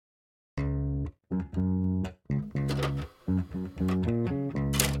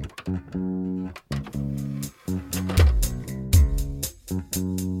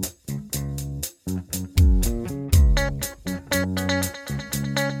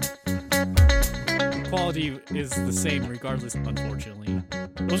Quality is the same regardless, unfortunately.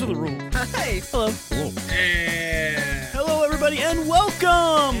 Those are the rules. Hi. Hello. Hello, everybody, and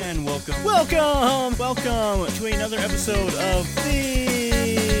welcome. Welcome to another episode of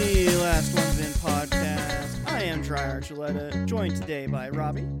the Last Ones In podcast. I am Dry Archuleta, joined today by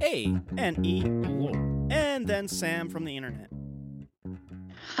Robbie. Hey. And E. Hello. And then Sam from the internet.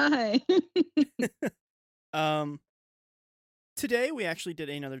 Hi. Today we actually did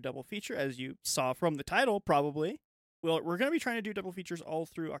another double feature, as you saw from the title, probably. Well, we're going to be trying to do double features all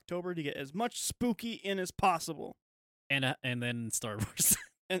through October to get as much spooky in as possible. And then Star Wars.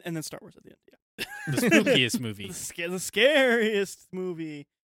 And then Star Wars at the end, yeah. The spookiest movie. The scariest movie.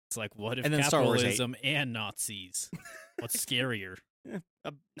 It's like, what if And then Star Wars capitalism and Nazis? What's scarier?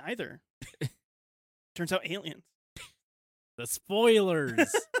 Neither. Turns out aliens. The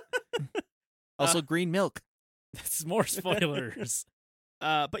spoilers. Also, green milk. That's more spoilers.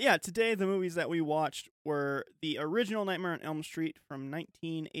 But yeah, today the movies that we watched were the original Nightmare on Elm Street from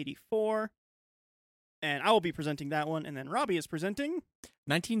 1984. And I will be presenting that one, and then Robbie is presenting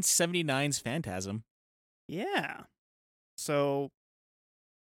 1979's Phantasm. Yeah. So,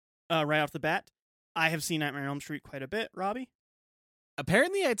 right off the bat, I have seen Nightmare on Elm Street quite a bit. Robbie?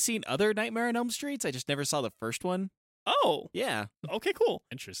 Apparently, I'd seen other Nightmare on Elm Streets. I just never saw the first one. Oh! Yeah. Okay, cool.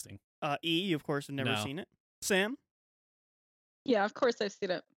 Interesting. E, you, of course, have never No. seen it. Sam? Yeah, of course I've seen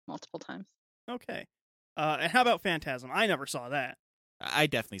it multiple times. Okay. And how about Phantasm? I never saw that. I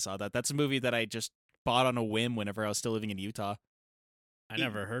definitely saw that. That's a movie that I just bought on a whim whenever I was still living in Utah. I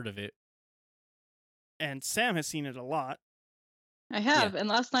never heard of it. And Sam has seen it a lot. I have, and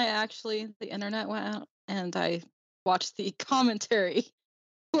last night actually the internet went out and I watched the commentary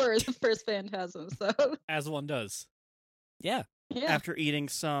for the first Phantasm. So As one does. Yeah. yeah, After eating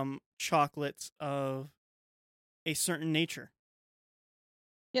some chocolates of a certain nature.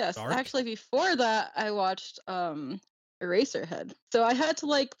 yes. Dark? Actually, before that, I watched Eraserhead. So I had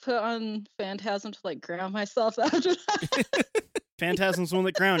to put on Phantasm to ground myself after that. Phantasm's the one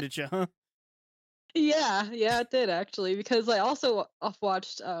that grounded you, huh? Yeah, it did actually, because I also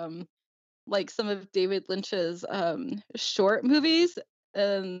watched some of David Lynch's short movies,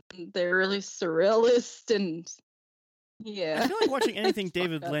 and they're really surrealist and yeah. I feel like watching anything It's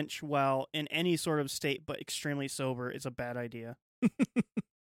David fucked up. Lynch while in any sort of state but extremely sober is a bad idea.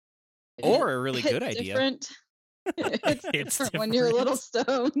 Or a really good It's idea. different. It's It's different when you're a little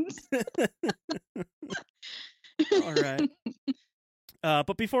stoned. All right.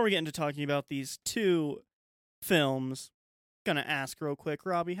 But before we get into talking about these two films, gonna ask real quick,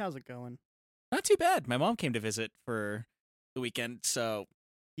 Robbie, how's it going? Not too bad. My mom came to visit for the weekend, so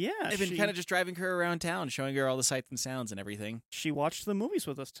Yeah, I've been kind of just driving her around town, showing her all the sights and sounds and everything. she watched the movies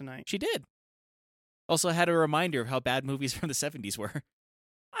with us tonight. She did. Also had a reminder of how bad movies from the 70s were.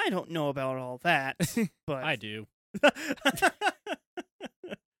 I don't know about all that, but I do.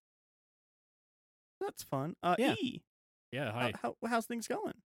 That's fun. Yeah. E, Yeah, hi. how's things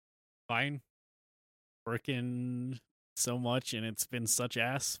going? Fine. Working so much, and it's been such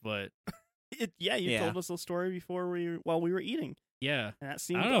ass, but You Yeah. told us a story while we were eating, yeah. and that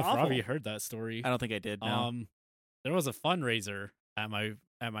seemed I don't know awful. if Robbie heard that story. I don't think I did, no. There was a fundraiser at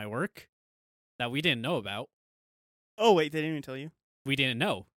my work that we didn't know about. Oh wait, they didn't even tell you. We didn't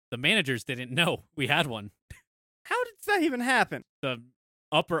know. The managers didn't know we had one. How did that even happen? The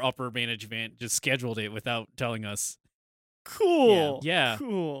upper management just scheduled it without telling us. Cool. Yeah.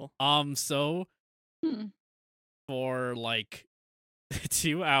 Cool. So Hmm. for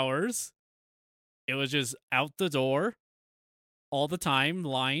 2 hours, it was just out the door all the time,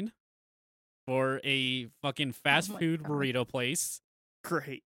 line for a fucking fast my food God. burrito place.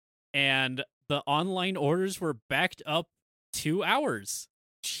 Great. And the online orders were backed up 2 hours.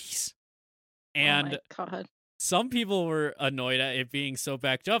 Jeez. And oh my God. some people were annoyed at it being so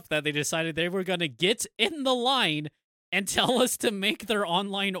backed up that they decided they were going to get in the line and tell us to make their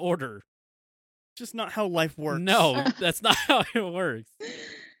online order. Just not how life works. No, that's not how it works.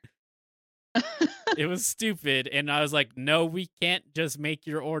 It was stupid. And I was like, no, we can't just make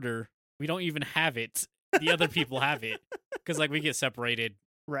your order. We don't even have it. The other people have it. Because we get separated.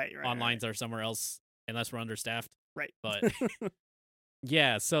 Right. Onlines are somewhere else unless we're understaffed. Right. But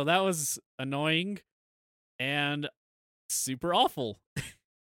yeah, so that was annoying and super awful.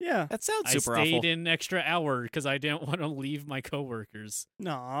 Yeah. That sounds I super stayed awful. an extra hour because I didn't want to leave my coworkers.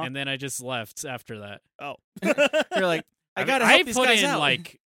 Nah. And then I just left after that. Oh. You're like, I mean, gotta help these put guys in out.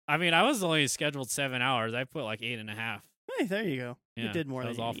 I was only scheduled 7 hours. I put 8.5. Hey, there you go. Yeah, you did more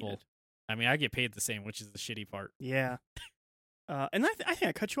that than was you awful. needed. I mean, I get paid the same, which is the shitty part. Yeah. And I think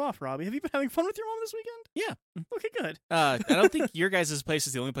I cut you off, Robbie. Have you been having fun with your mom this weekend? Yeah. Okay, good. I don't think your guys' place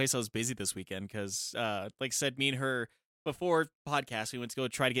is the only place I was busy this weekend because, like I said, me and her, before podcast, we went to go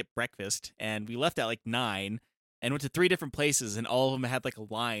try to get breakfast, and we left at like 9 and went to 3 different places, and all of them had like a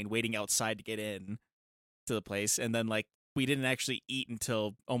line waiting outside to get in to the place, and then like we didn't actually eat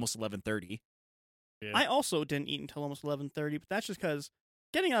until almost 11:30. Yeah. I also didn't eat until almost 11:30, but that's just because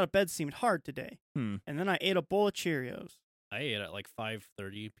getting out of bed seemed hard today. Hmm. And then I ate a bowl of Cheerios. I ate at like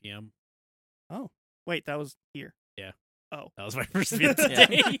 5:30 p.m. Oh, wait, that was here. Yeah. Oh. That was my first meal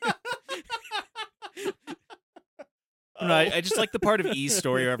today. No, I just like the part of E's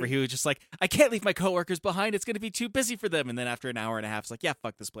story wherever he was just like, I can't leave my coworkers behind. It's going to be too busy for them. And then after an hour and a half, it's like, yeah,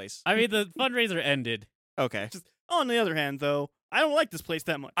 fuck this place. I mean, the fundraiser ended. Okay. Just on the other hand, though, I don't like this place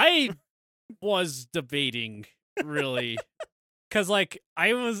that much. I was debating, really. Because, like,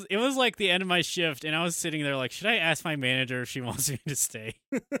 it was like the end of my shift, and I was sitting there like, should I ask my manager if she wants me to stay?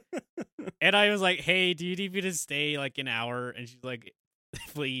 And I was like, hey, do you need me to stay like an hour? And she's like,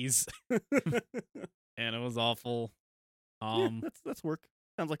 please. And it was awful. Yeah, that's work.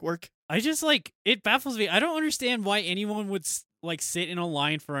 Sounds like work. I just like, it baffles me. I don't understand why anyone would like sit in a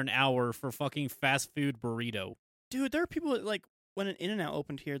line for an hour for fucking fast food burrito. Dude, there are people that, like, when an In-N-Out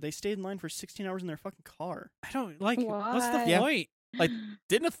opened here, they stayed in line for 16 hours in their fucking car. I don't like. What's the Why? point? Like,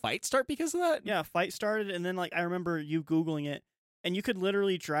 didn't a fight start because of that? Yeah, a fight started, and then, like, I remember you Googling it, and you could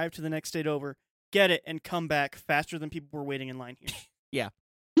literally drive to the next state over, get it, and come back faster than people were waiting in line here.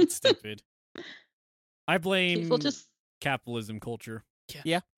 It's stupid. I blame People just, capitalism culture.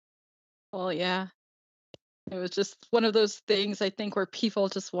 well, yeah. It was just one of those things, I think, where people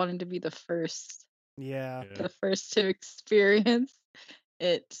just wanted to be the first Yeah. to experience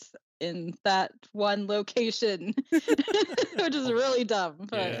it in that one location, which is really dumb.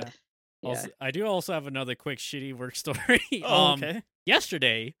 But Yeah. yeah. Also, I do also have another quick shitty work story. Oh, okay.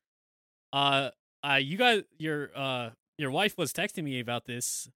 Yesterday, you guys, your wife was texting me about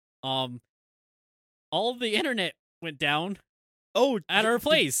this. All of the internet went down Oh, at our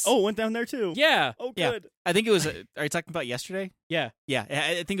place. Oh, it went down there too. Yeah. Oh, Yeah. good. I think it was, are you talking about yesterday? Yeah. Yeah,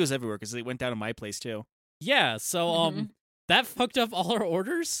 I think it was everywhere because it went down to my place too. Yeah. So, Mhm. that fucked up all our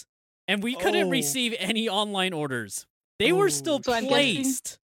orders, and we couldn't Oh. receive any online orders. They were still Oh. So I'm guessing-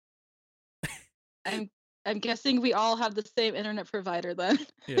 placed. I'm guessing we all have the same internet provider then.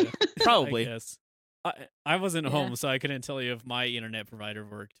 Yeah. Probably. Yes. I wasn't Yeah. home, so I couldn't tell you if my internet provider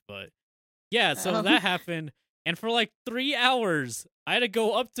worked, but yeah, so Oh. that happened, and for like 3 hours, I had to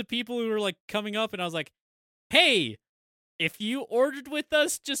go up to people who were like coming up, and I was like, hey, if you ordered with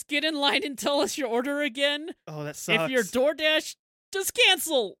us, just get in line and tell us your order again. Oh, that sucks. If you're DoorDash, just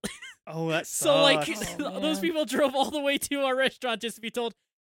cancel. Oh, that sucks. So like Oh, those man. people drove all the way to our restaurant just to be told,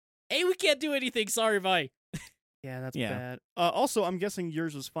 hey, we can't do anything, sorry, bye. Yeah, that's Yeah. bad. Also, I'm guessing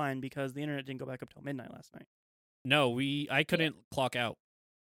yours was fine because the internet didn't go back up till midnight last night. No, I couldn't clock out.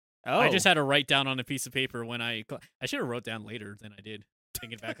 Oh. I just had to write down on a piece of paper when I should have wrote down later than I did.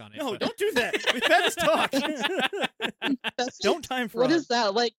 Thinking back on it. No, but- don't do that. We've had this talk. That's Don't time fraud. What is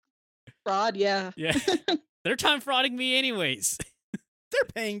that? Like fraud? Yeah. Yeah. They're time frauding me anyways. They're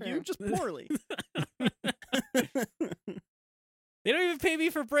paying you True. just poorly. They don't even pay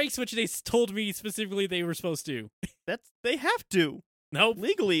me for breaks, which they told me specifically they were supposed to. They have to. Nope.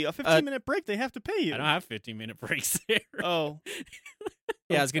 Legally, a 15-minute break, they have to pay you. I don't have 15-minute breaks there. Oh.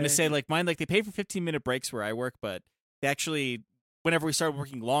 Yeah, I was going to Okay. say, like, mine, like, they pay for 15-minute breaks where I work, but they actually, whenever we started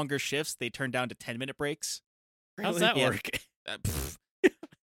working longer shifts, they turned down to 10-minute breaks. How's Really? that Yeah. work? Pfft.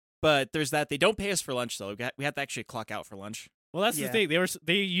 But there's that. They don't pay us for lunch, though. We have to actually clock out for lunch. Well, that's Yeah. the thing.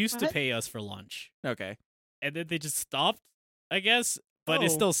 They used to What? pay us for lunch, Okay. and then they just stopped, I guess. But Oh. it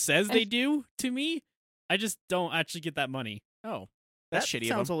still says I- they do to me. I just don't actually get that money. Oh, That that's shitty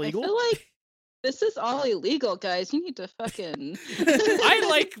sounds of them. illegal. I feel like this is all illegal, guys. You need to fucking. I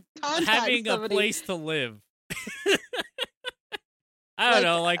like contact having somebody. a place to live. I don't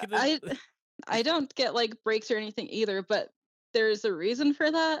know, like I don't get like breaks or anything either, but there's a reason for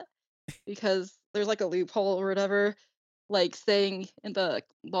that because there's like a loophole or whatever, like saying in the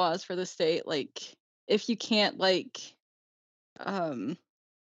laws for the state, like if you can't like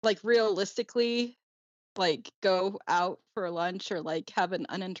realistically like go out for lunch or like have an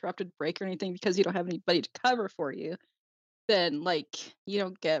uninterrupted break or anything because you don't have anybody to cover for you, then like you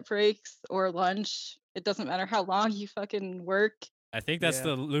don't get breaks or lunch. It doesn't matter how long you fucking work. I think that's Yeah.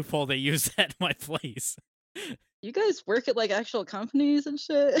 the loophole they use at my place. You guys work at like actual companies and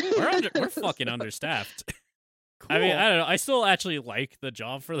shit. We're fucking understaffed. I mean, I don't know. I still actually like the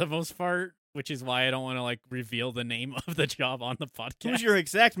job for the most part, which is why I don't want to like reveal the name of the job on the podcast. Who's your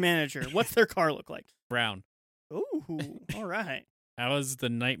exact manager? What's their car look like? Brown? Ooh, all right. That was the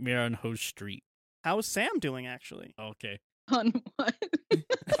Nightmare on Host Street. How's Sam doing, actually? Okay. On what?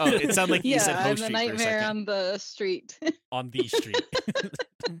 Oh, it sounded like you yeah, said I'm Host the Street for a nightmare second. on the street. On the street.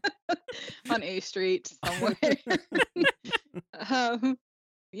 On a street somewhere.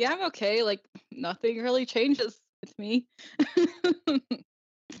 Yeah, I'm okay. Like nothing really changes with me.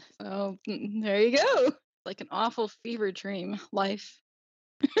 So there you go. Like an awful fever dream life.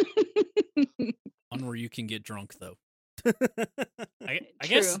 One where you can get drunk though. I True.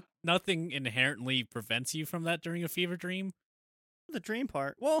 guess nothing inherently prevents you from that during a fever dream. The dream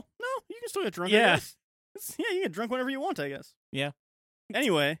part. Well, no, you can still get drunk. I Yeah. guess. Yeah, you get drunk whenever you want, I guess. Yeah.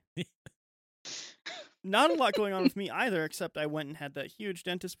 Anyway, not a lot going on with me either, except I went and had that huge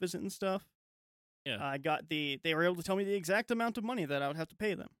dentist visit and stuff. Yeah. I got they were able to tell me the exact amount of money that I would have to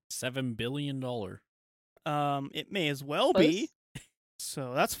pay them. $7 billion. It may as well be.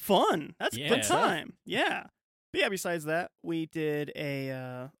 So that's fun. That's a Yeah. good time. Yeah. But yeah, besides that, we did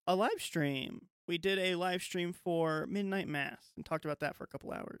a live stream. We did a live stream for Midnight Mass and talked about that for a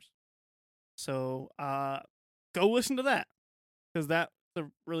couple hours. So go listen to that, because that's a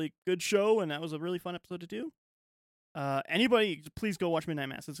really good show and that was a really fun episode to do. Anybody, please go watch Midnight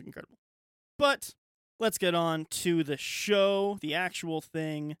Mass. It's incredible. But let's get on to the show, the actual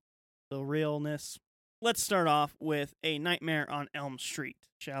thing, the realness. Let's start off with A Nightmare on Elm Street,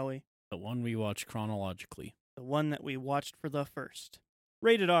 shall we? The one we watch chronologically. The one that we watched for the first.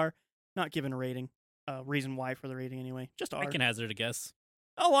 Rated R, not given a rating. Reason why for the rating anyway. Just R. I can hazard a guess.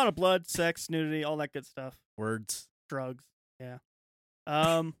 A lot of blood, sex, nudity, all that good stuff. Words. Drugs. Yeah.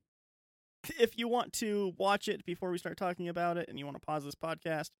 If you want to watch it before we start talking about it and you want to pause this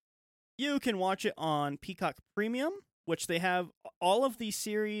podcast, you can watch it on Peacock Premium, which they have all of the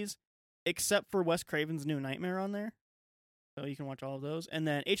series except for Wes Craven's New Nightmare on there. So you can watch all of those. And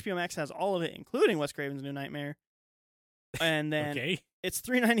then HBO Max has all of it, including Wes Craven's New Nightmare. And then Okay. it's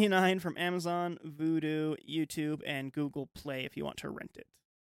 $3.99 from Amazon, Vudu, YouTube, and Google Play if you want to rent it.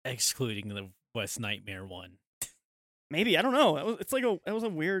 Excluding the West Nightmare one. Maybe, I don't know. It was a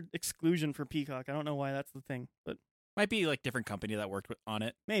weird exclusion for Peacock. I don't know why that's the thing, but Might be like different company that worked on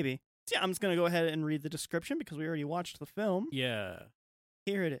it. maybe. So yeah, I'm just going to go ahead and read the description because we already watched the film. Yeah.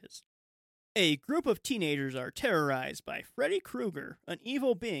 Here it is. A group of teenagers are terrorized by Freddy Krueger, an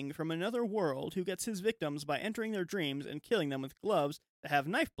evil being from another world who gets his victims by entering their dreams and killing them with gloves that have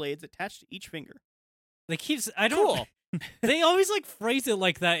knife blades attached to each finger. They keep. I don't. They always like phrase it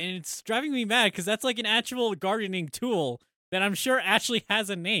like that, and it's driving me mad because that's like an actual gardening tool that I'm sure actually has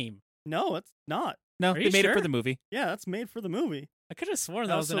a name. No, it's not. No, Are they you made it for sure? the movie. Yeah, that's made for the movie. I could have sworn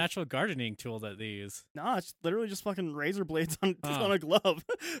that was an Also- actual gardening tool that they use. Nah, it's literally just fucking razor blades on Oh. on a glove.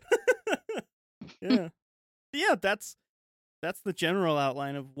 Yeah. Yeah, that's the general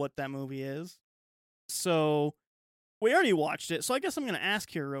outline of what that movie is. So, we already watched it, so I guess I'm going to ask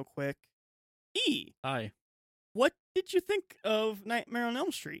here real quick. E, Hi. what did you think of Nightmare on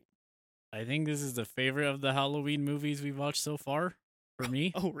Elm Street? I think this is the favorite of the Halloween movies we've watched so far. For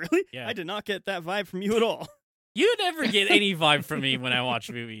me. Oh, really? Yeah. I did not get that vibe from you at all. You never get any vibe from me when I watch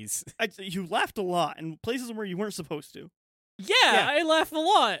movies. You laughed a lot in places where you weren't supposed to. Yeah, Yeah. I laugh a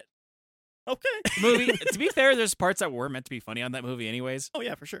lot. Okay. Movie. To be fair, there's parts that were meant to be funny on that movie, anyways. Oh,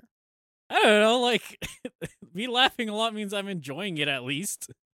 yeah, for sure. I don't know, like, me laughing a lot means I'm enjoying it at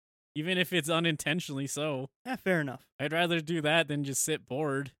least. Even if it's unintentionally so. Yeah, fair enough. I'd rather do that than just sit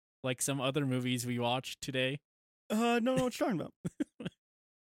bored, like some other movies we watched today. No, what you're talking about.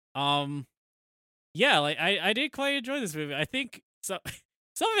 Yeah, like, I did quite enjoy this movie. I think some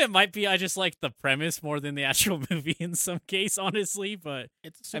of it might be I just like the premise more than the actual movie in some case, honestly, but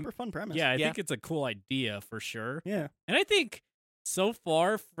It's a super fun premise. yeah, I Yeah. think it's a cool idea for sure. Yeah. And I think so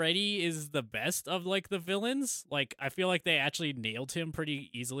far Freddy is the best of like the villains. Like I feel like they actually nailed him pretty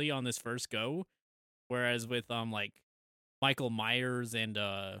easily on this first go. Whereas with like Michael Myers and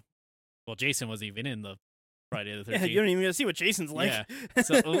Jason wasn't even in the Friday the 13th. Yeah, you don't even get to see what Jason's like. Yeah.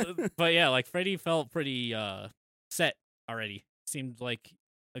 So but yeah, like Freddy felt pretty set already. Seemed like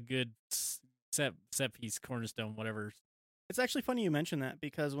a good set piece, cornerstone, whatever. It's actually funny you mention that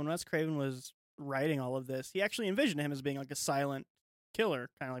because when Wes Craven was writing all of this, he actually envisioned him as being like a silent killer,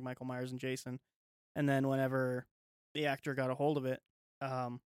 kind of like Michael Myers and Jason. And then whenever the actor got a hold of it,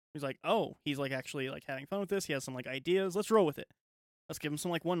 he's like, "Oh, he's like actually like having fun with this. He has some like ideas. Let's roll with it. Let's give him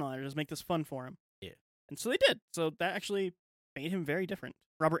some like one-liners. Let's make this fun for him." Yeah. And so they did. So that actually made him very different.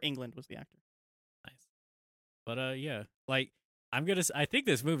 Robert Englund was the actor. Nice. But yeah, like I think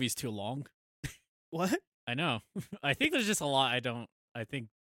this movie's too long. What? I know. I think there's just a lot I think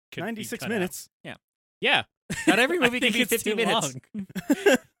could be 96 cut minutes. Yeah. Not every I movie can think be it's 50 too minutes.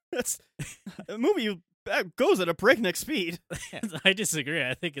 long. That's a movie that goes at a breakneck speed. I disagree.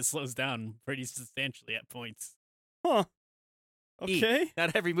 I think it slows down pretty substantially at points. Huh. E. Okay.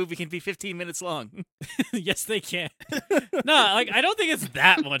 Not every movie can be 15 minutes long. Yes, they can. No, like I don't think it's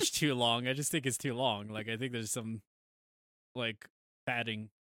that much too long. I just think it's too long. Like I think there's some like padding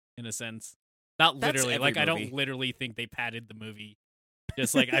in a sense. Not That's literally. every Like I movie. don't literally think they padded the movie.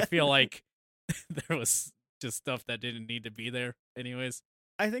 Just like I feel like there was just stuff that didn't need to be there anyways.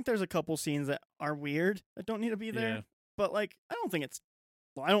 I think there's a couple scenes that are weird that don't need to be there. Yeah. But like I don't think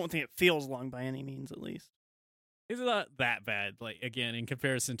it feels long by any means, at least. It's not that bad, like again, in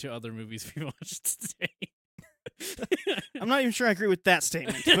comparison to other movies we watched today. I'm not even sure I agree with that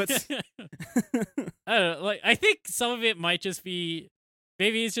statement, but I don't know, like I think some of it might just be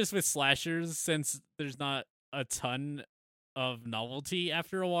maybe it's just with slashers since there's not a ton of novelty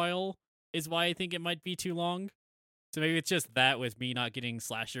after a while is why I think it might be too long. So maybe it's just that with me not getting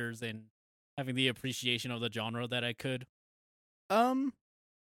slashers and having the appreciation of the genre that I could.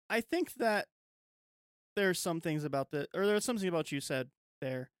 I think that there's some things about there's something about you said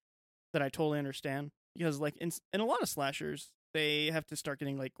there that I totally understand, because like in a lot of slashers they have to start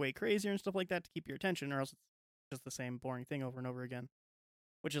getting like way crazier and stuff like that to keep your attention, or else it's just the same boring thing over and over again.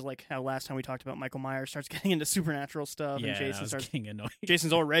 Which is like how last time we talked about Michael Myers starts getting into supernatural stuff, Yeah, and I Jason was starts. getting annoyed.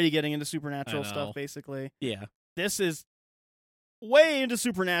 Jason's already getting into supernatural I know. stuff, basically. Yeah. This is way into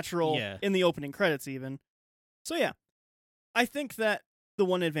supernatural Yeah. in the opening credits, even. So yeah, I think that the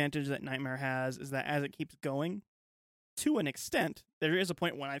one advantage that Nightmare has is that as it keeps going, to an extent, there is a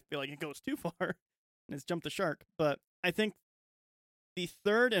point when I feel like it goes too far and it's jumped the shark. But I think the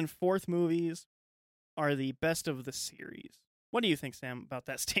third and fourth movies are the best of the series. What do you think, Sam, about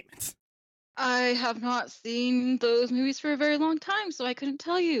that statement? I have not seen those movies for a very long time, so I couldn't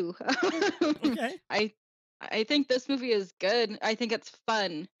tell you. Okay. I think this movie is good. I think it's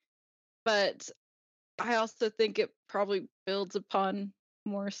fun, but I also think it probably builds upon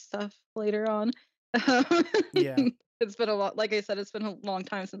more stuff later on. Yeah. It's been a lot. Like I said, it's been a long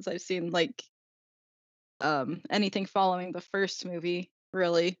time since I've seen like anything following the first movie.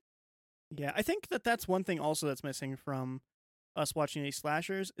 Really. Yeah, I think that that's one thing also that's missing from us watching these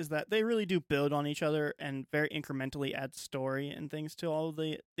slashers is that they really do build on each other and very incrementally add story and things to all of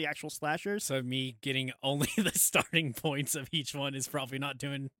the actual slashers. So me getting only the starting points of each one is probably not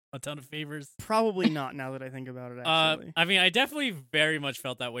doing a ton of favors. Probably not, now that I think about it, actually. I mean, I definitely very much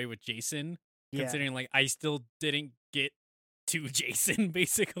felt that way with Jason, Yeah. considering like I still didn't get to Jason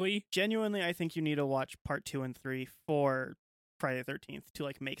basically. Genuinely, I think you need to watch part 2 and 3 for Friday the 13th to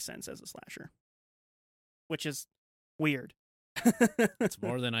like make sense as a slasher, which is weird. It's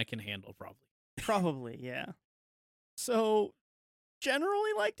more than I can handle, probably. Probably, yeah. So,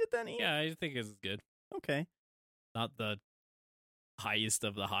 generally liked it then, Ian? Yeah, I think it's good. Okay. Not the highest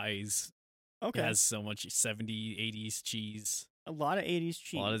of the highs. Okay. It has so much 70s, 80s cheese. A lot of 80s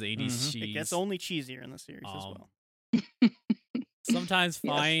cheese. A lot of 80s Mhm. cheese. It gets only cheesier in the series as well. Sometimes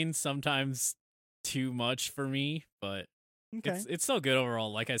Yes. fine, sometimes too much for me, but Okay. it's still good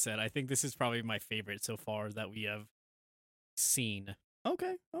overall. Like I said, I think this is probably my favorite so far that we have seen.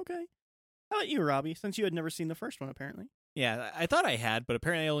 Okay. How about you, Robbie? Since you had never seen the first one, apparently. Yeah, I thought I had, but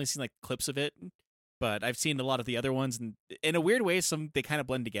apparently I only seen like clips of it. But I've seen a lot of the other ones, and in a weird way, they kind of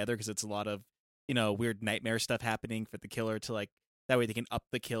blend together because it's a lot of weird nightmare stuff happening for the killer to like that way they can up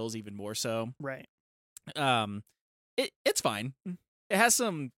the kills even more so. Right. It's fine. It has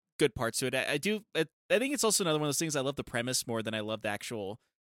some good parts to it. I think it's also another one of those things. I love the premise more than I love the actual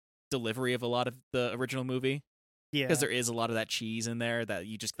delivery of a lot of the original movie. Yeah. Because there is a lot of that cheese in there that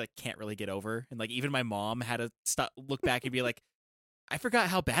you just like can't really get over, and like even my mom had to look back and be like, "I forgot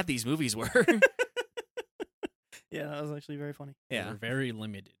how bad these movies were." Yeah, that was actually very funny. Yeah, They're very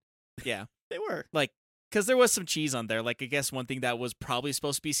limited. yeah, They were. like because there was some cheese on there. Like I guess one thing that was probably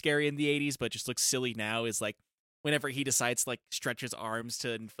supposed to be scary in the '80s, but just looks silly now, is like whenever he decides to like stretch his arms to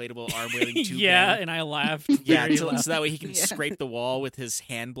inflatable arm wielding tube. Yeah, gun. and I laughed. Yeah, very so loud. that way he can Yeah. scrape the wall with his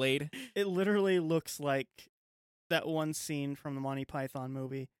hand blade. It literally looks like that one scene from the Monty Python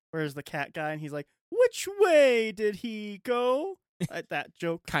movie where there's the cat guy and he's like, "Which way did he go?" That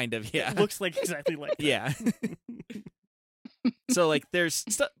joke. Kind of, yeah. It looks like exactly like that. Yeah. So like there's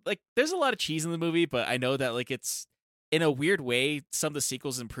there's a lot of cheese in the movie, but I know that like it's in a weird way some of the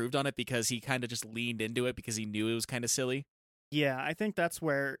sequels improved on it because he kind of just leaned into it because he knew it was kind of silly. Yeah, I think that's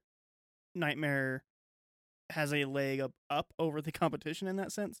where Nightmare has a leg up over the competition in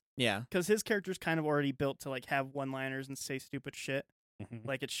that sense. Yeah. Because his character's kind of already built to like have one-liners and say stupid shit. Mhm.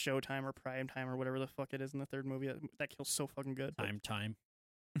 Like it's Showtime or Prime Time or whatever the fuck it is in the third movie. That kills so fucking good. But Time.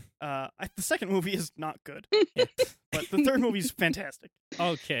 The second movie is not good, but the third movie is fantastic.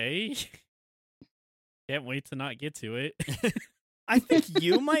 Okay. Can't wait to not get to it. I think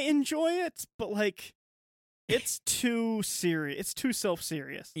you might enjoy it, but like, it's too serious. It's too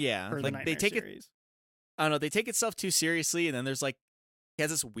self-serious. Yeah, for the like Nightmare they take it. series. I don't know. They take itself too seriously, and then there's like he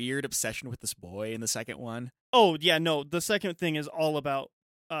has this weird obsession with this boy in the second one. Oh yeah, no. The second thing is all about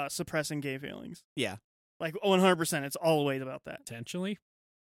suppressing gay feelings. Yeah. Like 100%. It's all the way about that. Potentially.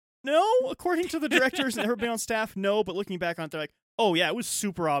 No, according to the directors and everybody on staff, no. But looking back on it, they're like, oh yeah, it was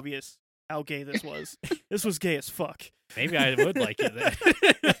super obvious how gay this was. This was gay as fuck. Maybe I would like it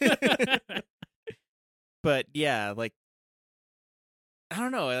then. But yeah, like I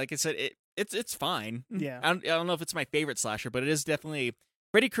don't know. Like I said, it's fine. Yeah. I don't know if it's my favorite slasher, but it is definitely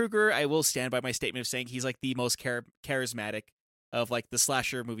Freddy Krueger. I will stand by my statement of saying he's like the most charismatic of like the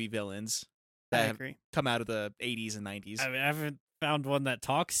slasher movie villains I that have agree. come out of the 80s and 90s. I haven't found one that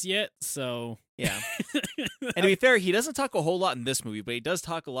talks yet, so Yeah. And to be fair, he doesn't talk a whole lot in this movie, but he does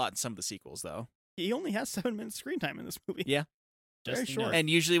talk a lot in some of the sequels, though. He only has 7 minutes screen time in this movie. Yeah. Very just short. enough. And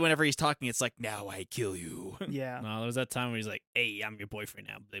usually whenever he's talking, it's like, now I kill you. Yeah. No, there was that time where he's like, "Hey, I'm your boyfriend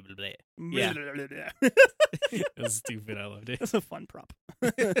now." Blah blah blah. Yeah. It was stupid. I loved it. That's a fun prop.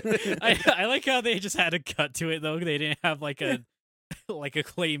 I like how they just had to cut to it though. They didn't have like a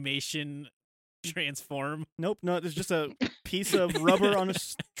claymation transform. Nope, no, there's just a piece of rubber on a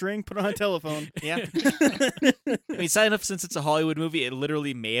string put on a telephone. Yeah. I mean, sad enough, since it's a Hollywood movie, it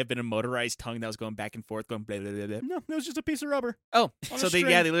literally may have been a motorized tongue that was going back and forth, going blah, blah, blah, blah. No, it was just a piece of rubber. Oh, On a so they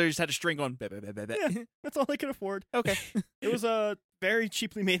string. literally just had a string going blah, blah, blah, blah, blah. Yeah. That's all they could afford. Okay. It was a very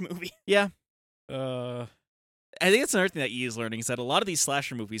cheaply made movie. Yeah. Uh, I think that's another thing that E is learning is that a lot of these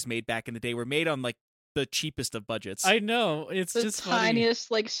slasher movies made back in the day were made on like the cheapest of budgets. I know it's The just funny.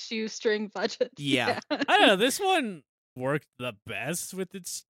 tiniest like shoestring budget. Yeah. I don't know. This one worked the best with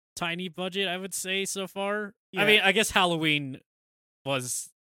its tiny budget, I would say so far. Yeah. I mean, I guess Halloween was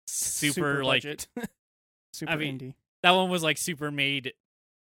super like budget. Super I mean, indie. that one was like super made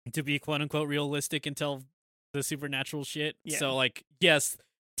to be quote unquote realistic until the supernatural shit. Yeah. So like, yes,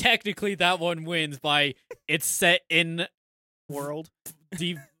 technically that one wins by it's set in World.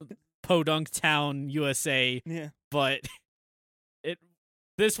 deep Podunk Town, USA, Yeah. but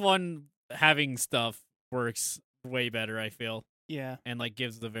this one having stuff works way better, I feel, Yeah. and like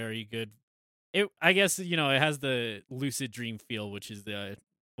gives the very good. I guess it has the lucid dream feel, which is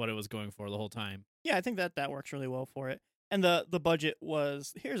what it was going for the whole time. Yeah, I think that works really well for it. And the budget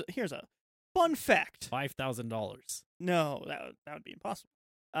was here's a fun fact. $5,000. No, that would be impossible.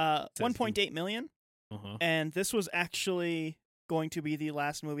 Says 1.8 million, Uh-huh. and this was actually going to be the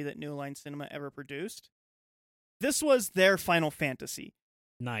last movie that New Line Cinema ever produced. This was their Final Fantasy.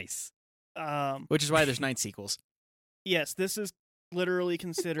 Nice. Which is why there's 9 sequels. Yes, this is literally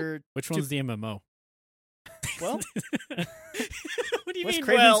considered Which one's the MMO? well, What do you Wes mean?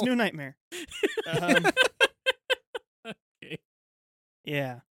 Craven's Well, New Nightmare. Um, Okay.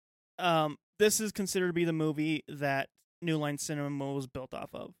 Yeah. This is considered to be the movie that New Line Cinema was built off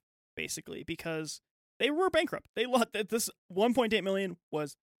of, basically, because they were bankrupt. They lost this 1.8 million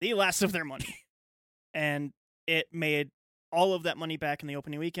was the last of their money. And it made all of that money back in the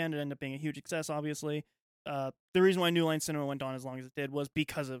opening weekend. It ended up being a huge success, obviously. The reason why New Line Cinema went on as long as it did was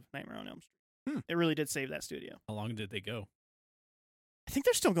because of Nightmare on Elm Street. It really did save that studio. How long did they go? I think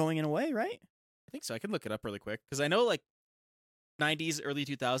they're still going in a way, right? I think so. I can look it up really quick because I know like 90s, early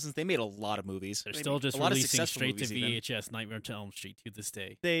 2000s, they made a lot of movies. They're Maybe still just a lot of releasing successful straight to movies even. VHS Nightmare on Elm Street to this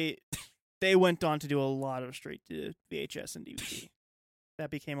day. They went on to do a lot of straight to VHS and DVD.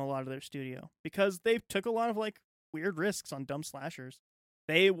 That became a lot of their studio because they took a lot of like weird risks on dumb slashers.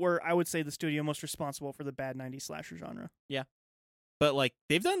 They were, I would say, the studio most responsible for the bad 90s slasher genre. But like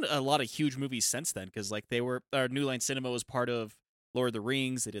they've done a lot of huge movies since then because like our New Line Cinema was part of Lord of the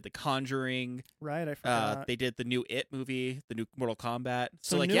Rings. They did The Conjuring. Right, I forgot. They did the new It movie, the new Mortal Kombat.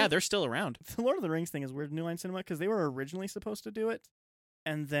 So So like, New- yeah, they're still around. The Lord of the Rings thing is weird, New Line Cinema, because they were originally supposed to do it,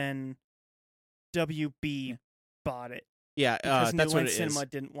 and then WB bought it Yeah, because New that's Line what it Cinema is.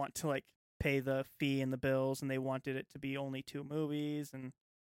 didn't want to like pay the fee and the bills, and they wanted it to be only 2 movies, and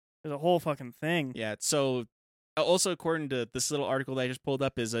there's a whole fucking thing. Yeah. So also according to this little article that I just pulled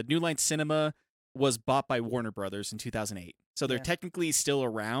up is New Line Cinema was bought by Warner Brothers in 2008. So they're Yeah. technically still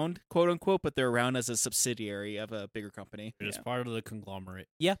around, quote unquote, but they're around as a subsidiary of a bigger company. They're just Yeah. part of the conglomerate.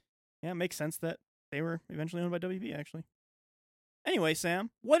 Yeah, it makes sense that they were eventually owned by WB, actually. Anyway,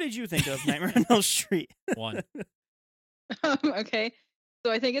 Sam, what did you think of Nightmare on Elm Street? One. Okay.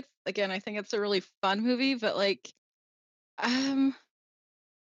 So I think it's a really fun movie, but like I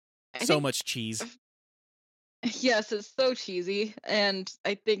So think much cheese. Yes, it's so cheesy, and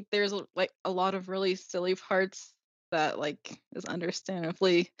I think there's like a lot of really silly parts that like is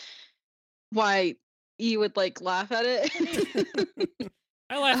understandably why you would like laugh at it.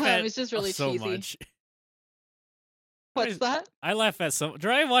 I laugh at It's just really so cheesy. much. What's that? I laugh at so.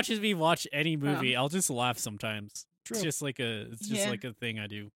 Dry watches me watch any movie. Oh. I'll just laugh sometimes. True. It's just like a thing I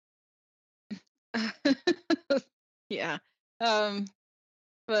do. Yeah.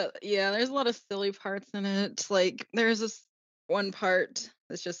 But yeah, there's a lot of silly parts in it. Like there's this one part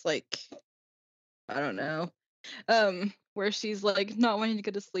that's just like I don't know. Where she's like not wanting to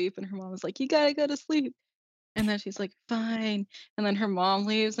go to sleep and her mom is like, "You gotta go to sleep." And then she's like, "Fine." And then her mom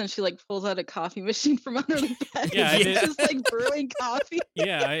leaves and she like pulls out a coffee machine from under the bed. Yeah, I and did. she's just like brewing coffee.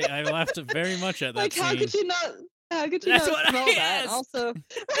 Yeah, I laughed very much at that Like scene. how could you not That's what I smell that? asked. Also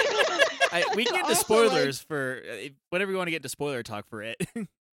We can get to Also, spoilers for whenever you want to get to spoiler talk for it.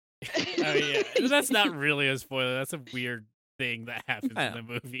 Oh yeah, that's not really a spoiler. That's a weird thing that happens I in the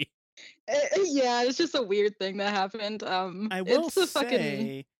movie. yeah, it's just a weird thing that happened. I will it's a say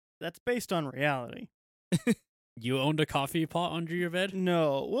fucking that's based on reality. You owned a coffee pot under your bed?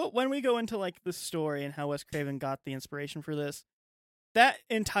 No, when we go into like the story and how Wes Craven got the inspiration for this, that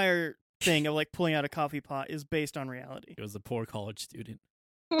entire thing of like pulling out a coffee pot is based on reality. It was a poor college student.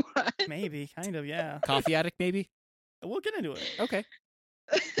 what? Maybe, kind of, yeah. Coffee addict, maybe. We'll get into it. Okay.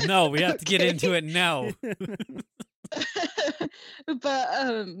 No, we have to get Okay. into it now. But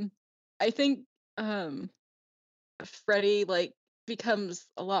I think Freddy like becomes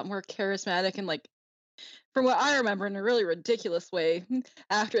a lot more charismatic and like from what I remember in a really ridiculous way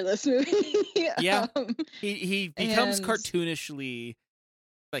after this movie. Yeah. He becomes and- cartoonishly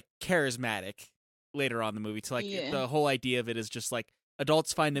like charismatic later on in the movie. To like Yeah. the whole idea of it is just like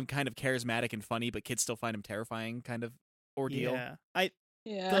adults find him kind of charismatic and funny, but kids still find him terrifying kind of ordeal. Yeah.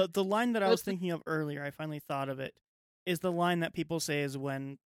 Yeah. The line that I was What's the- thinking of earlier, I finally thought of it, is the line that people say is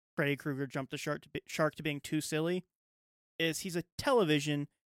when Freddy Krueger jumped the shark to being too silly, is he's a television,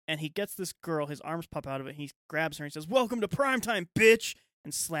 and he gets this girl, his arms pop out of it, and he grabs her and says, "Welcome to primetime, bitch!"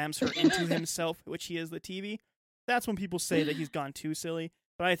 and slams her into himself, which he is the TV. That's when people say that he's gone too silly,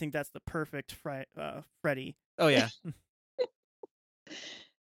 but I think that's the perfect Freddy. Oh yeah.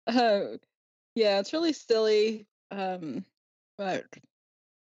 Yeah, it's really silly. But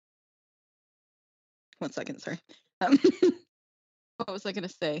 1 second, sorry. What was I gonna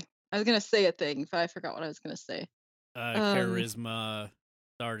say? I was gonna say a thing, but I forgot what I was gonna say. Charisma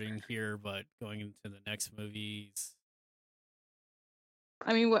starting here, but going into the next movies.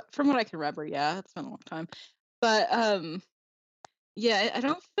 I mean, from what I can remember, yeah, it's been a long time. But yeah, I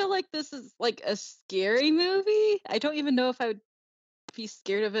don't feel like this is like a scary movie. I don't even know if I would be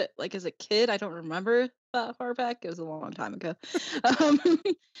scared of it like as a kid. I don't remember that far back. It was a long time ago.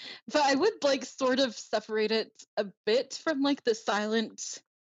 But I would like sort of separate it a bit from like the silent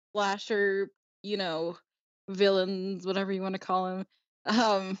slasher, villains, whatever you want to call them.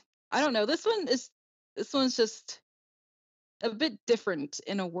 I don't know. This one's just a bit different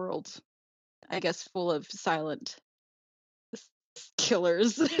in a world, I guess, full of silent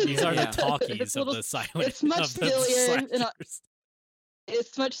killers. These are Yeah. the talkies It's a of little- the silent. it's much of the sillier and, slashers.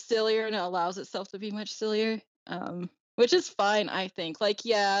 it's much sillier and it allows itself to be much sillier, which is fine, I think. Like,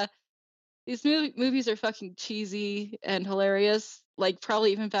 yeah, these movies are fucking cheesy and hilarious. Like,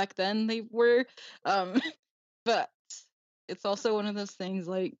 probably even back then they were. But it's also one of those things,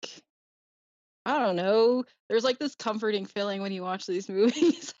 like, I don't know. There's like this comforting feeling when you watch these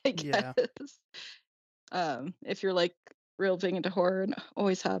movies, I guess. Yeah. If you're like real big into horror, and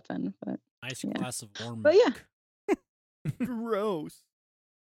always have been. But Nice Yeah. glass of warm But milk. yeah. Gross.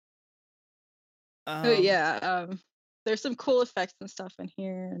 but yeah, there's some cool effects and stuff in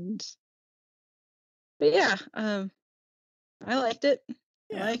here, but yeah, I liked it.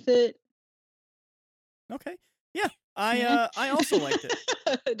 Yeah. I liked it. Okay. Yeah. I Yeah. I also liked it.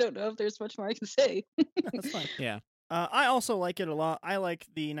 I don't know if there's much more I can say. That's fine. Yeah. I also like it a lot. I like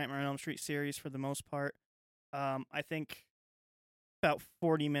the Nightmare on Elm Street series for the most part. I think about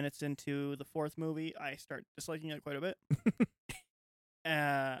 40 minutes into the fourth movie, I start disliking it quite a bit.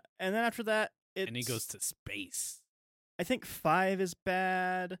 And then after that, And he goes to space. I think 5 is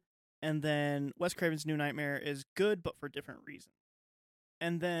bad, and then Wes Craven's New Nightmare is good, but for different reasons.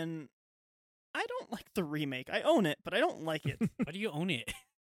 And then I don't like the remake. I own it, but I don't like it. Why do you own it?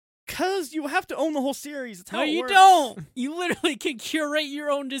 Because you have to own the whole series. That's how No, it you works. don't. You literally can curate your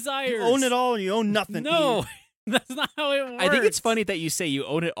own desires. You own it all, and you own nothing. No, that's not how it works. I think it's funny that you say you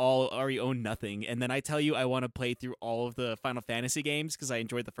own it all or you own nothing, and then I tell you I want to play through all of the Final Fantasy games because I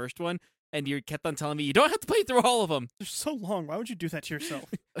enjoyed the first one, and you kept on telling me you don't have to play through all of them. They're so long. Why would you do that to yourself?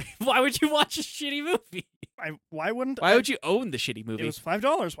 Why would you watch a shitty movie? Why wouldn't? Why would you own the shitty It movie? was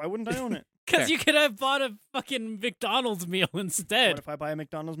 $5. Why wouldn't I own it? Because Fair. you could have bought a fucking McDonald's meal What instead. if I buy a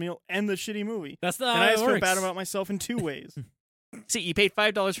McDonald's meal and the shitty movie? That's not And how I it just feel works. bad about myself in two ways. See, you paid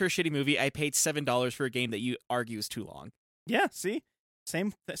 $5 for a shitty movie. I paid $7 for a game that you argue is too long. Yeah, see?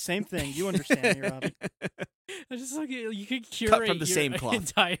 Same thing. You understand me, Robbie. I just like you could Cut curate from the your same cloth.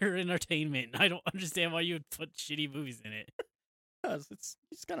 entire entertainment. I don't understand why you would put shitty movies in it. Because you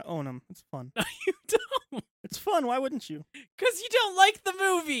just gotta own them. It's fun. No, you don't, It's fun. Why wouldn't you? because you don't like the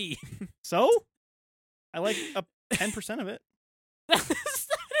movie. So? I like 10% of it. That's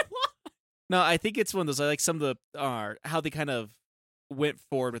not why. No, I think it's one of those. I like some of the how they kind of went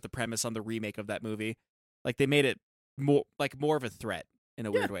forward with the premise on the remake of that movie. Like they made it more of a threat in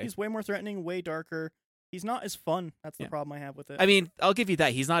a weird way. He's way more threatening, way darker. He's not as fun. That's the Yeah. problem I have with it. I mean, I'll give you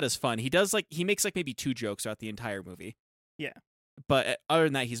that. He's not as fun. He he makes like maybe 2 jokes throughout the entire movie. Yeah. But other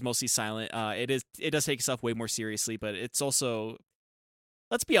than that, he's mostly silent. It does take itself way more seriously, but it's also,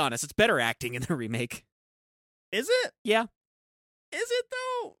 let's be honest, it's better acting in the remake. Is it? Yeah, Is it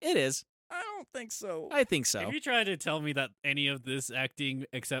though? it is. I don't think so. I think so. If you try to tell me that any of this acting,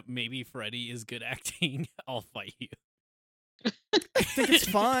 except maybe Freddy, is good acting, I'll fight you. I think it's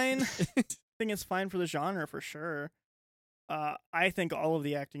fine. I think it's fine for the genre for sure. I think all of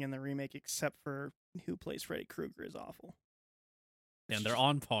the acting in the remake, except for who plays Freddy Krueger, is awful. And they're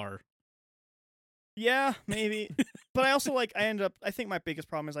on par. Yeah, maybe. But I also I think my biggest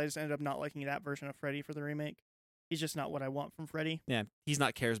problem is I just ended up not liking that version of Freddy for the remake. He's just not what I want from Freddy. Yeah, he's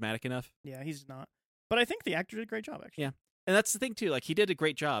not charismatic enough. Yeah, he's not. But I think the actor did a great job, actually. Yeah. And that's the thing too. Like he did a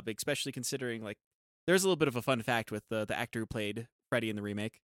great job, especially considering like there's a little bit of a fun fact with the actor who played Freddy in the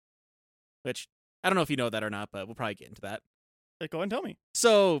remake, which I don't know if you know that or not, but we'll probably get into that. Go ahead and tell me.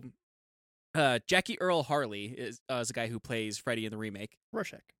 So, Jackie Earl Harley is a guy who plays Freddy in the remake.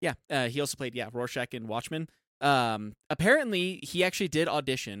 Rorschach. Yeah, he also played Rorschach in Watchmen. Apparently, he actually did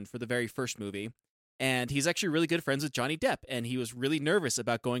audition for the very first movie, and he's actually really good friends with Johnny Depp, and he was really nervous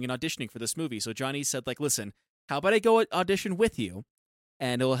about going and auditioning for this movie. So Johnny said, like, listen, how about I go audition with you,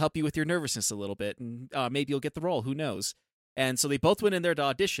 and it will help you with your nervousness a little bit, and maybe you'll get the role. Who knows? And so they both went in there to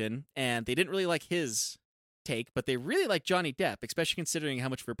audition, and they didn't really like his take, but they really like Johnny Depp, especially considering how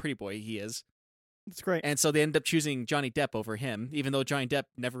much of a pretty boy he is. It's great. And so they ended up choosing Johnny Depp over him, even though Johnny Depp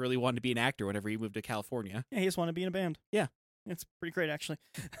never really wanted to be an actor whenever he moved to California. Yeah, he just wanted to be in a band. Yeah. It's pretty great, actually.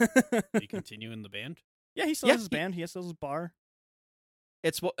 Did he continue in the band? Yeah, he still Yeah, has his band. He still has his bar.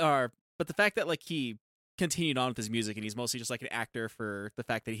 It's but the fact that like he continued on with his music and he's mostly just like an actor for the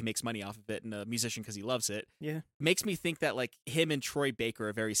fact that he makes money off of it and a musician because he loves it. Yeah. Makes me think that like him and Troy Baker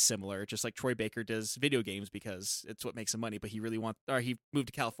are very similar. Just like Troy Baker does video games because it's what makes him money, but he moved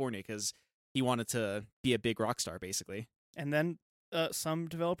to California because he wanted to be a big rock star, basically. And then some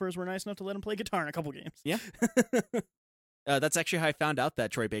developers were nice enough to let him play guitar in a couple games. Yeah. That's actually how I found out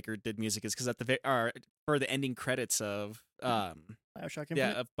that Troy Baker did music, is because at for the ending credits of BioShock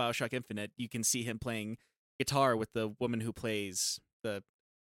Infinite. of BioShock Infinite, you can see him playing guitar with the woman who plays the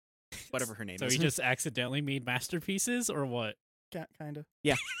whatever her name So is. he just accidentally made masterpieces, or what? Kind of.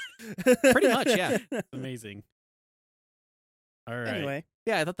 Yeah. Pretty much, yeah. Amazing. All right. Anyway,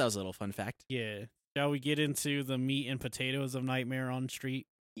 Yeah, I thought that was a little fun fact. Yeah. Shall we get into the meat and potatoes of Nightmare on Street?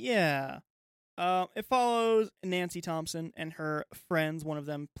 yeah. It follows Nancy Thompson and her friends, one of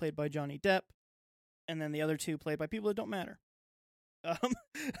them played by Johnny Depp, and then the other two played by people that don't matter.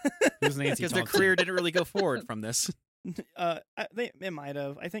 Who's Nancy Because their Thompson? career didn't really go forward from this. It might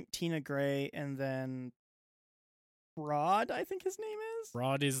have. I think Tina Gray and then Rod, I think his name is.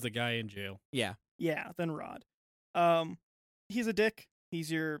 Rod is the guy in jail. Yeah. Yeah, then Rod. He's a dick.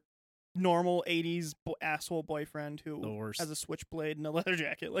 He's your normal 80s asshole boyfriend The who worst. has a switchblade and a leather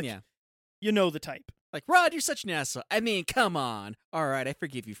jacket. Like, Yeah. you know the type. Like, Rod, you're such an asshole. I mean, come on. All right, I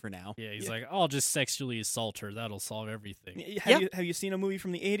forgive you for now. Yeah, he's Yeah. like, I'll just sexually assault her. That'll solve everything. Have you seen a movie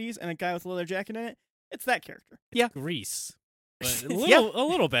from the 80s and a guy with a leather jacket in it? It's that character. Grease. But a Yeah.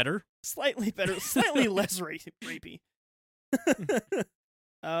 little better. Slightly better, slightly less rapey.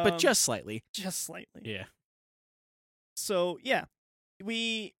 But just slightly. just slightly. Yeah. So, yeah,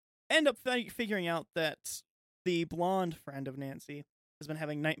 we end up figuring out that the blonde friend of Nancy has been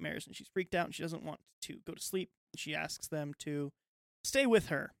having nightmares, and she's freaked out, and she doesn't want to go to sleep. She asks them to stay with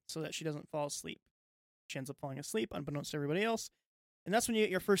her so that she doesn't fall asleep. She ends up falling asleep, unbeknownst to everybody else, and that's when you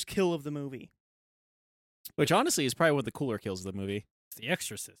get your first kill of the movie. Which, honestly, is probably one of the cooler kills of the movie. It's The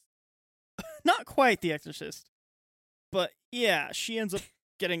Exorcist. Not quite The Exorcist, but yeah, she ends up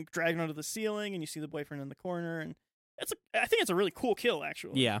getting dragged onto the ceiling, and you see the boyfriend in the corner, and I think it's a really cool kill,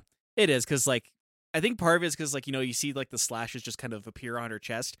 actually. Yeah. It is because like I think part of it is because like you see like the slashes just kind of appear on her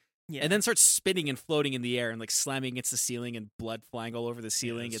chest. Yeah. And then starts spinning and floating in the air and like slamming against the ceiling and blood flying all over the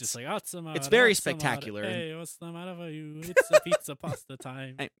ceiling. Yeah, it's just like, it's very spectacular. Hey, what's the matter with you? It's a pizza pasta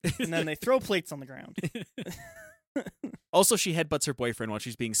time. And then they throw plates on the ground. Also, she headbutts her boyfriend while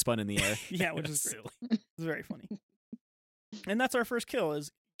she's being spun in the air. Yeah, which is great. silly. It's very funny. And that's our first kill, is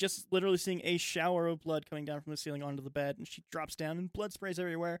just literally seeing a shower of blood coming down from the ceiling onto the bed, and she drops down and blood sprays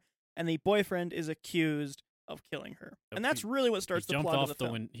everywhere, and the boyfriend is accused of killing her. And that's really what starts the plot of the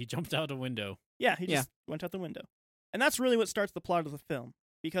film. He jumped out a window. Yeah, he just went out the window. And that's really what starts the plot of the film,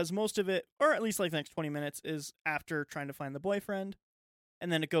 because most of it, or at least like the next 20 minutes, is after trying to find the boyfriend,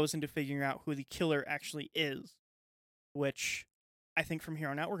 and then it goes into figuring out who the killer actually is, which I think from here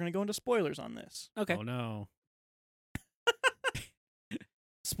on out we're going to go into spoilers on this. Okay. Oh, no.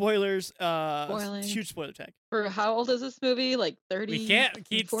 Spoilers, Spoiling. huge spoiler tag. For how old is this movie? Like 30? We can't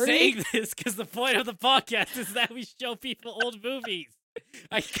keep 40? saying this because the point of the podcast is that we show people old movies.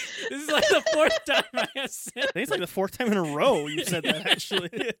 This is like the fourth time I have said I think it's like the fourth time in a row you said that, actually.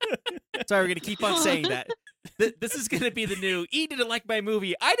 Sorry, we're going to keep on saying that. This is going to be the new, E didn't like my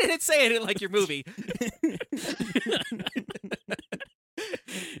movie. I didn't say I didn't like your movie.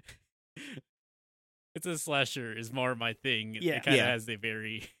 It's a slasher is more my thing. Yeah. It kind of Yeah. has a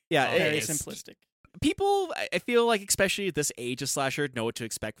very Very obvious- simplistic. People, I feel like, especially at this age of slasher, know what to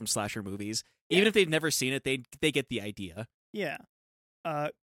expect from slasher movies. Even if they've never seen it, they get the idea. Yeah.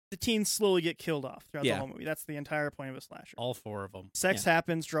 The teens slowly get killed off throughout the Yeah. whole movie. That's the entire point of a slasher. all four of them. Sex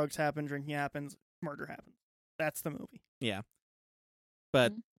happens, drugs happen, drinking happens, murder happens. That's the movie.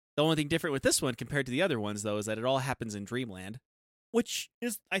 But Mhm. the only thing different with this one compared to the other ones, though, is that it all happens in dreamland. Which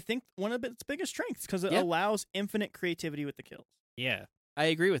is, I think, one of its biggest strengths, because it Yeah. allows infinite creativity with the kills. Yeah, I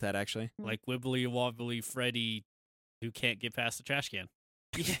agree with that, actually. like Wibbly Wobbly Freddy, who can't get past the trash can.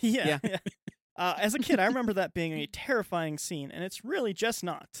 Yeah. As a kid, I remember that being a terrifying scene, and it's really just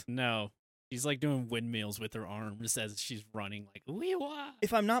not. No, she's like doing windmills with her arms as she's running. Like wee wah.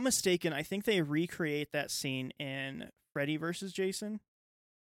 If I'm not mistaken, I think they recreate that scene in Freddy vs. Jason.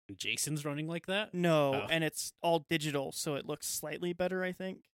 Jason's running like that. No, Oh. and it's all digital, so it looks slightly better, I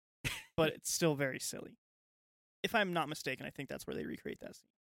think. But it's still very silly. If I'm not mistaken, I think that's where they recreate that scene.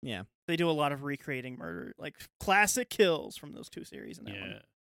 Yeah. They do a lot of recreating murder, like classic kills from those two series in that Yeah, one.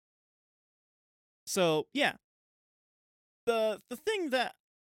 So, yeah. The thing that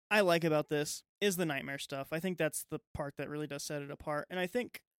I like about this is the nightmare stuff. I think that's the part that really does set it apart. And I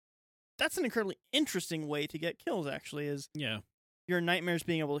think that's an incredibly interesting way to get kills, actually, is yeah. your nightmares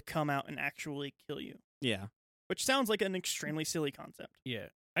being able to come out and actually kill you. Yeah. Which sounds like an extremely silly concept. Yeah,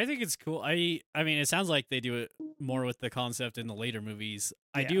 I think it's cool. I mean, it sounds like they do it more with the concept in the later movies.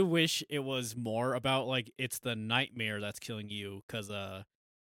 I Yeah. do wish it was more about like it's the nightmare that's killing you, because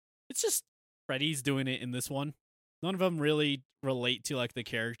it's just Freddy's doing it in this one. None of them really relate to like the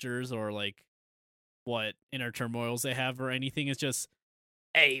characters or like what inner turmoils they have or anything. It's just,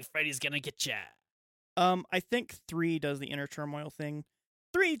 hey, Freddy's gonna get ya. I think 3 does the inner turmoil thing.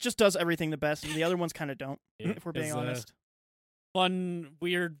 3 just does everything the best, and the other ones kind of don't, if we're being It's, honest. Fun,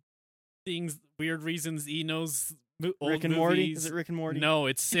 weird things, weird reasons E knows old Rick and Morty? movies. Is it Rick and Morty? No,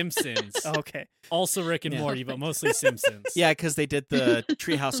 it's Simpsons. Okay. Also Rick and Yeah. Morty, but mostly Simpsons. Yeah, because they did the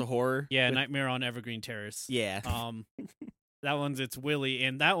Treehouse of Horror. Yeah, with- Nightmare on Evergreen Terrace. Yeah. That one's it's Willie,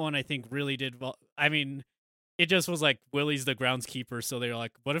 and that one I think really did well. I mean, it just was like Willie's the groundskeeper, so they're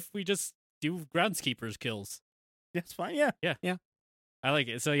like, what if we just do groundskeepers kills? That's fine, yeah. I like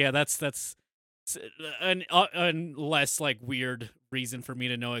it. So yeah, that's an less like weird reason for me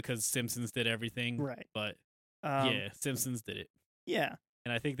to know it because Simpsons did everything. Right. But Um, yeah, Simpsons did it, Yeah.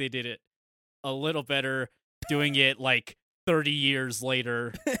 and I think they did it a little better doing it like 30 years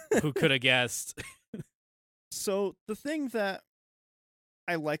later. Who could have guessed? So the thing that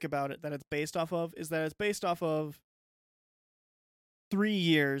I like about it that it's based off of is that it's based off of 3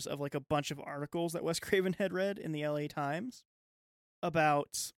 years of like a bunch of articles that Wes Craven had read in the LA Times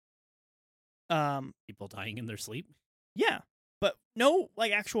about People dying in their sleep. yeah, but no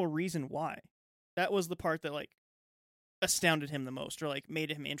like actual reason why. That was the part that like astounded him the most, or like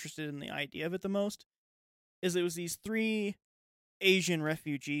made him interested in the idea of it the most. Is it was these 3 Asian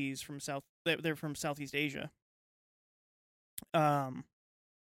refugees from they're from Southeast Asia.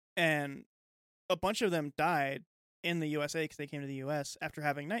 And a bunch of them died in the USA because they came to the US after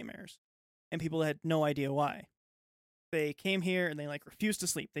having nightmares, and people had no idea why. They came here and they like refused to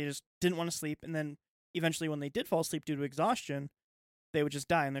sleep. They just didn't want to sleep, and then eventually when they did fall asleep due to exhaustion, they would just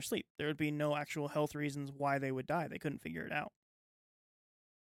die in their sleep. There would be no actual health reasons why they would die. They couldn't figure it out.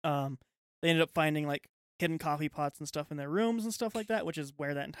 They ended up finding like hidden coffee pots and stuff in their rooms and stuff like that, which is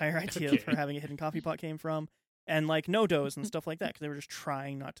where that entire idea for having a hidden coffee pot came from, and like no-dos and stuff like that, because they were just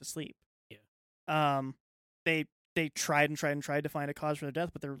trying not to sleep. Yeah. They tried and tried and tried to find a cause for their death,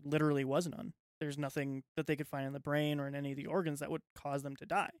 but there literally was none. There's nothing that they could find in the brain or in any of the organs that would cause them to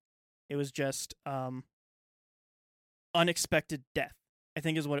die. It was just unexpected death, I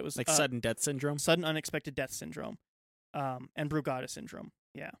think is what it was. Like sudden death syndrome? Sudden unexpected death syndrome. And Brugada syndrome.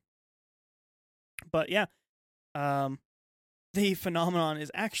 Yeah. But yeah. The phenomenon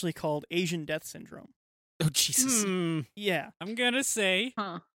is actually called Asian death syndrome. Oh, Jesus. Yeah. I'm gonna say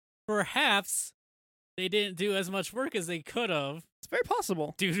Huh. perhaps they didn't do as much work as they could have It's very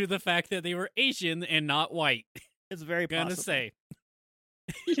possible. due to the fact that they were Asian and not white. It's very Gonna possible. say.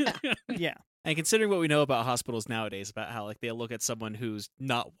 Yeah. Yeah. And considering what we know about hospitals nowadays, about how like they look at someone who's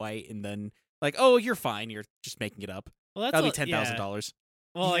not white and then like, oh, you're fine, you're just making it up. Well, that's That'll be yeah. $10,000.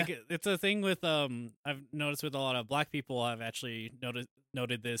 Well, Yeah. like it's a thing with I've noticed with a lot of black people. I've actually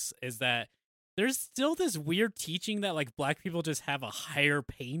noted this is that there's still this weird teaching that like black people just have a higher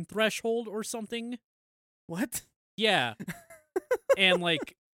pain threshold or something. What? Yeah, and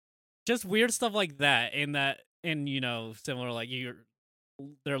like just weird stuff like that, and you know, similar like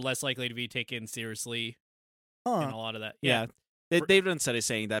they're less likely to be taken seriously and a Huh. lot of that. Yeah. They've done studies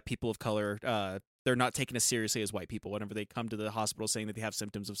saying that people of color, they're not taken as seriously as white people whenever they come to the hospital saying that they have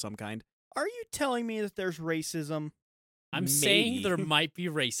symptoms of some kind. Are you telling me that there's racism? I'm Maybe. saying there might be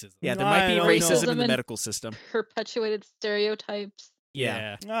racism. Yeah, there I might be don't racism know. in the medical system. Perpetuated stereotypes.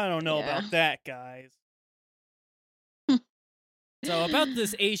 Yeah. I don't know Yeah. about that, guys. So about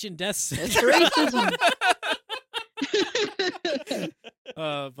this Asian death It's syndrome. racism.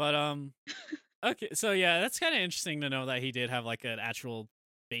 Okay, so yeah, that's kind of interesting to know that he did have like an actual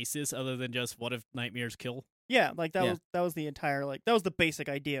basis other than just what if nightmares kill. Yeah, like that Yeah. was the entire that was the basic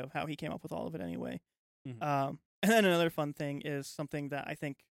idea of how he came up with all of it anyway. Mhm. And then another fun thing is something that I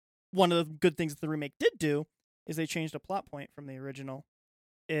think one of the good things that the remake did do is they changed a plot point from the original.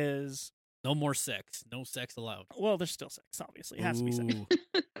 Is No more sex. No sex allowed. well, there's still sex, obviously. It has to be sex.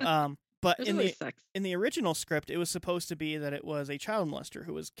 Ooh. But There's in always the sex. in the original script, it was supposed to be that it was a child molester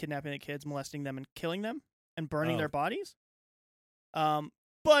who was kidnapping the kids, molesting them, and killing them, and burning Oh. their bodies.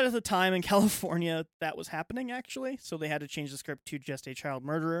 But at the time in California, that was happening actually, so they had to change the script to just a child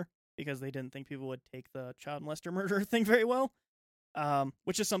murderer because they didn't think people would take the child molester murderer thing very well.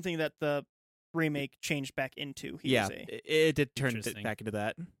 Which is something that the remake changed back into. He Yeah, was a, it did turn Interesting. back into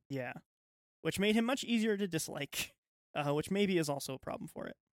that. yeah, which made him much easier to dislike. Which maybe is also a problem for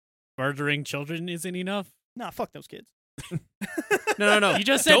it. Murdering children isn't enough. Nah, fuck those kids. No. You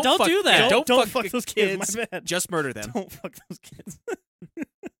just said don't fuck- do that. yeah, Don't fuck fuck the those kids. My bad. Just murder them. Don't fuck those kids.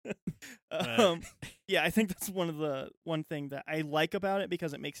 Right. Yeah, I think that's one thing that I like about it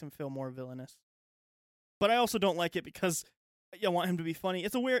because it makes him feel more villainous. But I also don't like it because I want him to be funny.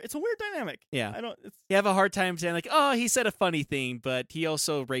 It's a weird dynamic. Yeah. I don't. It's, You have a hard time saying like, oh, he said a funny thing, but he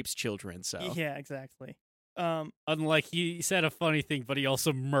also rapes children. So Yeah, exactly. Unlike he said a funny thing, but he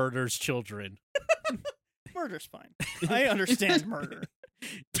also murders children. Murder's fine. I understand murder.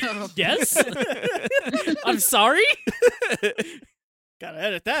 Yes? I'm sorry? Gotta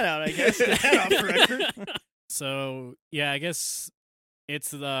edit that out, I guess. Get that off the record. So, yeah, I guess it's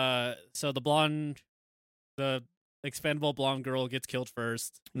the expendable blonde girl gets killed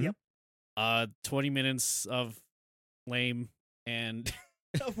first. Yep. 20 minutes of lame and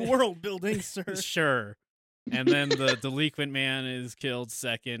Of world building, sir. sure. And then the delinquent man is killed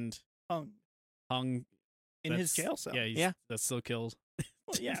second. Hung Hung in his that's- jail cell. Yeah, that's still killed.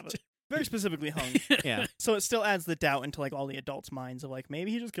 Well, yeah, but very specifically hung. yeah. So it still adds the doubt into like all the adults' minds of like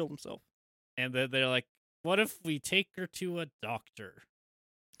maybe he just killed himself. And then they're like, what if we take her to a doctor?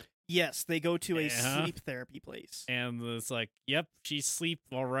 Yes, they go to a Yeah. sleep therapy place. And it's like, yep, she's asleep,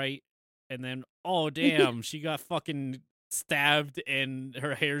 all right. And then, oh, damn, she got fucking stabbed and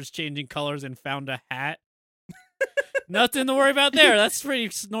her hair's changing colors and found a hat. Nothing to worry about there. That's pretty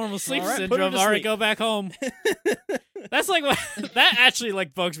normal sleep All right, put her syndrome. to All right, sleep. go back home. That's like, that actually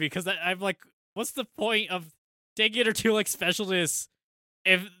like bugs me because I'm like, what's the point of taking her to like specialists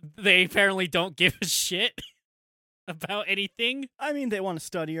if they apparently don't give a shit about anything? I mean, they want to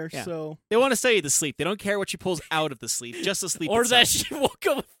study her, Yeah. so They want to study the sleep. They don't care what she pulls out of the sleep, just the sleep Or that itself. she woke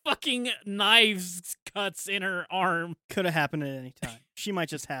up with fucking knives cuts in her arm. could have happened at any time. She might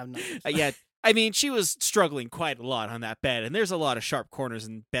just have knives. Yeah, I mean, she was struggling quite a lot on that bed, and there's a lot of sharp corners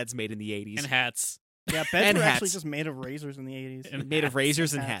in beds made in the 80s. And hats. Yeah, beds And were actually hats. just made of razors in the 80s. And made of hats.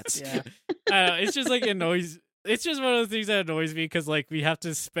 razors and hats. Yeah. It's just like annoys. It's just one of those things that annoys me because like we have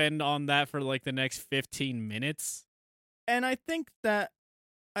to spend on that for like the next 15 minutes. And I think that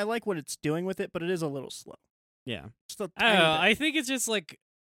I like what it's doing with it, but it is a little slow. Yeah. Just a I don't tiny know. bit. I think it's just like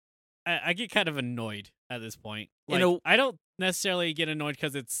I get kind of annoyed at this point. You Like, know- I don't necessarily get annoyed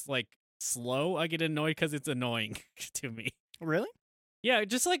because it's like slow. I get annoyed because it's annoying to me. Really? Yeah,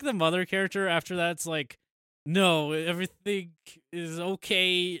 just like the mother character after that's like, no, everything is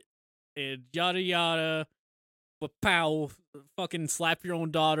okay, and yada yada. But pow, fucking slap your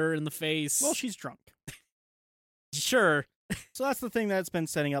own daughter in the face. Well, she's drunk. Sure. So that's the thing that's been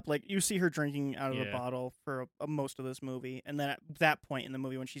setting up. Like, you see her drinking out of the Yeah. bottle for most of this movie, and then at that point in the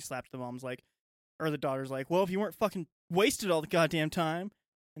movie when she slaps the mom's like, or the daughter's like, well, if you weren't fucking wasted all the goddamn time,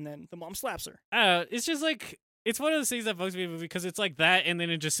 and then the mom slaps her. It's just like, it's one of those things that bugs me because it's like that, and then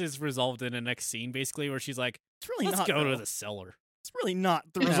it just is resolved in the next scene, basically, where she's like, It's really let's not. go though. to the cellar. It's really not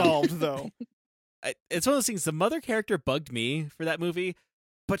the resolved though. It's one of those things. The mother character bugged me for that movie,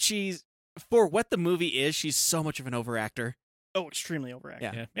 but she's, for what the movie is, she's so much of an overactor. Oh, extremely overacted.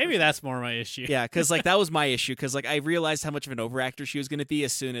 Yeah. Yeah, maybe that's more my issue. Yeah, because like that was my issue. Because like I realized how much of an overactor she was going to be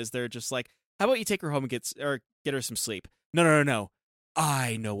as soon as they're just like, "How about you take her home and get her some sleep?" No.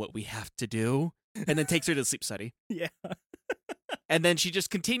 I know what we have to do, and then takes her to the sleep study, Yeah. and then she just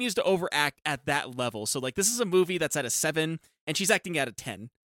continues to overact at that level. So like this is a movie that's at a 7, and she's acting at a 10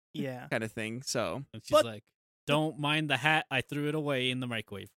 Yeah. kind of thing. So And she's But- like, don't mind the hat. I threw it away in the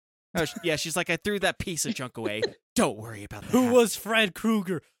microwave. yeah, she's like, I threw that piece of junk away. Don't worry about that. Who was Fred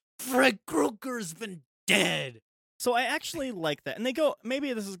Krueger? Fred Krueger's been dead. So I actually like that. And they go,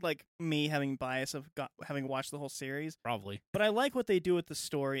 maybe this is like me having bias of having watched the whole series, Probably. but I like what they do with the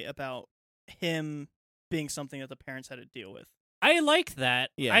story about him being something that the parents had to deal with. I like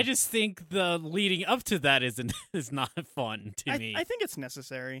that. Yeah. I just think the leading up to that is not fun to me. I think it's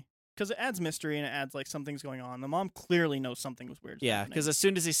necessary because it adds mystery and it adds like something's going on. The mom clearly knows something was weird. Yeah, because as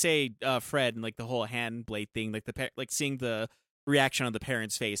soon as they say Fred and like the whole hand blade thing, like like seeing the reaction on the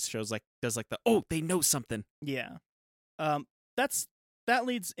parents' face shows like does like the they know something. Yeah. That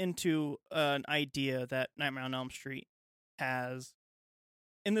leads into an idea that Nightmare on Elm Street has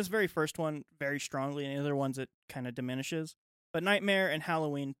in this very first one very strongly, and the other ones it kind of diminishes. But Nightmare and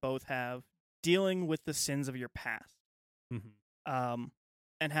Halloween both have dealing with the sins of your past. Mhm.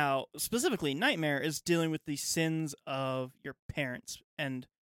 And how specifically Nightmare is dealing with the sins of your parents and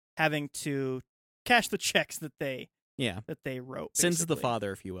having to cash the checks that they wrote. Sins of the basically.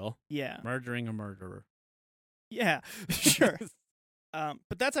 father, if you will. Yeah. Murdering a murderer. Yeah, sure.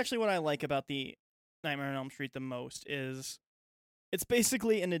 But that's actually what I like about the Nightmare on Elm Street the most is it's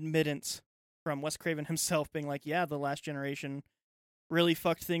basically an admittance from Wes Craven himself being like, yeah, the last generation really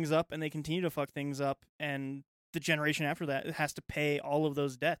fucked things up and they continue to fuck things up, and the generation after that has to pay all of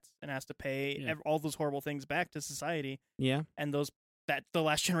those debts and has to pay Yeah. all those horrible things back to society, Yeah. and that the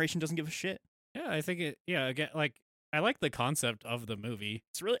last generation doesn't give a shit. Yeah, I think it. Yeah, again, like I like the concept of the movie.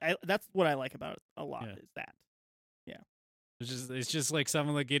 It's really that's what I like about it a lot Yeah. is that. It's just like some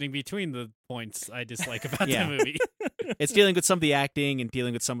of the getting between the points I dislike about Yeah. the movie. It's dealing with some of the acting and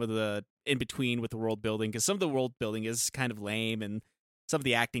dealing with some of the in between with the world building, because some of the world building is kind of lame and some of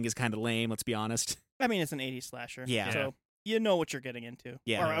the acting is kind of lame. Let's be honest. I mean, it's an 80s slasher. Yeah. So you know what you're getting into.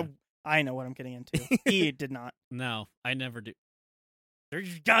 Yeah. Or I know what I'm getting into. He did not. No, I never do. Turn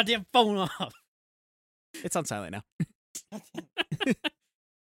your goddamn phone off. It's on silent now.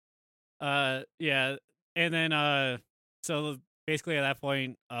 Yeah, and then so basically at that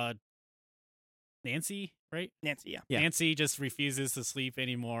point, Nancy, right? Nancy, yeah. Yeah. Nancy just refuses to sleep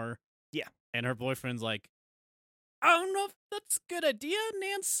anymore. Yeah. And her boyfriend's like, I don't know if that's a good idea,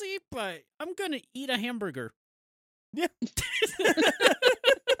 Nancy, but I'm gonna eat a hamburger. Yeah.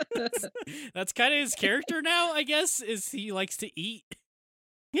 That's kind of his character now, I guess, is he likes to eat.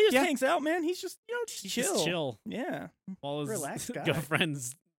 He just Yeah. hangs out, man. He's just, just He's chill. just chill Yeah. while his Relaxed guy.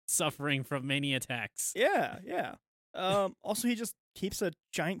 girlfriend's suffering from many attacks. Yeah, yeah. Also, he just keeps a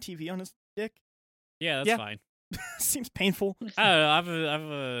giant TV on his dick. Yeah, that's Yeah. fine. Seems painful. I don't know.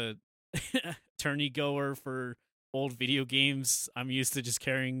 I'm a tourney goer for old video games. I'm used to just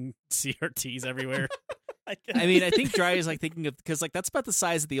carrying CRTs everywhere. I mean, I think Dry is like thinking of, because like that's about the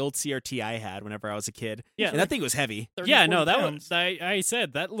size of the old CRT I had whenever I was a kid. Yeah. And that thing was heavy. 30, Yeah, no, 40 that pounds. was I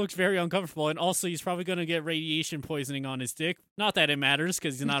said that looked very uncomfortable, and also he's probably going to get radiation poisoning on his dick. Not that it matters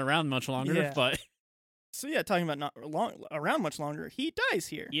because he's not around much longer, Yeah. but So yeah, talking about not around much longer, he dies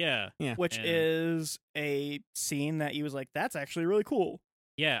here. yeah, Which And- is a scene that he was like, that's actually really cool.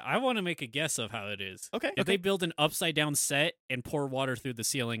 yeah. I want to make a guess of how it is. Okay. If they build an upside down set and pour water through the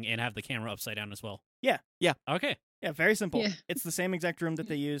ceiling and have the camera upside down as well. Yeah. Yeah. Okay. Yeah, very simple. Yeah. It's the same exact room that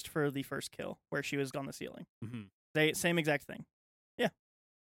they used for the first kill, where she was on the ceiling. Mhm. Same exact thing.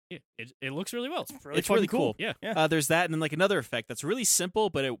 It looks really well. Really It's really fucking cool. Yeah. Yeah. There's that, and then like another effect that's really simple,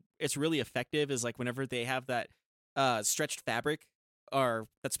 but it's really effective. Is like whenever they have that stretched fabric, or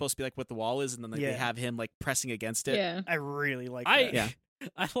that's supposed to be like what the wall is, and then like they Yeah. have him like pressing against it. Yeah. I really like I that. Yeah.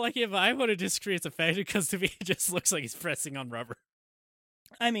 I like it, but I want to disagree it's effective because to me it just looks like he's pressing on rubber.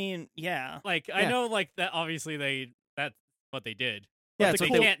 I mean, yeah. Like I Yeah. know, like that. Obviously, that's what they did. Yeah, But that's the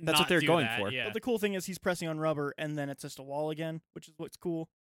what, cool- can't that's what not they're do going that, for. Yeah, But the cool thing is he's pressing on rubber, and then it's just a wall again, which is what's cool.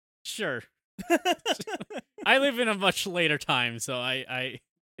 sure. I live in a much later time, so I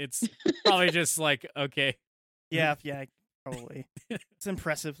it's probably just like okay. yeah, probably. It's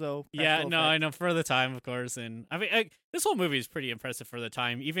impressive though. Yeah, practical no, I effects. know for the time, of course, and I mean, this whole movie is pretty impressive for the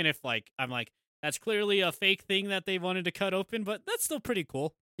time. Even if like I'm like that's clearly a fake thing that they wanted to cut open, but that's still pretty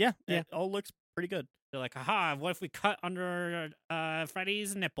cool. Yeah, Yeah. it all looks pretty good. They're like, aha, what if we cut under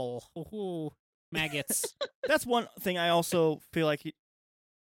Freddy's nipple? Ooh, maggots. That's one thing I also feel like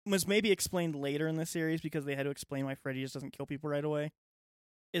was maybe explained later in the series because they had to explain why Freddy just doesn't kill people right away.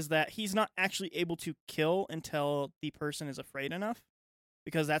 Is that he's not actually able to kill until the person is afraid enough,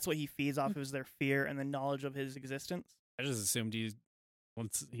 because that's what he feeds off of is their fear and the knowledge of his existence. I just assumed he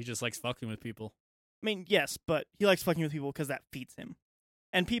just likes fucking with people. I mean, yes, but he likes fucking with people because that feeds him,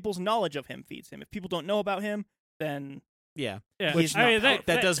 and people's knowledge of him feeds him. If people don't know about him, then Yeah, Yeah, Which I mean, not that,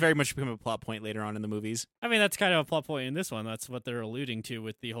 that does very much become a plot point later on in the movies. I mean, that's kind of a plot point in this one. That's what they're alluding to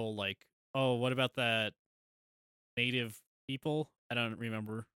with the whole like, oh, what about that native people? I don't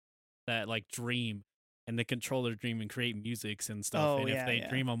remember that like dream and they control their dream and create musics and stuff. Oh, and if yeah, they yeah.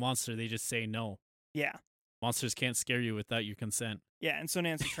 dream a monster, they just say no. yeah, Monsters can't scare you without your consent. yeah. And so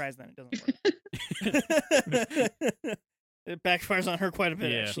Nancy tries that, it doesn't work. It backfires on her quite a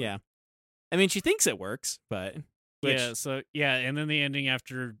bit. Yeah. Actually. Yeah, I mean, she thinks it works, but Yeah. So yeah, and then the ending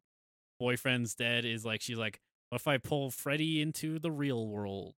after boyfriend's dead is like she's like, what if I pull Freddy into the real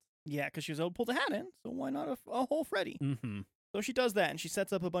world? Yeah, because she was able to pull the hat in, so why not a whole Freddy? Mm-hmm. So she does that, and she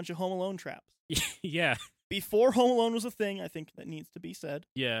sets up a bunch of Home Alone traps. Yeah. Before Home Alone was a thing, I think that needs to be said.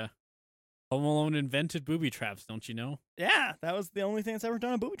 Yeah. Home Alone invented booby traps, don't you know? Yeah, that was the only thing that's ever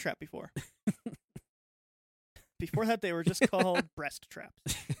done a booby trap before. Before that, they were just called breast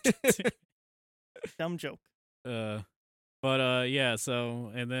traps. Dumb joke. Yeah,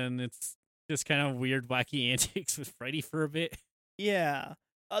 so and then it's just kind of weird wacky antics with Freddy for a bit. Yeah.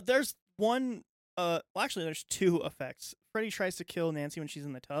 There's one, well, actually, there's two effects. Freddy tries to kill Nancy when she's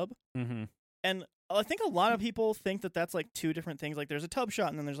in the tub. Mm-hmm. And I think a lot of people think that that's like two different things. Like there's a tub shot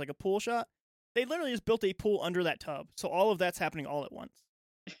and then there's like a pool shot. They literally just built a pool under that tub. So all of that's happening all at once.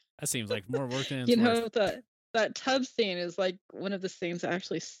 That seems like more work than it's You worth. know, that tub scene is like one of the scenes that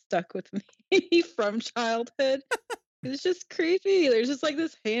actually stuck with me from childhood. It's just creepy. There's just like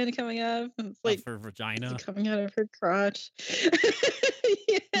this hand coming up. And it's like For vagina. coming out of her crotch.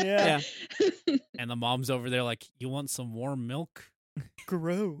 Yeah. And the mom's over there like, you want some warm milk?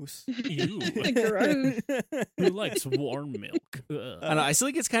 Gross. Ew. Gross. Who likes warm milk? I don't know. I still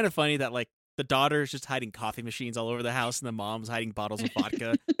think it's kind of funny that like the daughter's just hiding coffee machines all over the house, and the mom's hiding bottles of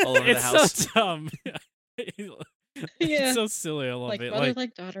vodka all over the It's house. so dumb. Yeah. It's so silly. I love Like it. mother,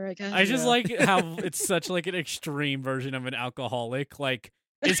 like daughter, I guess. I just Yeah. like how it's such like an extreme version of an alcoholic. Like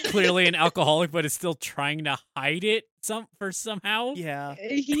it's clearly an alcoholic, but it's still trying to hide it somehow. Yeah.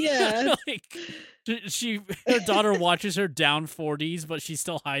 Yeah. Like her daughter watches her down 40s, but she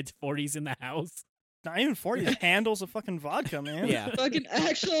still hides 40s in the house. Not even 40. Just handles of fucking vodka, man. Yeah. Fucking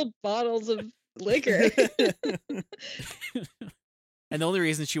actual bottles of liquor. And the only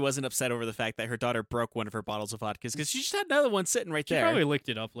reason she wasn't upset over the fact that her daughter broke one of her bottles of vodka is because she just had another one sitting right She there. probably licked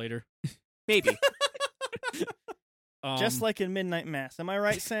it up later. Maybe. Just like in Midnight Mass. Am I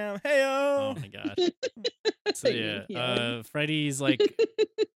right, Sam? Oh Hey-o! my god. So yeah, Freddy's like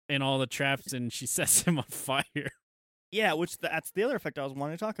in all the traps, and she sets him on fire. Yeah, which that's the other effect I was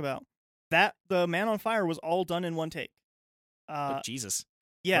wanting to talk about. That the man on fire was all done in one take. Oh, Jesus.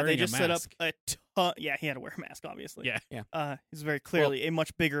 Yeah, Wearing they a just set up mask. a ton. Yeah, he had to wear a mask, obviously. Yeah. He's very clearly a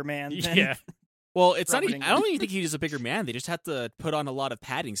much bigger man. Than Yeah. Well, it's not Robert even, I don't even think he was a bigger man. They just had to put on a lot of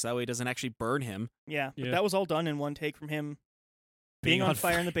padding so that way it doesn't actually burn him. Yeah, but Yeah. that was all done in one take from him being on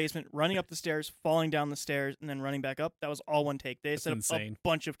fire in the basement, running up the stairs, falling down the stairs, and then running back up. That was all one take. They That's set up insane. a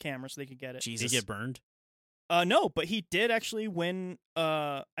bunch of cameras so they could get it. Did he Jesus. get burned? No, but he did actually win.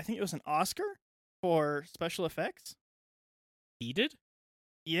 I think it was an Oscar for special effects. He did?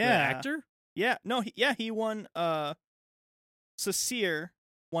 Yeah, The actor? Yeah, no, he won. Cecile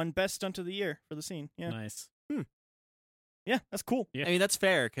won Best Stunt of the Year for the scene. Yeah, Nice. yeah, that's cool. Yeah. I mean, that's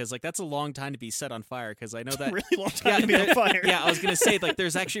fair because like that's a long time to be set on fire because I know that. Really long time to be on fire. Yeah, I was gonna say like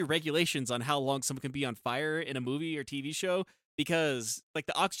there's actually regulations on how long someone can be on fire in a movie or TV show because like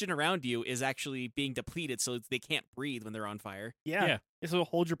the oxygen around you is actually being depleted, so they can't breathe when they're on fire. Yeah. So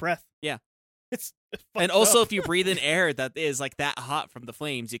hold your breath. Yeah. It's And fucked also, up. if you breathe in air that is like that hot from the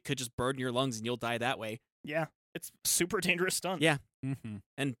flames, it could just burn your lungs and you'll die that way. Yeah, it's a super dangerous stunt. Yeah.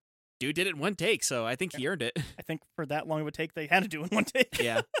 Mm-hmm. Dude did it in one take, so I think he earned it. I think for that long of a take, they had to do it in one take.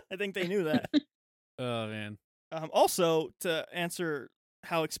 Yeah. I think they knew that. Oh man. Also, to answer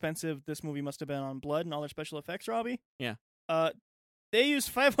how expensive this movie must have been on blood and all their special effects, Robbie. Yeah. They used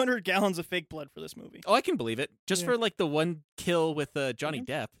 500 gallons of fake blood for this movie. Oh, I can believe it. Just Yeah. for like the one kill with Johnny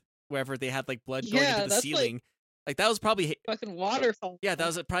Depp, wherever they had like blood going Yeah, into the that's, ceiling. Like that was probably Fucking waterfall. yeah, that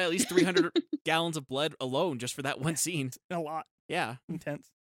was probably at least 300 gallons of blood alone just for that one scene. A lot. Yeah. Intense.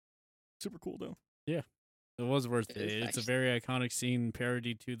 Super cool, though. It was worth It it. is It's a actually. very iconic scene,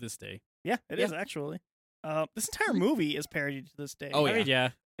 parody to this day. Yeah, it is actually. This entire movie is parodied to this day. Oh, I mean,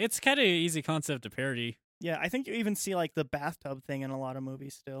 yeah. It's kind of easy concept to parody. Yeah, I think you even see like the bathtub thing in a lot of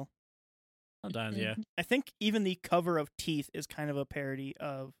movies still. Sometimes, yeah. I think even the cover of Teeth is kind of a parody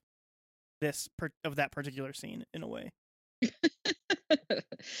of that particular scene in a way.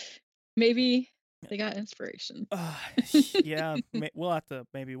 Maybe they got inspiration. Yeah, we'll have to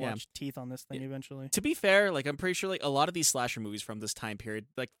maybe Yeah. watch Teeth on this thing eventually. To be fair, like I'm pretty sure like a lot of these slasher movies from this time period,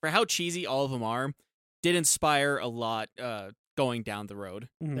 like for how cheesy all of them are, did inspire a lot going down the road.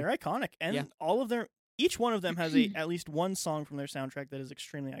 They're iconic, and Yeah. all of their each one of them has at least one song from their soundtrack that is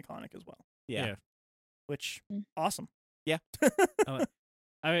extremely iconic as well. Yeah. Which Mm. awesome.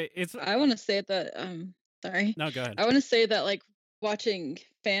 I mean, it's I want to say that. Sorry. no. Go ahead. I want to say that like watching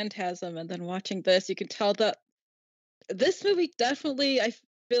Phantasm and then watching this, you can tell that this movie definitely I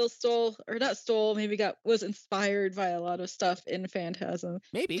feel was inspired by a lot of stuff in Phantasm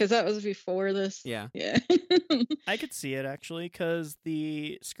Maybe. because that was before this. Yeah. Yeah. I could see it actually because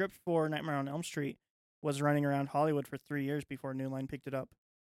the script for Nightmare on Elm Street was running around Hollywood for 3 years before New Line picked it up.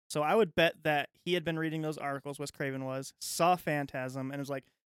 So I would bet that he had been reading those articles, Wes Craven was, saw Phantasm, and was like,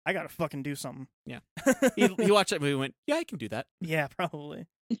 I gotta fucking do something. Yeah. He watched that movie and went, yeah, I can do that. Yeah, probably.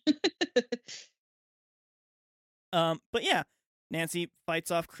 But yeah, Nancy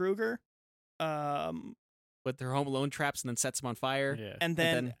fights off Krueger. With their Home Alone traps and then sets them on fire. Yeah. And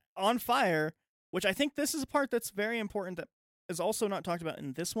then on fire, which I think this is a part that's very important that is also not talked about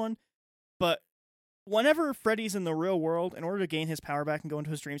in this one, but whenever Freddy's in the real world, in order to gain his power back and go into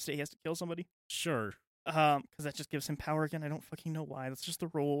his dream state, he has to kill somebody. Sure. Because that just gives him power again. I don't fucking know why. That's just the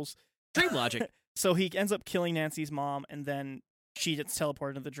rules. Dream logic. So he ends up killing Nancy's mom, and then she gets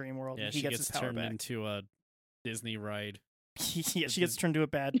teleported to the dream world, Yeah, and he she gets gets his power turned back. into a Disney ride. Yeah, she gets turned to a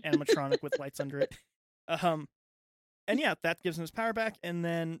bad animatronic with lights under it. And yeah, that gives him his power back, and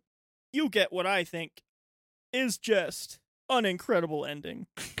then you get what I think is just an incredible ending.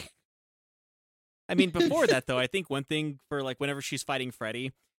 I mean, before that, though, I think one thing for, like, whenever she's fighting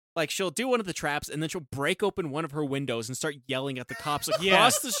Freddy, like, she'll do one of the traps, and then she'll break open one of her windows and start yelling at the cops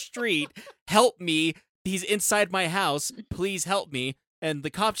across the street, help me, he's inside my house, please help me. And the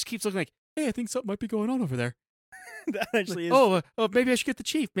cop just keeps looking like, hey, I think something might be going on over there. That actually is Oh, maybe I should get the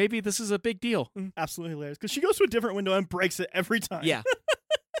chief. Maybe this is a big deal. absolutely hilarious, because she goes to a different window and breaks it every time. Yeah.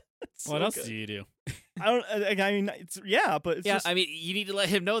 So What else good. do you do? I mean, it's but it's Yeah, just, I mean, you need to let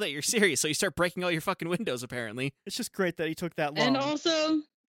him know that you're serious, so you start breaking all your fucking windows, apparently. it's just great that he took that long. And also,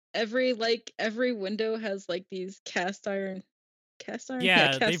 every window has like these cast iron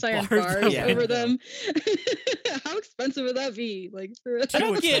Yeah, they cast iron barred bars the over window. them. How expensive would that be? Like, for I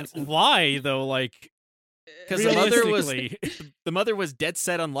don't get expensive. why though. Like, Because the mother realistically, was dead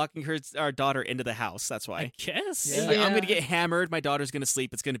set on locking our daughter into the house. That's why. I guess Yeah. She's like, I'm Yeah. gonna get hammered. My daughter's gonna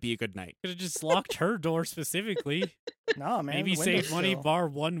sleep. It's gonna be a good night. could have just locked her door specifically. Nah, man, Maybe the save window's money, still- bar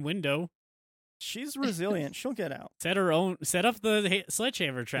one window. She's resilient. She'll get out. Set up the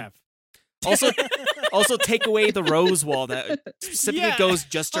sledgehammer trap. Also, take away the rose wall that specifically Yeah. goes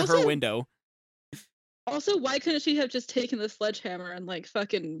just to her Also- window. Also, why couldn't she have just taken the sledgehammer and like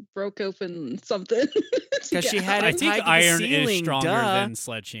fucking broke open something? Because she had I it think tied to the iron is ceiling, stronger duh. than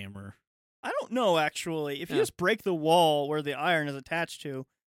sledgehammer. I don't know, actually. If you Yeah. just break the wall where the iron is attached to,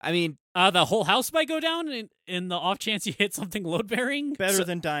 I mean, The whole house might go down in the off chance you hit something load bearing. better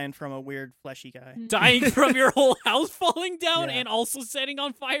than dying from a weird fleshy guy. Dying from your whole house falling down Yeah. and also setting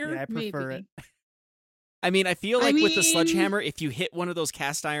on fire. Yeah, I prefer it. I feel I like with the mean- sledgehammer, if you hit one of those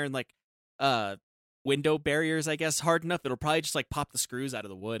cast iron like window barriers, I guess, hard enough, it'll probably just like pop the screws out of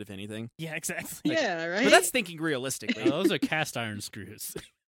the wood, if anything. Yeah, exactly. Yeah, right. But that's thinking realistically. Those are cast iron screws.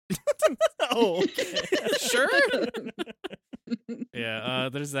 Oh, okay. Sure. Yeah,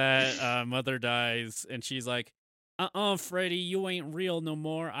 there's that. Mother dies, and she's like, Freddy, you ain't real no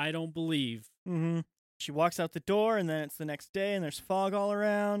more. I don't believe. Mm-hmm. she walks out the door, and then it's the next day, and there's fog all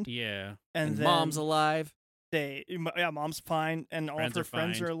around. Yeah. And then mom's alive. Mom's fine, and all Friends of her are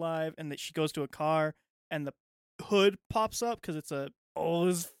friends fine. are alive, and that she goes to a car, and the hood pops up because it's a Oh, it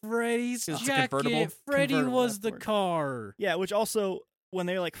was Freddy's It's a jacket. convertible? Freddy Convertible, was that's the the word. car. yeah. Which also, when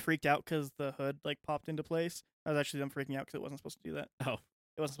they like freaked out because the hood like popped into place, that was actually them freaking out because it wasn't supposed to do that. Oh.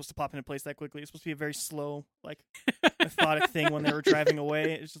 It wasn't supposed to pop into place that quickly. It's supposed to be a very slow, like methodic thing when they were driving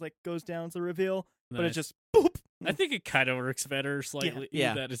away. It just like goes down to the reveal, but it Nice. just boop. I think it kind of works better slightly.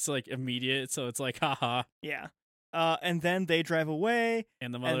 Yeah. That it's like immediate, so it's like haha. Yeah. And then they drive away.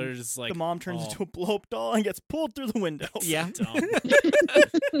 And the mother's like The mom turns oh, into a blow up doll and gets pulled through the window. Yeah. dumb.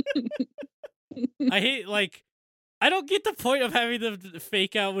 I hate like I don't get the point of having the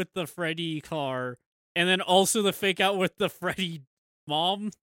fake out with the Freddy car and then also the fake out with the Freddy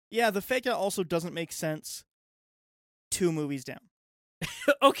mom. Yeah, the fake out also doesn't make sense 2 movies down.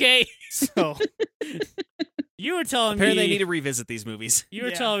 Okay. So, You were telling Apparently, me I need to revisit these movies. you were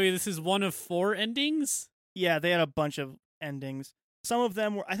Yeah. telling me this is one of 4 endings? yeah, they had a bunch of endings. Some of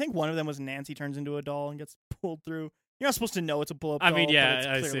them were, I think one of them was Nancy turns into a doll and gets pulled through. You're not supposed to know it's a blow up I doll, mean, yeah, but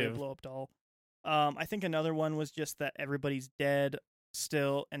I it's clearly a assume. blow up doll. I think another one was just that everybody's dead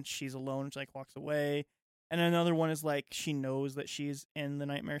still and she's alone. She like walks away. And another one is like she knows that she's in the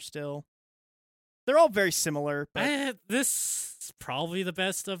nightmare still. They're all very similar, but This is probably the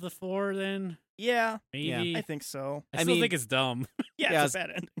best of the 4 then. yeah, Maybe. I think so. I I still mean- think it's dumb. Yeah, Yeah, it's a bad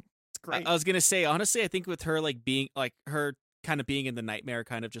ending. It's great. I was gonna say, honestly, I think with her like being like her kind of being in the nightmare,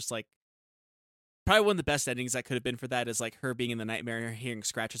 kind of just like probably one of the best endings that could have been for that is like her being in the nightmare, hearing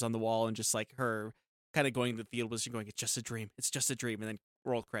scratches on the wall, and just like her kind of going to the field was going, it's just a dream, and then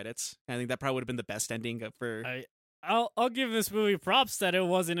roll credits. I think that probably would have been the best ending for. I'll give this movie props that it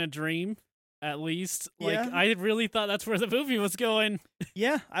wasn't a dream. At least, like Yeah. I really thought that's where the movie was going.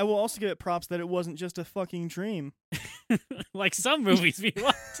 Yeah, I will also give it props that it wasn't just a fucking dream. Like some movies we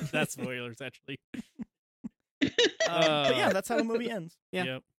watch. That's spoilers, actually. But yeah, that's how the movie ends.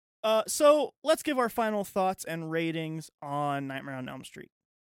 Yeah. Yep. So let's give our final thoughts and ratings on Nightmare on Elm Street.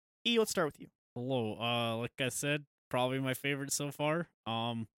 E, let's start with you. Hello. Like I said, probably my favorite so far.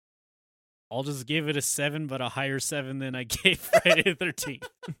 I'll just give it a 7, but a higher 7 than I gave Friday the 13th.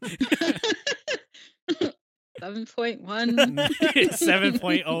 7.1.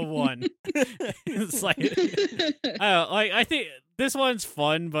 7.01. It's like I think this one's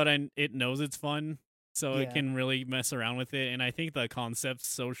fun, but it knows it's fun, so Yeah. it can really mess around with it. And I think the concept's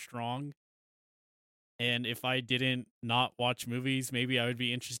so strong. And if I didn't not watch movies, maybe I would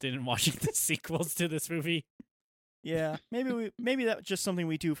be interested in watching the sequels to this movie. Yeah, maybe that's just something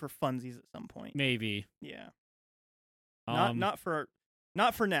we do for funsies at some point. Maybe. Yeah, not for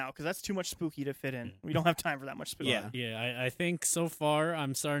now because that's too much spooky to fit in. We don't have time for that much spooky. Yeah. Yeah, I think so far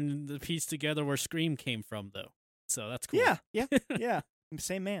I'm starting to piece together where Scream came from, though. So that's cool. yeah, yeah.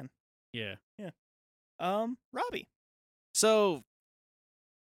 Same man. Yeah. Robbie. So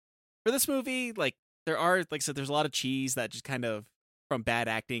for this movie, like there are, like I said, there's a lot of cheese that just kind of from bad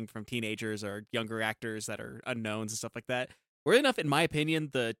acting from teenagers or younger actors that are unknowns and stuff like that. Weirdly enough, in my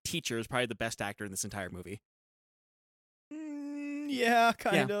opinion, the teacher is probably the best actor in this entire movie. Yeah,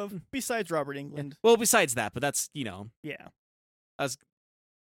 kind of. Besides Robert Englund. Well, besides that, but that's Yeah.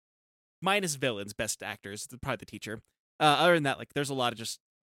 minus villains, best actors, probably the teacher. Other than that, like there's a lot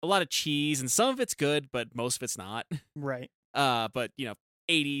of cheese, and some of it's good, but most of it's not. Right. But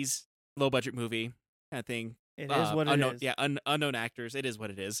 80s low budget movie kind of thing. It is what it unknown, is. Yeah, unknown actors. It is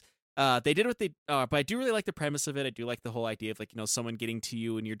what it is. They did what they. But I do really like the premise of it. I do like the whole idea of like someone getting to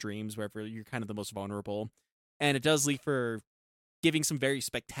you in your dreams, wherever you're kind of the most vulnerable, and it does leave for giving some very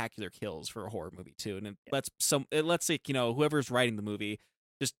spectacular kills for a horror movie too. And it lets like whoever's writing the movie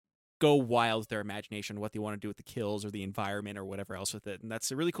just go wild with their imagination, what they want to do with the kills or the environment or whatever else with it. And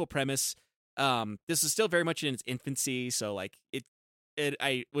that's a really cool premise. This is still very much in its infancy, so like it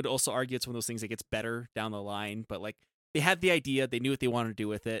I would also argue it's one of those things that gets better down the line, but like they had the idea, they knew what they wanted to do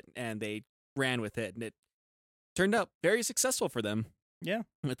with it, and they ran with it, and it turned out very successful for them. Yeah.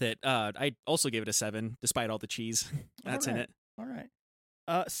 With it. I also gave it a 7, despite all the cheese that's in Alright. it. All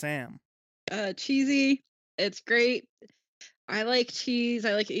right. Sam. Cheesy. It's great. I like cheese.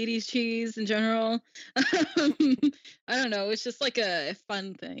 I like 80s cheese in general. I don't know. It's just like a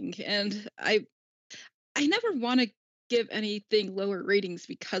fun thing. And I never want to give anything lower ratings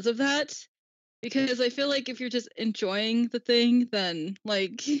because of that. Because I feel like if you're just enjoying the thing, then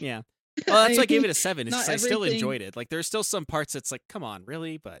like Yeah. Well, that's why I gave it a 7. It's Not just I still everything- enjoyed it. Like there's still some parts that's like, come on,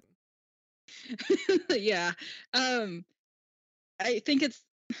 really? But yeah.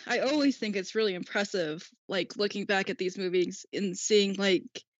 I always think it's really impressive, like looking back at these movies and seeing like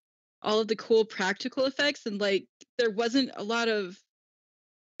all of the cool practical effects, and like there wasn't a lot of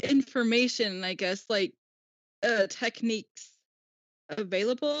information, I guess, like techniques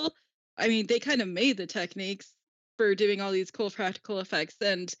available. I mean, they kind of made the techniques for doing all these cool practical effects,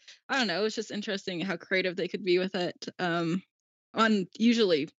 and I don't know, it's just interesting how creative they could be with it on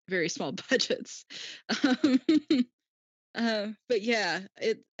usually very small budgets. um, but yeah,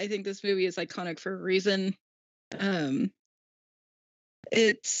 I think this movie is iconic for a reason. um,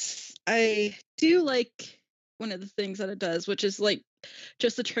 I do like one of the things that it does, which is like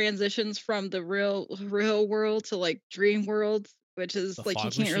just the transitions from the real world to like dream worlds, which is The like you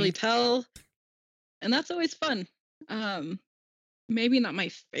fog can't really machine? tell, and that's always fun. Um, Maybe not my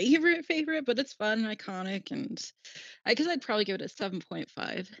favorite, but it's fun and iconic, and I guess I'd probably give it a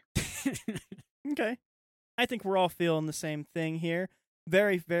 7.5. Okay. I think we're all feeling the same thing here.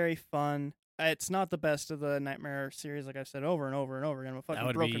 Very, very fun. It's not the best of the Nightmare series, like I've said over and over and over again. I'm a That fucking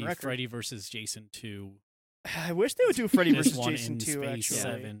would broken be record. Freddy versus Jason 2. I wish they would do Freddy This versus one Jason in 2, Space actually.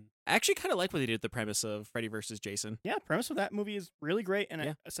 7. I actually kind of like what they did with the premise of Freddy versus Jason. Yeah, premise of that movie is really great, and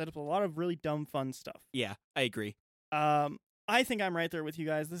Yeah. it set up a lot of really dumb, fun stuff. Yeah, I agree. I think I'm right there with you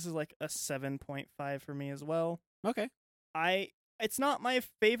guys. This is like a 7.5 for me as well. Okay. It's not my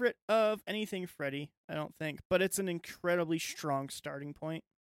favorite of anything Freddy, I don't think, but it's an incredibly strong starting point.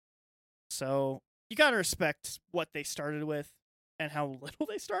 So you gotta respect what they started with and how little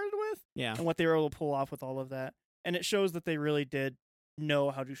they started with Yeah. and what they were able to pull off with all of that. And it shows that they really did know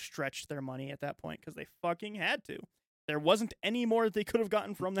how to stretch their money at that point because they fucking had to. There wasn't any more that they could have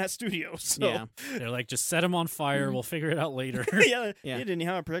gotten from that studio. So Yeah. They're like, just set him on fire. We'll figure it out later. yeah, Yeah. he didn't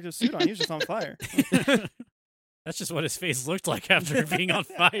have a protective suit on. He was just on fire. That's just what his face looked like after being on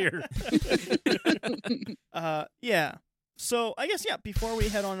fire. Yeah. So I guess, yeah, before we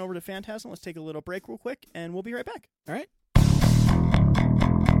head on over to Phantasm, let's take a little break real quick, and we'll be right back. All right.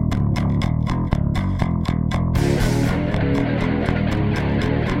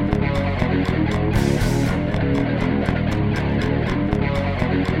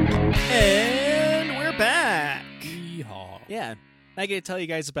 And we're back. Yeehaw. Yeah. I get to tell you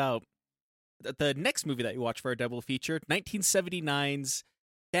guys about the next movie that you watch for our double feature, 1979's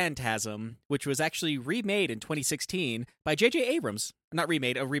Phantasm, which was actually remade in 2016 by J.J. Abrams. Not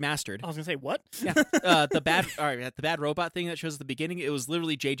remade, remastered. I was going to say, what? Yeah. The bad robot thing that shows at the beginning, it was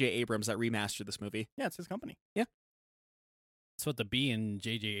literally J.J. Abrams that remastered this movie. Yeah, it's his company. That's what the B in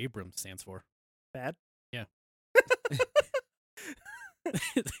J.J. Abrams stands for. Bad. Yeah.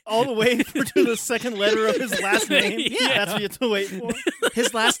 All the way to the second letter of his last name. Yeah. That's what you have to wait for.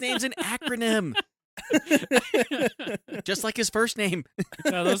 His last name's an acronym, just like his first name.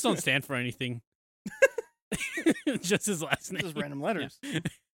 No, those don't stand for anything. Just his last name. Just random letters.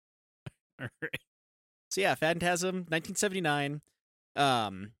 All right. So yeah, Phantasm, 1979.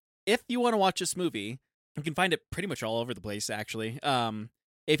 If you want to watch this movie, you can find it pretty much all over the place, actually.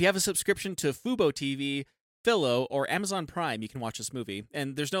 If you have a subscription to Fubo TV, Philo, or Amazon Prime, you can watch this movie.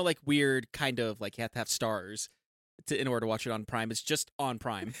 And there's no like weird kind of like you have to have stars in order to watch it on Prime. It's just on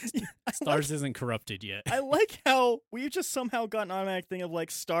Prime. Stars isn't corrupted yet. I like how we've just somehow got an automatic thing of like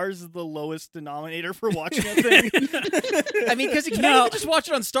Stars is the lowest denominator for watching a thing. I mean, because you can't even just watch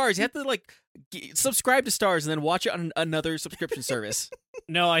it on Stars. You have to like subscribe to Stars and then watch it on another subscription service.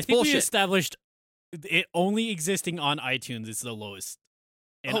 No, I think we Bullshit. established it only existing on iTunes is the lowest.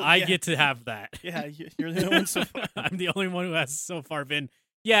 And Oh, I yeah. get to have that. Yeah, you're the only one so far. I'm the only one who has so far been.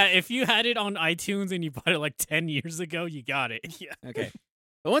 Yeah, if you had it on iTunes and you bought it like 10 years ago, you got it. Yeah. Okay.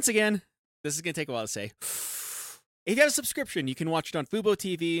 But once again, this is going to take a while to say. If you have a subscription, you can watch it on Fubo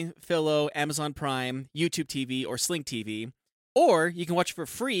TV, Philo, Amazon Prime, YouTube TV, or Sling TV. Or you can watch it for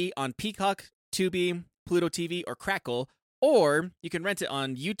free on Peacock, Tubi, Pluto TV, or Crackle. Or you can rent it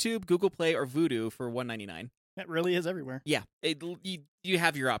on YouTube, Google Play, or Vudu for $1.99. It really is everywhere. Yeah, you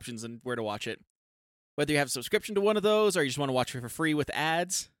have your options and where to watch it. Whether you have a subscription to one of those, or you just want to watch it for free with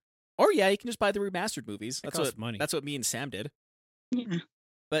ads, or yeah, you can just buy the remastered movies. It costs money. That's what me and Sam did. Yeah.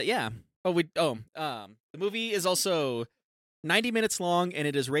 But yeah, the movie is also 90 minutes long, and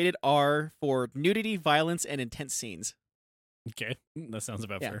it is rated R for nudity, violence, and intense scenes. Okay, that sounds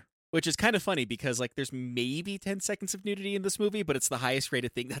about Yeah. fair. Which is kind of funny because like there's maybe 10 seconds of nudity in this movie, but it's the highest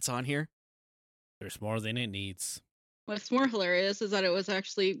rated thing that's on here. There's more than it needs. What's more hilarious is that it was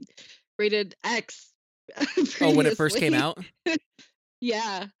actually rated X. Oh, when it first came previously. out?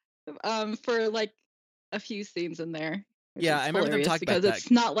 Yeah. For like a few scenes in there. which Yeah, is I remember them hilarious talking about because that.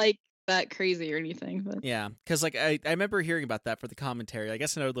 it's not like that crazy or anything. But Yeah, because like I remember hearing about that for the commentary. I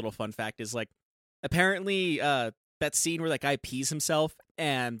guess another little fun fact is like apparently that scene where that guy pees himself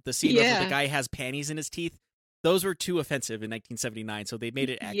and the scene where Yeah. the guy has panties in his teeth, those were too offensive in 1979, so they made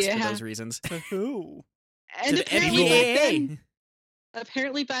it X for Yeah. those reasons. To who? And To the apparently back then, MPAA.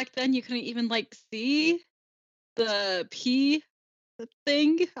 apparently back then you couldn't even like see the P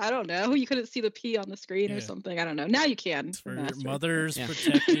thing. I don't know. You couldn't see the P on the screen or Yeah. something. I don't know. Now you can. It's for Master. mothers Yeah.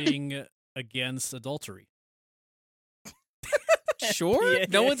 protecting against adultery. Sure, Yeah.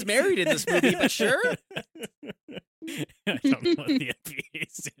 no one's married in this movie, but sure. I don't know what the MPA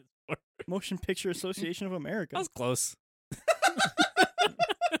stands for. Motion Picture Association of America. That was close.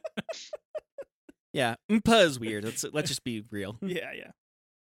 Yeah, MPA is weird. Let's just be real. Yeah, yeah.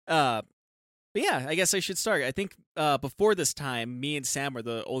 But yeah, I guess I should start. I think before this time, me and Sam were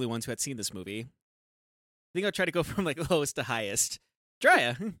the only ones who had seen this movie. I think I'll try to go from like lowest to highest.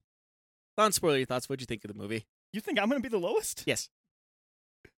 Drya, non-spoiler your thoughts. What'd you think of the movie? You think I'm going to be the lowest? Yes.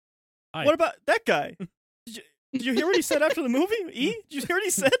 Hi. What about that guy? Did you hear what he said after the movie? E? Did you hear what he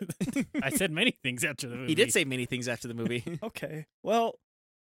said? I said many things after the movie. He did say many things after the movie. Okay. Well,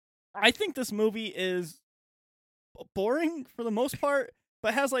 I think this movie is boring for the most part,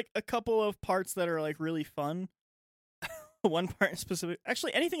 but has like a couple of parts that are like really fun. One part in specific.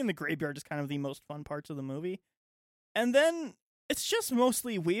 Actually, anything in the graveyard is kind of the most fun parts of the movie. And then it's just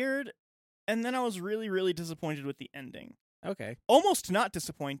mostly weird. And then I was really, really disappointed with the ending. Okay. Almost not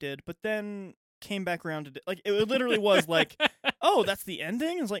disappointed, but then came back around to like it literally was like, oh, that's the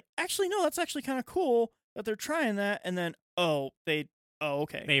ending. It's like, actually, no, that's actually kind of cool that they're trying that. And then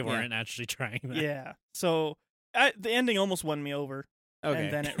okay, They weren't actually trying that. yeah. So the ending almost won me over, Okay.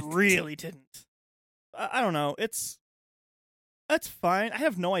 and then it really didn't. I don't know. That's fine. I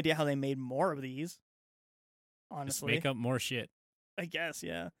have no idea how they made more of these. Just Honestly, make up more shit. I guess,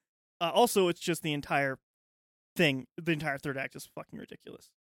 yeah. Also, it's just the entire thing. The entire third act is fucking ridiculous,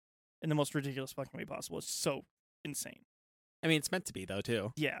 in the most ridiculous fucking way possible. It's so insane. I mean, it's meant to be though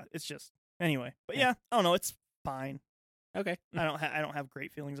too. Yeah, it's just anyway. But Yeah. yeah, I don't know. It's fine. Okay. I don't have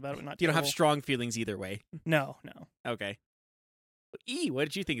great feelings about it. But not You don't have terrible. strong feelings either way. No. Okay. E, what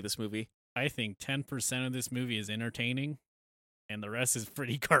did you think of this movie? I think 10% of this movie is entertaining, and the rest is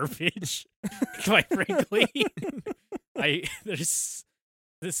pretty garbage. Quite frankly, there's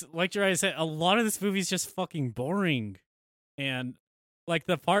this, like Jiraiya said, a lot of this movie is just fucking boring, and like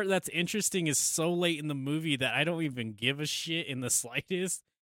the part that's interesting is so late in the movie that I don't even give a shit in the slightest.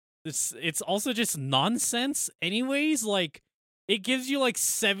 It's also just nonsense, anyways. Like it gives you like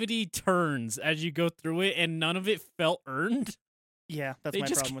 70 turns as you go through it, and none of it felt earned. Yeah, that's They my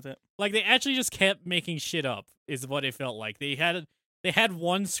just problem with it. Like they actually just kept making shit up is what it felt like. They had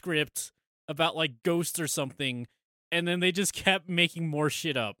one script about like ghosts or something, and then they just kept making more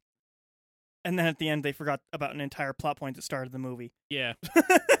shit up. And then at the end, they forgot about an entire plot point that started the movie. Yeah.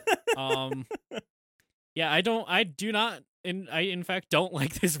 Yeah, I do not and I in fact don't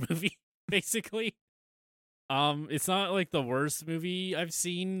like this movie, basically. It's not like the worst movie I've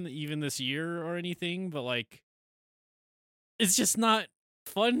seen even this year or anything, but like it's just not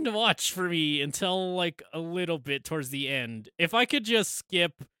fun to watch for me until like a little bit towards the end. If I could just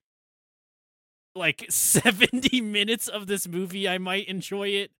skip like 70 minutes of this movie, I might enjoy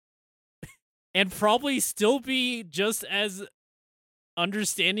it and probably still be just as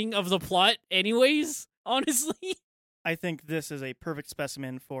understanding of the plot anyways, honestly. I think this is a perfect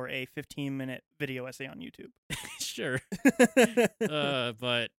specimen for a 15-minute video essay on YouTube. Sure.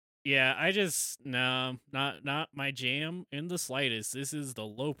 But yeah, I just not my jam in the slightest. This is the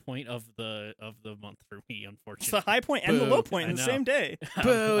low point of the month for me, It's unfortunately. the high point and the Boo. low point I in the know. same day.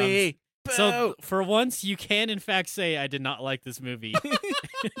 Booey. So for once, you can in fact say I did not like this movie.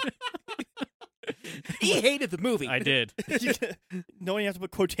 He hated the movie. I did. No, you have to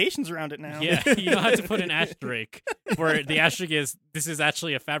put quotations around it now. Yeah, you don't have to put an asterisk where the asterisk is this is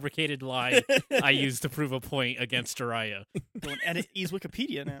actually a fabricated lie I used to prove a point against Jiraiya. Don't edit E's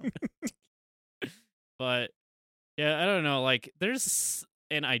Wikipedia now. But yeah, I don't know. Like, there's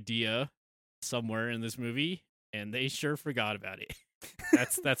an idea somewhere in this movie, and they sure forgot about it.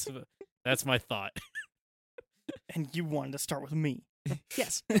 That's my thought. And you wanted to start with me.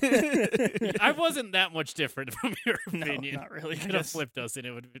 Yes. I wasn't that much different from your No, opinion. not really. You I could have guess. flipped us, and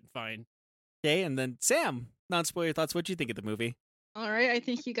it would have been fine. Okay, and then Sam, non-spoiler thoughts. What'd you think of the movie? All right, I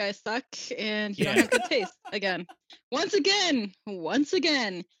think you guys suck and you Yeah. don't have good taste again. Once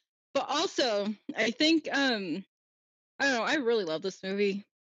again. But also, I think I don't know, I really love this movie.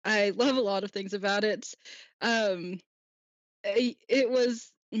 I love a lot of things about it. It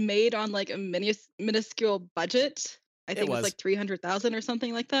was made on like a minuscule budget. I think it was was. like 300,000 or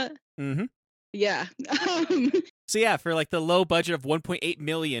something like that. Mm-hmm. Yeah. So yeah, for like the low budget of 1.8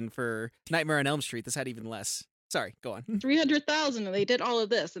 million for Nightmare on Elm Street, this had even less. Sorry, go on. 300,000 and they did all of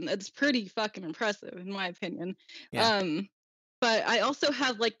this, and it's pretty fucking impressive in my opinion. Yeah. But I also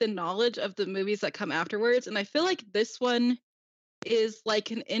have like the knowledge of the movies that come afterwards, and I feel like this one is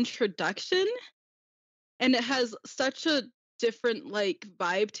like an introduction, and it has such a different like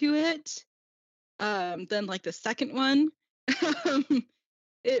vibe to it than like the second one.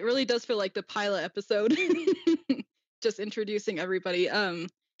 It really does feel like the pilot episode, just introducing everybody.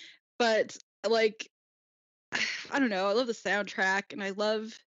 But like, I don't know, I love the soundtrack, and I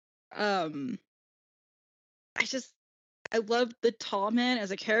love I love the tall man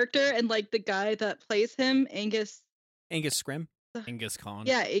as a character, and like the guy that plays him, Angus Scrim. Genghis Khan.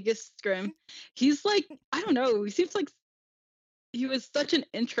 Yeah, Angus Scrim. He's like, I don't know, he seems like he was such an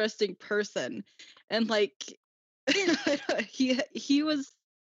interesting person, and like he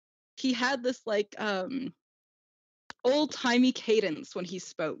had this like old-timey cadence when he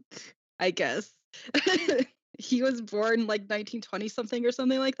spoke, I guess. He was born like 1920 something or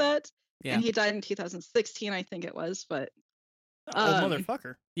something like that. Yeah. And he died in 2016, I think it was, but Old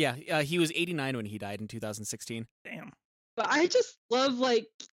motherfucker. Yeah, he was 89 when he died in 2016. Damn. but I just love like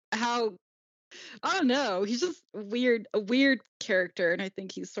how, I don't know, he's just a weird character, and I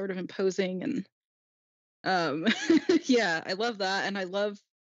think he's sort of imposing, and yeah, I love that, and I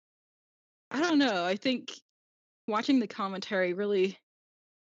don't know, I think watching the commentary really,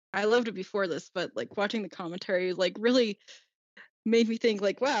 I loved it before this, but like watching the commentary like really made me think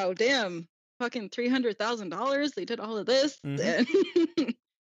like, wow, damn, fucking $300,000, they did all of this, and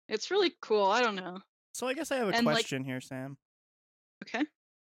it's really cool. I don't know. So I guess I have a And, like- question here, Sam. Okay.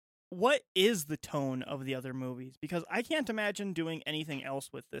 What is the tone of the other movies? Because I can't imagine doing anything else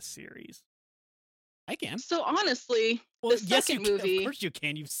with this series. I can. So honestly, Well, the yes, you second can. movie, Of course you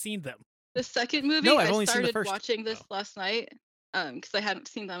can. You've seen them. the second movie, No, I've I only seen the started first. watching this Oh. last night because I hadn't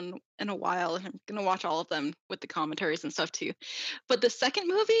seen them in a while, and I'm gonna watch all of them with the commentaries and stuff too. But the second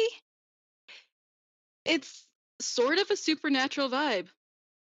movie, it's sort of a supernatural vibe.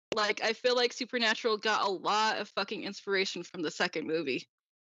 Like, I feel like Supernatural got a lot of fucking inspiration from the second movie.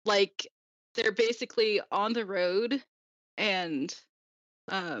 Like, they're basically on the road, and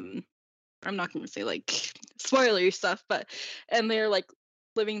I'm not going to say like spoilery stuff, and they're like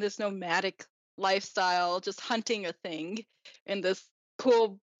living this nomadic lifestyle, just hunting a thing in this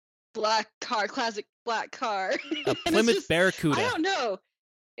cool black car, classic black car. A And it's Plymouth just- Barracuda. I don't know.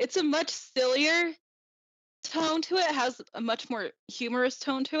 It's a much sillier tone to it. It has a much more humorous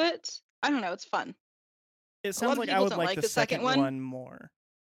tone to it. I don't know. It's fun. It lot sounds of like I people would don't like like the the second second one. more.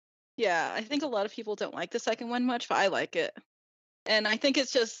 Yeah, I think a lot of people don't like the second one much, but I like it. And I think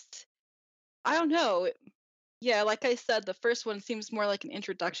it's just, I don't know. Yeah, like I said, the first one seems more like an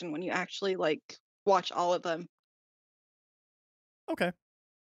introduction when you actually like watch all of them. Okay.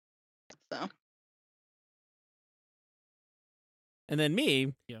 So And then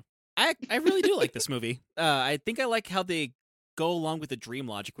me, Yeah. I really do like this movie. I think I like how they go along with the dream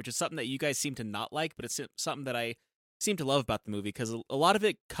logic, which is something that you guys seem to not like, but it's something that I seem to love about the movie because a lot of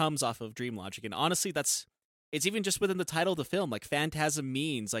it comes off of dream logic. And honestly, it's even just within the title of the film. Like Phantasm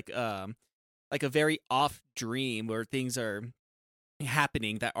means like a very off dream where things are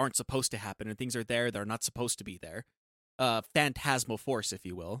happening that aren't supposed to happen, and things are there that are not supposed to be there. Phantasmal force, if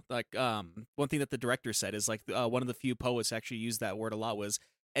you will. Like one thing that the director said is like one of the few poets actually used that word a lot was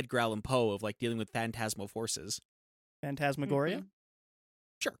Edgar Allan Poe, of like dealing with phantasmal forces. Phantasmagoria?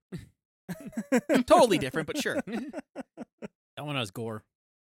 Sure. Totally different, but sure. That one has gore.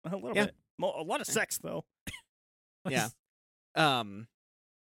 A little Yeah. bit. A lot of sex, though. Yeah.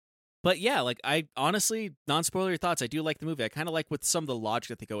 But yeah, like I honestly, non-spoiler thoughts, I do like the movie. I kind of like with some of the logic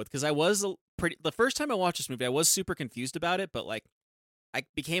that they go with, because I was the first time I watched this movie, I was super confused about it, but like I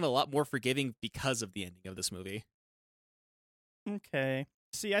became a lot more forgiving because of the ending of this movie. Okay.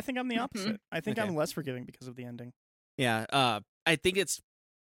 See, I think I'm the opposite. I think Okay. I'm less forgiving because of the ending. Yeah, I think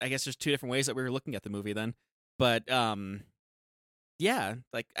I guess there's two different ways that we were looking at the movie then. But yeah,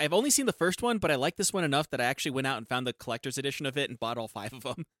 like I've only seen the first one, but I like this one enough that I actually went out and found the collector's edition of it and bought all 5 of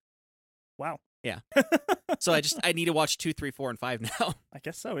them. Wow. Yeah. So I need to watch 2, 3, 4, and 5 now. I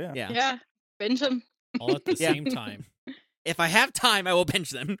guess so, yeah. Yeah. yeah, binge them. All at the Yeah. same time. If I have time, I will binge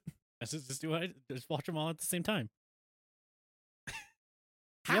them. Just do it. Just watch them all at the same time. You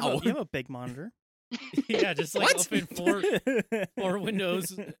have How? you have a big monitor. Yeah, just like What? open four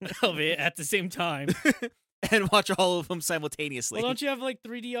windows of it at the same time. And watch all of them simultaneously. Well, don't you have like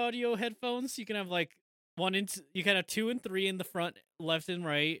 3D audio headphones? You can have like you can have 2 and 3 in the front, left and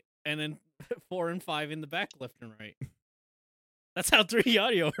right, and then 4 and 5 in the back, left and right. That's how 3D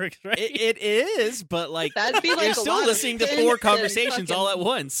audio works, right? It is, but like That'd be like you're a still lot of listening to things 4 and conversations all at fucking-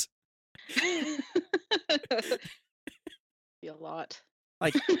 once. Be a lot.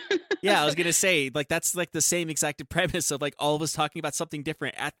 Like, yeah, I was gonna say, like, that's like the same exact premise of like all of us talking about something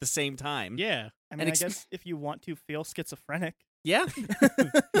different at the same time. Yeah. I mean, I guess if you want to feel schizophrenic. Yeah.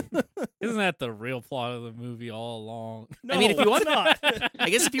 Isn't that the real plot of the movie all along? No, I mean, if you want it's not. I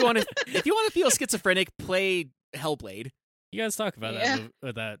guess if you want to feel schizophrenic, play Hellblade. You guys talk about Yeah.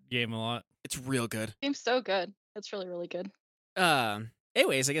 that game a lot. It's real good. Game's so good. It's really, really good.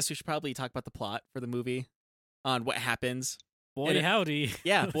 Anyways, I guess we should probably talk about the plot for the movie, on what happens. Boy, howdy.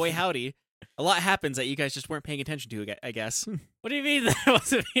 Yeah, boy howdy. A lot happens that you guys just weren't paying attention to, I guess. What do you mean that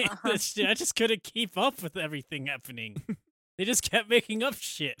wasn't me? Uh-huh. I just couldn't keep up with everything happening. They just kept making up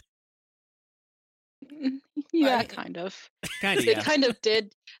shit. Yeah, Right. kind of. Kind of, They yeah. kind of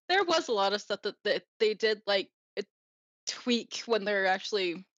did. There was a lot of stuff that they did like tweak when they're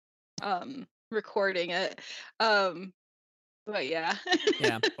actually recording it. But yeah.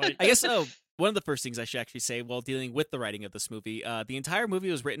 Yeah. Like, I guess one of the first things I should actually say while dealing with the writing of this movie, the entire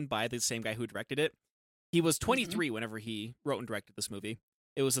movie was written by the same guy who directed it. He was 23 whenever he wrote and directed this movie.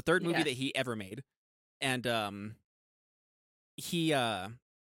 It was the third movie Yeah. that he ever made. And he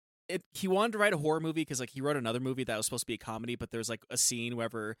wanted to write a horror movie because like he wrote another movie that was supposed to be a comedy, but there's like a scene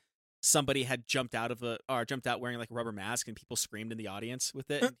wherever somebody had jumped out wearing like a rubber mask and people screamed in the audience with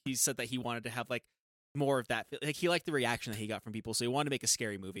it. And he said that he wanted to have like more of that. Like he liked the reaction that he got from people, so he wanted to make a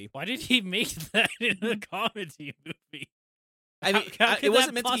scary movie. why did he make that in a comedy movie? I mean, How could it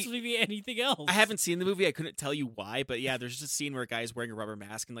wasn't that meant to be. possibly be anything else? I haven't seen the movie. I couldn't tell you why, but yeah, there's just a scene where a guy's wearing a rubber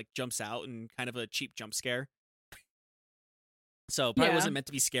mask and like jumps out and kind of a cheap jump scare. So probably Yeah. wasn't meant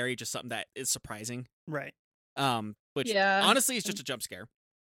to be scary, just something that is surprising. Right. Which Yeah. honestly is just a jump scare.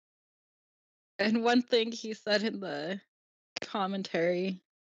 And one thing he said in the commentary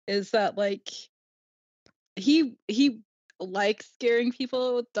is that like he likes scaring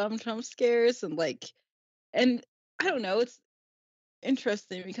people with dumb jump scares and I don't know, it's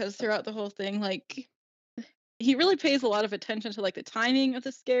interesting because throughout the whole thing, like he really pays a lot of attention to like the timing of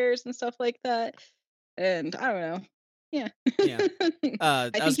the scares and stuff like that. And I don't know. Yeah. Yeah.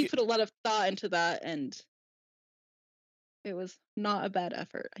 I I was think he g- put a lot of thought into that and it was not a bad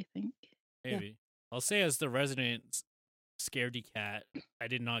effort, I think. Maybe. I'll say as the resident scaredy cat, I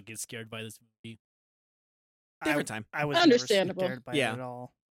did not get scared by this movie. different time. I was Understandable. never scared by Yeah. it at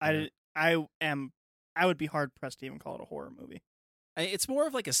all. Yeah. I would be hard pressed to even call it a horror movie. It's more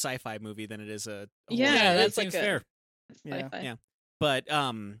of like a sci-fi movie than it is a Yeah, horror. that it's like seems a- fair. Yeah. Sci-fi. Yeah. But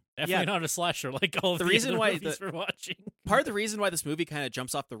Definitely yeah, not a slasher like all of The the reason other why movies we're watching. part of the reason why this movie kind of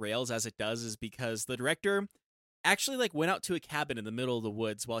jumps off the rails as it does is because the director actually like went out to a cabin in the middle of the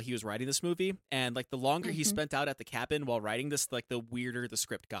woods while he was writing this movie, and like the longer he Mhm. spent out at the cabin while writing this, like the weirder the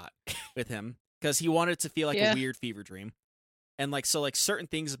script got with him, because he wanted it to feel like Yeah. a weird fever dream. And like so like certain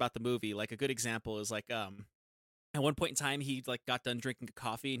things about the movie, like a good example is like at one point in time he like got done drinking a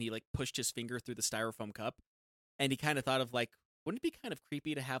coffee and he like pushed his finger through the styrofoam cup, and he kind of thought of like, wouldn't it be kind of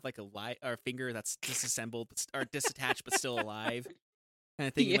creepy to have like a finger that's disassembled or disattached but still alive, kind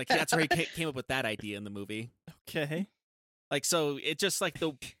of thing. Like Yeah. that's where he came up with that idea in the movie. Okay. Like so, it just like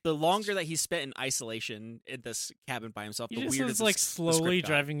the longer that he spent in isolation in this cabin by himself, He the just weirder was the like the slowly script got.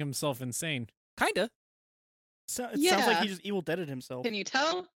 driving himself insane. Kinda. So it sounds like Yeah. he just Evil Deaded himself. Can you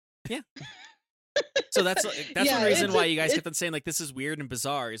tell? So that's Yeah, one reason it's why a- you guys it- kept on saying like this is weird and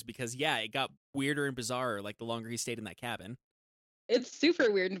bizarre, is because yeah, it got weirder and bizarrer like the longer he stayed in that cabin. It's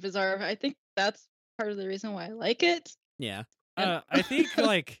super weird and bizarre. I think that's part of the reason why I like it. Yeah. And- I think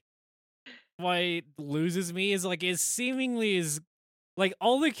like why it loses me is like it seemingly is like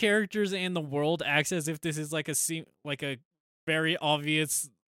all the characters and the world acts as if this is like a very obvious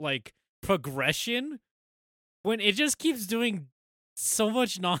like progression when it just keeps doing so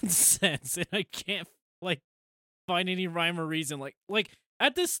much nonsense and I can't like find any rhyme or reason. Like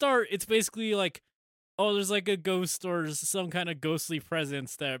at the start it's basically like, oh, there's like a ghost or some kind of ghostly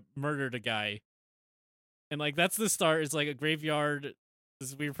presence that murdered a guy. And like that's the start. It's like a graveyard.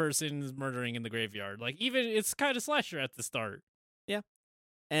 This weird person is murdering in the graveyard. Like even it's kind of slasher at the start.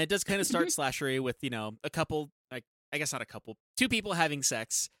 And it does kind of start slashery with, you know, a couple, like, I guess not a couple, two people having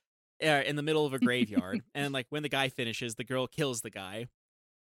sex in the middle of a graveyard. And, like, when the guy finishes, the girl kills the guy.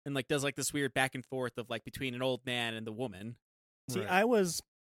 And, like, does, like, this weird back and forth of, like, between an old man and the woman. See, Right. I was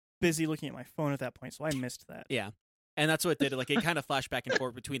busy looking at my phone at that point, so I missed that. Yeah. And that's what it did. Like, it kind of flashed back and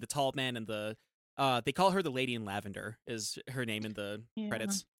forth between the tall man and the, they call her the Lady in Lavender, is her name in the Yeah.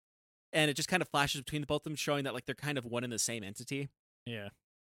 credits. And it just kind of flashes between the both of them, showing that, like, they're kind of one and the same entity. Yeah.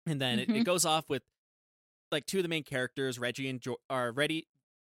 And then it Mhm. goes off with like two of the main characters,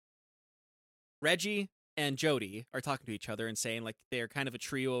 Reggie and Jody are talking to each other and saying like they're kind of a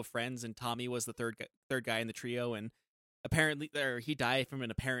trio of friends, and Tommy was the third guy in the trio, and apparently he died from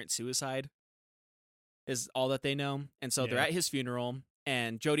an apparent suicide. Is all that they know, and so they're at his funeral,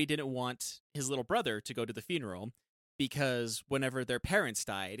 and Jody didn't want his little brother to go to the funeral because whenever their parents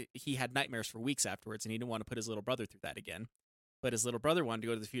died, he had nightmares for weeks afterwards, and he didn't want to put his little brother through that again. But his little brother wanted to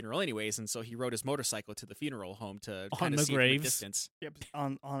go to the funeral anyways, and so he rode his motorcycle to the funeral home to kind of see from a distance. Yep,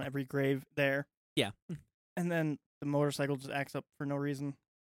 on every grave there. Yeah. And then the motorcycle just acts up for no reason.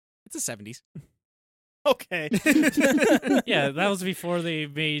 It's the 70s. Okay. Yeah, that was before they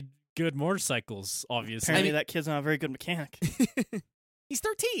made good motorcycles, obviously. Apparently that kid's not a very good mechanic. He's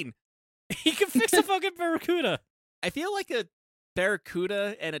 13. He can fix a fucking Barracuda. I feel like a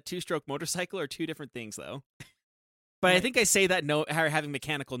Barracuda and a two-stroke motorcycle are two different things, though. But I think I say that having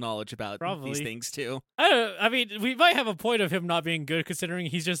mechanical knowledge about these things, too. I mean, we might have a point of him not being good, considering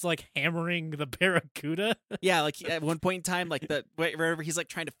he's just, like, hammering the Barracuda. Yeah, like, at one point in time, like, wherever he's, like,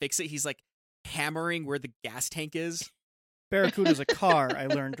 trying to fix it, he's, like, hammering where the gas tank is. Barracuda's a car, I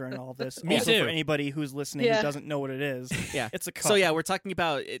learned during all of this. Me also, too. for anybody who's listening who doesn't know what it is, Yeah. it's a car. So, yeah, we're talking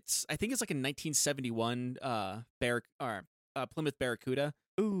about, I think it's like a 1971 Plymouth Barracuda.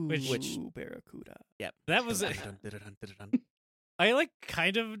 Ooh, Which Barracuda. Yeah. That was it. I, like,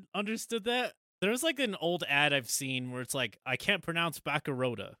 kind of understood that. There was, like, an old ad I've seen where it's like, I can't pronounce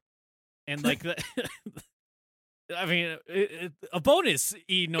Baccarota. And, like, I mean, a bonus,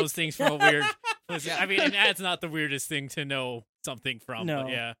 he knows things from a weird place. I mean, an ad's not the weirdest thing to know something from, No.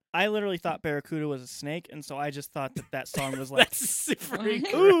 but yeah. I literally thought Barracuda was a snake, and so I just thought that song was like, That's super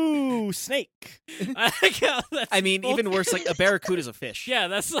incorrect. ooh, snake. I like how that's I mean, both- even worse, like, a Barracuda's a fish. Yeah,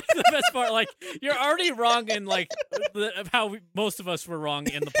 that's like the best part. Like, you're already wrong in like how most of us were wrong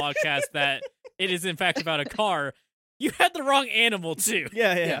in the podcast that it is in fact about a car. You had the wrong animal too.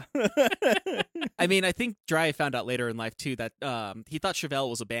 Yeah. I mean, I think Dry found out later in life, too, that he thought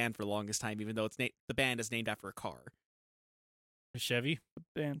Chevelle was a band for the longest time, even though the band is named after a car. Chevy.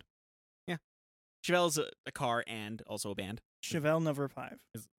 Band. Chevelle's a car and also a band. Chevelle number 5.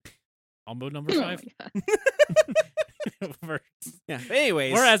 Combo number Oh 5. my God. Yeah. But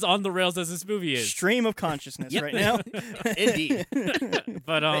anyways. We're as on the rails as this movie is. Stream of consciousness Yep. right now. Indeed.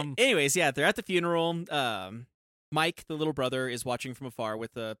 But anyways, yeah, they're at the funeral. Mike, the little brother, is watching from afar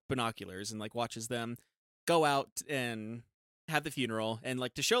with the binoculars and like watches them go out and have the funeral. And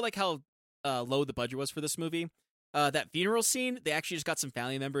like to show like how low the budget was for this movie, that funeral scene, they actually just got some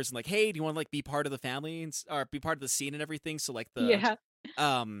family members and like, hey, do you want to like be part of the family or be part of the scene and everything? So like the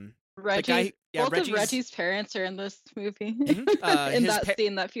Reggie, guy, yeah, both of Reggie's parents are in this movie. Mhm. In His that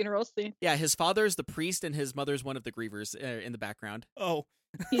scene, that funeral scene. yeah, his father's the priest and his mother's one of the grievers in the background. Oh.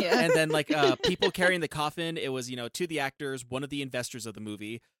 Yeah. And then like people carrying the coffin, it was, two of the actors, one of the investors of the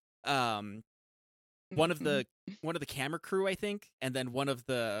movie, one of the camera crew, I think, and then one of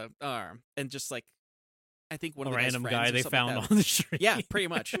the and just like I think one a of the random guy's guy friends or they something found like on the street. Yeah, pretty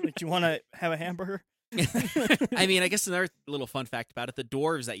much. Do you want to have a hamburger? I mean, I guess another little fun fact about it, the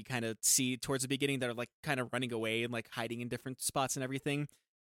dwarves that you kind of see towards the beginning that are like kind of running away and like hiding in different spots and everything.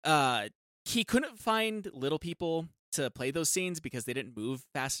 He couldn't find little people to play those scenes because they didn't move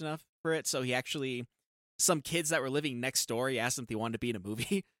fast enough for it. So he actually, some kids that were living next door, he asked them if they wanted to be in a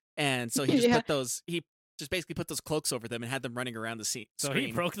movie. And so he just he just basically put those cloaks over them and had them running around the scene. So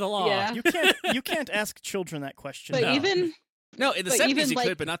he broke the law. Yeah. You can't ask children that question. But No. even No, in the But 70s even, you like-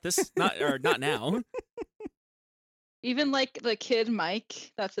 could, but not now. even like the kid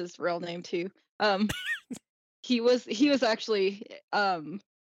Mike, that's his real name too. He was actually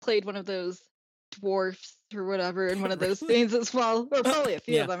played one of those dwarfs or whatever in one of those scenes as well, or probably a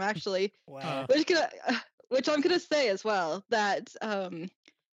few Yeah. of them actually. Wow. Which I'm gonna say as well that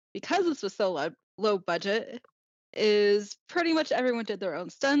because this was so low budget, is pretty much everyone did their own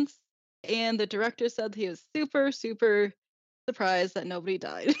stunts, and the director said he was super surprised that nobody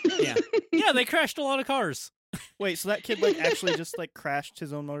died. Yeah. Yeah, they crashed a lot of cars. Wait, so that kid like actually just like crashed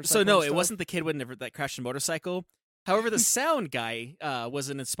his own motorcycle? So no, and it stuff? wasn't the kid that crashed a motorcycle. However, the sound guy was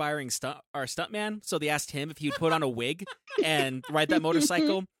an inspiring stuntman, so they asked him if he would put on a wig and ride that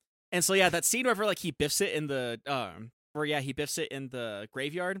motorcycle. And so yeah, that scene where like he biffs it in the he biffs it in the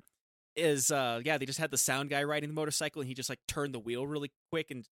graveyard is they just had the sound guy riding the motorcycle and he just like turned the wheel really quick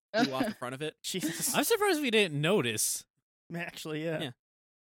and flew off the front of it. Jesus. I'm surprised we didn't notice. Actually, yeah. Yeah.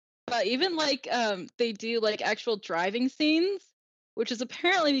 But even like they do like actual driving scenes, which is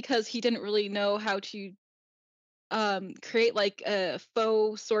apparently because he didn't really know how to create like a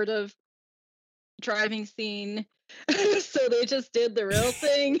faux sort of driving scene. So they just did the real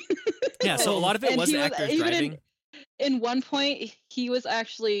thing. Yeah, so a lot of it And wasn't he was- actors even driving. in one point he was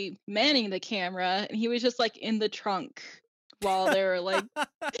actually manning the camera, and he was just like in the trunk while they were like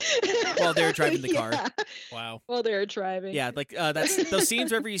While they were driving the car. Yeah, Wow. while they were driving. Yeah, like that's those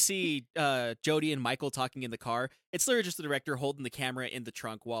scenes wherever you see Jodie and Michael talking in the car. It's literally just the director holding the camera in the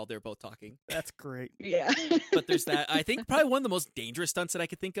trunk while they're both talking. That's great. Yeah. But there's that. I think probably one of the most dangerous stunts that I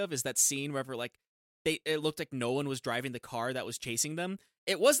could think of is that scene wherever like it looked like no one was driving the car that was chasing them.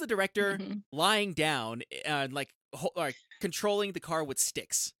 It was the director Mhm. lying down and like controlling the car with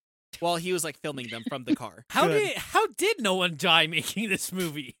sticks while he was like filming them from the car. How Good. did no one die making this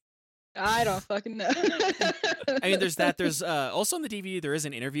movie? I don't fucking know. I mean, there's that. There's also on the DVD there is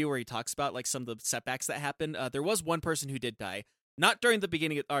an interview where he talks about like some of the setbacks that happened. There was one person who did die, not during the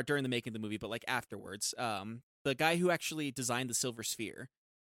beginning or during the making of the movie, but like afterwards. The guy who actually designed the Silver Sphere,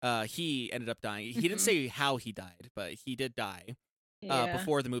 he ended up dying. He didn't say how he died, but he did die Yeah.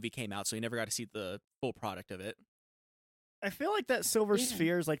 before the movie came out, so he never got to see the full product of it. I feel like that silver Yeah.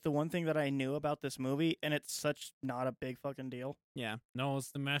 sphere is like the one thing that I knew about this movie, and it's such not a big fucking deal. Yeah, No,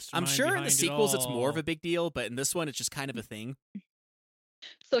 it's the mastermind. I'm sure in behind the it sequels it's more of all. a big deal, but in this one it's just kind of a thing.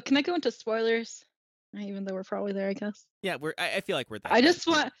 So can I go into spoilers? Even though we're probably there, I guess. Yeah, I feel like we're there. I just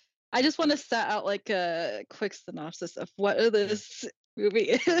want to set out like a quick synopsis of what this movie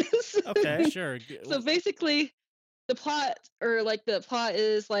is. Okay. Sure. So basically, the plot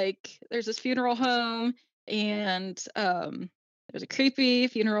is like there's this funeral home, and there's a creepy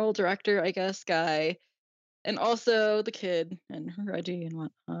funeral director, I guess, guy, and also the kid and Reggie and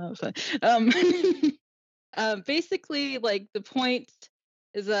whatnot. Basically, like the point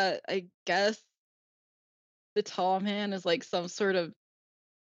is that I guess the tall man is like some sort of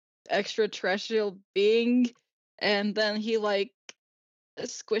extraterrestrial being, and then he like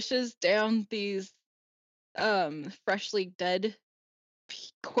squishes down these freshly dead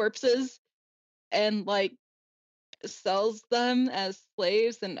corpses and like sells them as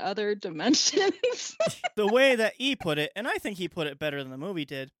slaves in other dimensions. The way that he put it, and I think he put it better than the movie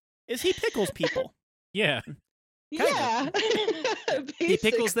did, is he pickles people. Yeah. Yeah. He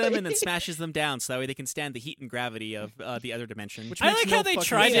pickles them and then basically. smashes them down so that way they can stand the heat and gravity of the other dimension. Which I makes like no how they fucking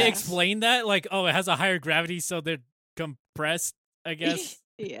tried to sense. explain that. Like, oh, it has a higher gravity, so they're compressed, I guess,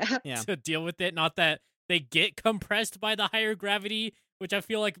 Yeah. Yeah. to deal with it. Not that they get compressed by the higher gravity, which I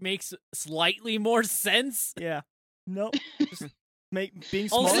feel like makes slightly more sense. Yeah. Nope. Just being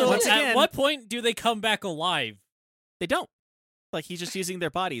small. Also, once at again- what point do they come back alive? They don't. Like, he's just using their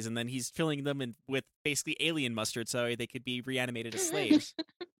bodies, and then he's filling them in with basically alien mustard so they could be reanimated as slaves.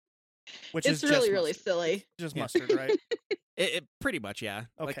 which It's is really, just really mustard. silly. Just Yeah. mustard, right? It pretty much, yeah.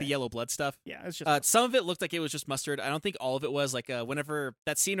 Like the Okay. yellow blood stuff. Yeah, it's just Some of it looked like it was just mustard. I don't think all of it was. Like, whenever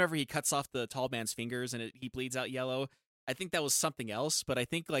that scene whenever he cuts off the tall man's fingers and he bleeds out yellow, I think that was something else. But I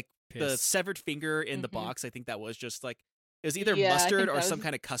think, like, the Piss. severed finger in the Mhm. box, I think that was just, like, it was either Yeah, I mustard think or that some was-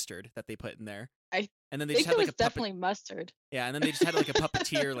 kind of custard that they put in there. I and then I they think just had, it like, was a puppet. definitely mustard. Yeah, and then they just had, like, a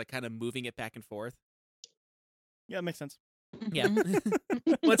puppeteer, like, kind of moving it back and forth. yeah, it makes sense. Yeah.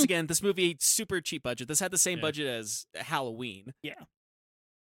 Mhm. Once again, this movie, super cheap budget. This had the same Yeah. budget as Halloween. Yeah.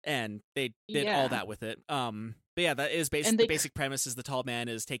 And they did Yeah. all that with it. But yeah, that is And the they basic premise is the tall man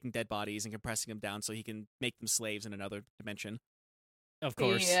is taking dead bodies and compressing them down so he can make them slaves in another dimension. Of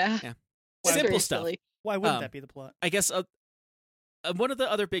course. Yeah. Yeah. It's Simple very stuff. silly. Why wouldn't Um, that be the plot? I guess one of the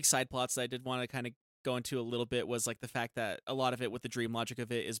other big side plots that I did want to kind of go into a little bit was like the fact that a lot of it with the dream logic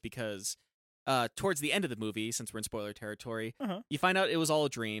of it is because towards the end of the movie, since we're in spoiler territory, Uh-huh. you find out it was all a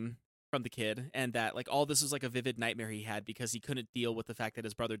dream from the kid and that like all this was like a vivid nightmare he had because he couldn't deal with the fact that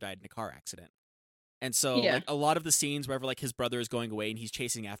his brother died in a car accident. And so Yeah. like a lot of the scenes wherever like his brother is going away and he's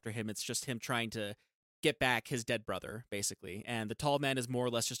chasing after him, it's just him trying to get back his dead brother, basically. And the tall man is more or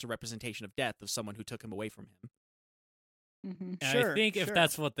less just a representation of death of someone who took him away from him. Mhm. And Sure, I think if sure.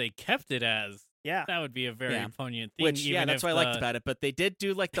 that's what they kept it as, Yeah. that would be a very Yeah. poignant thing. Which, yeah, even that's if what I liked about it. But they did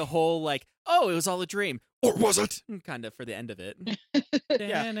do like the whole like, oh, it was all a dream, or was it? Kind of for the end of it.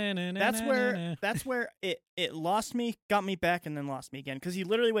 That's where it lost me, got me back, and then lost me again. Because he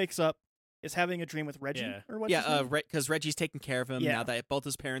literally wakes up, is having a dream with Reggie, Yeah. or what's his Yeah, name? because Reggie's taking care of him Yeah. now that both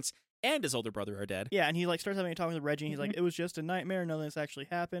his parents and his older brother are dead. Yeah, and he like starts having a talk with Reggie, and he's Mm-hmm. like, "It was just a nightmare. None of this actually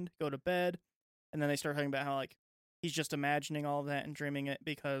happened. Go to bed." And then they start talking about how like he's just imagining all of that and dreaming it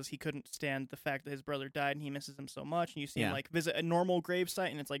because he couldn't stand the fact that his brother died and he misses him so much. And you see him Yeah. like visit a normal gravesite,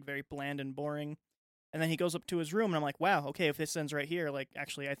 and it's like very bland and boring. And then he goes up to his room, and I'm like, "Wow, okay, if this ends right here, like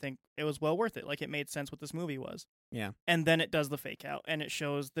actually, I think it was well worth it. Like it made sense what this movie was." Yeah. And then it does the fake out, and it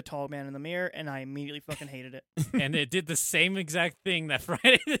shows the tall man in the mirror, and I immediately fucking hated it. and it did the same exact thing that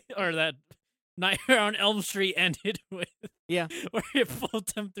Friday or that Nightmare on Elm Street ended with. Yeah. Where it pulled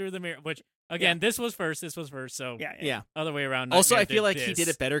them through the mirror. Which again, this was first. So Yeah. other way around. Also, Nightmare I feel like this. he did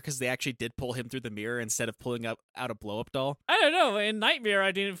it better because they actually did pull him through the mirror instead of pulling out a blow-up doll. I don't know. In Nightmare,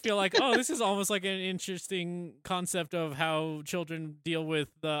 I didn't feel like, oh, this is almost like an interesting concept of how children deal with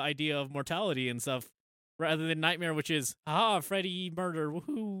the idea of mortality and stuff, rather than Nightmare, which is, Freddy murder,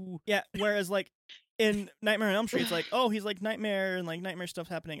 woohoo. Yeah, whereas like in Nightmare on Elm Street, it's like, oh, he's like nightmare and like nightmare stuff's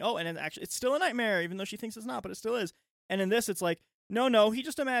happening. Oh, and then actually it's still a nightmare, even though she thinks it's not, but it still is. And in this, it's like, no, he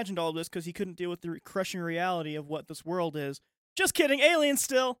just imagined all this because he couldn't deal with the crushing reality of what this world is. Just kidding, aliens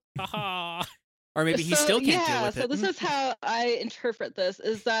still. Haha. Or maybe he still can't deal with it. So this is how I interpret this: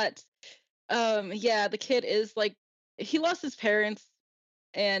 is that, the kid is like, he lost his parents,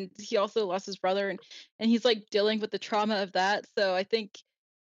 and he also lost his brother, and he's like dealing with the trauma of that. So I think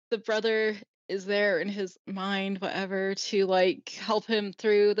the brother is there in his mind, whatever, to like help him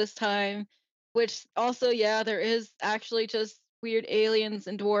through this time. Which also, there is actually just weird aliens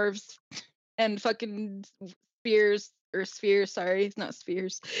and dwarves and fucking spheres. Sorry, it's not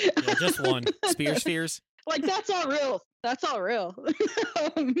spheres. Yeah, just one. Spheres. Like that's all real.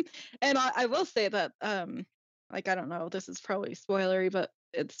 And I will say that like, I don't know, this is probably spoilery, but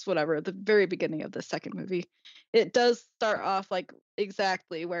it's whatever. At the very beginning of the second movie, it does start off like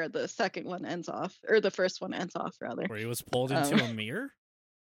exactly where the second one ends off, or the first one ends off rather. Where he was pulled into a mirror?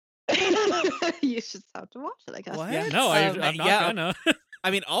 You should have to watch it, I guess. What? Yeah. No, I'm not gonna.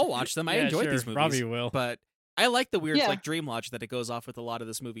 I mean, I'll watch them. I Yeah, enjoyed sure, these movies. Robbie will. But I like the weird Yeah. like dream logic that it goes off with a lot of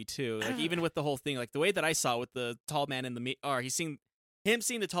this movie too. Like even with the whole thing, like the way that I saw it with the tall man in the mirror, or seeing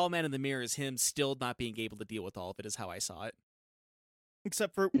the tall man in the mirror is him still not being able to deal with all of it. Is how I saw it.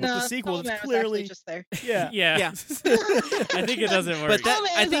 Except for with No, the sequel, Tall Man it's was actually clearly just there. yeah. Yeah. I think it doesn't work. But Tall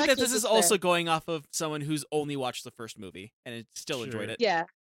Man I is think that actually this is just also there. going off of someone who's only watched the first movie and it still enjoyed Sure. it. Yeah,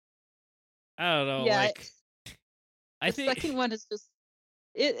 I don't know. Yeah, Like, I the think. second one is just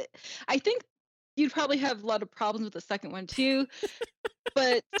it. I think you'd probably have a lot of problems with the second one too,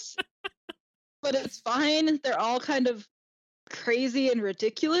 but it's fine. They're all kind of crazy and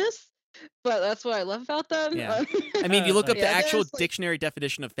ridiculous, but that's what I love about them. Yeah. I mean, you look up the Yeah, actual there's, like- dictionary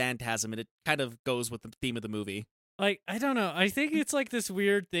definition of phantasm, and it kind of goes with the theme of the movie. Like, I don't know. I think it's like this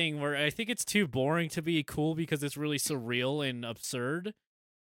weird thing where I think it's too boring to be cool because it's really surreal and absurd.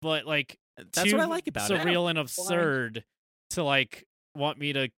 But like, That's too what I like about it. surreal and absurd to like want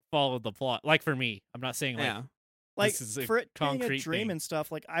me to follow the plot. Like for me, I'm not saying like Yeah. Like this is a for it being a concrete dream thing. and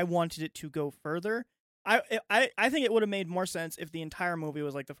stuff, like I wanted it to go further. I think it would have made more sense if the entire movie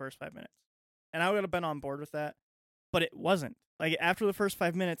was like the first 5 minutes, and I would have been on board with that. But it wasn't. Like after the first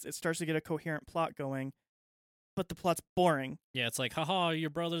 5 minutes, it starts to get a coherent plot going, but the plot's boring. Yeah, it's like, haha, your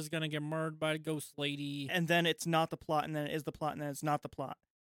brother's gonna get murdered by a ghost lady. And then it's not the plot, and then it is the plot, and then it's not the plot.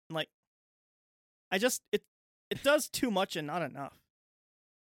 Like, it does too much and not enough.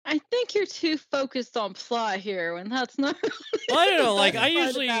 I think you're too focused on plot here, when that's not. Well, I don't know. Like, the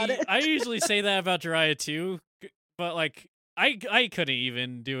best part about it. I usually say that about Jiraiya too, but like, I couldn't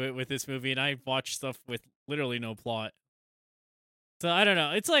even do it with this movie, and I watched stuff with literally no plot. So I don't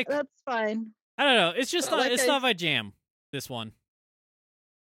know. It's like That's fine. I don't know. It's just But not. like It's I- not my jam. This one.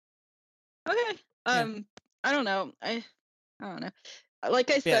 Okay. I don't know. I don't know.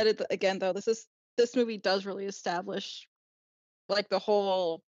 Like I Yeah. said again though, this movie does really establish like the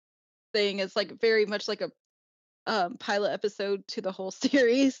whole thing is like very much like a pilot episode to the whole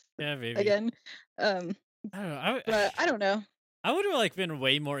series Yeah, maybe. again. I don't know. But I don't know. I would have like been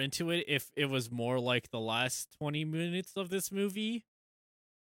way more into it if it was more like the last 20 minutes of this movie.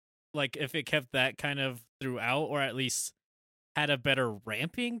 Like if it kept that kind of throughout, or at least had a better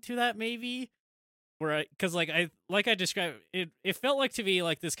ramping to that, maybe. Where because like I described it, it felt like to me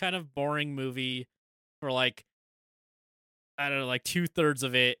like this kind of boring movie for like I don't know, like 2/3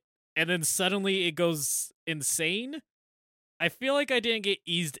 of it, and then suddenly it goes insane. I feel like I didn't get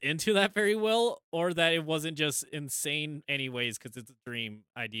eased into that very well, or that it wasn't just insane anyways because it's a dream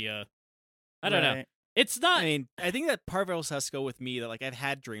idea. I don't know. Right. It's not. I mean, I think that part of it also has to go with me that like I've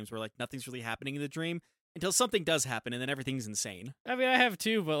had dreams where like nothing's really happening in the dream until something does happen and then everything's insane. I mean, I have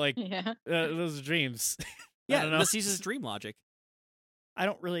too, but like Yeah. those are dreams. I Yeah, don't know. this uses dream logic. I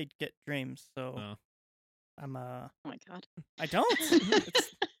don't really get dreams, so Oh. I'm Oh my god. I don't.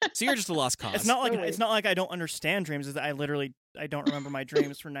 So you're just a lost cause. It's not like Oh, wait. it's not like I don't understand dreams. It's that I don't remember my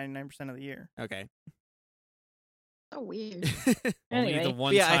dreams for 99% of the year. Okay. So weird. Only the Anyway.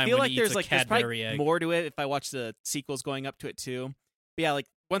 one Yeah, time I feel when like he there's eats like a there's Cadbury probably egg. more to it if I watch the sequels going up to it too. But yeah, like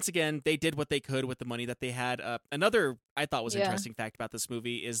once again, they did what they could with the money that they had. Another I thought was Yeah. interesting fact about this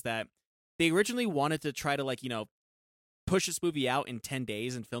movie is that they originally wanted to try to like push this movie out in 10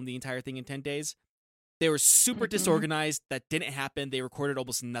 days and film the entire thing in 10 days. They were super disorganized. That didn't happen. They recorded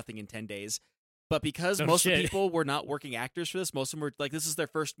almost nothing in 10 days. But because most of the people were not working actors for this, most of them were like, this is their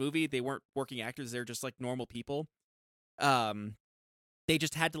first movie. They weren't working actors. They're just like normal people. They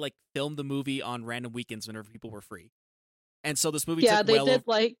just had to like film the movie on random weekends whenever people were free. And so this movie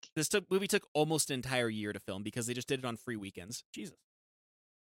movie took almost an entire year to film because they just did it on free weekends. Jesus.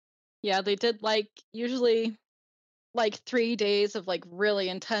 Yeah, they did like usually like 3 days of like really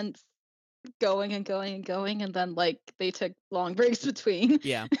intense going and going and going, and then like they took long breaks between.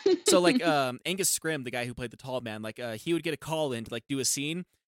 Yeah. So like Angus Scrim, the guy who played the tall man, like he would get a call in to like do a scene,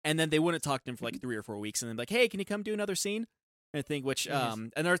 and then they wouldn't talk to him for like 3 or 4 weeks, and then like, hey, can you come do another scene? I think, which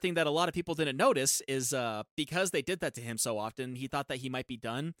another thing that a lot of people didn't notice is because they did that to him so often, he thought that he might be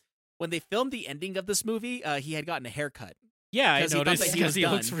done. When they filmed the ending of this movie, he had gotten a haircut. Yeah, I noticed because he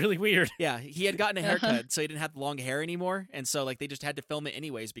looks really weird. Yeah, he had gotten a haircut, so he didn't have the long hair anymore, and so like they just had to film it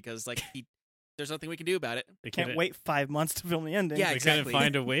anyways because like there's nothing we can do about it. They can't wait 5 months to film the ending. Yeah, they exactly. couldn't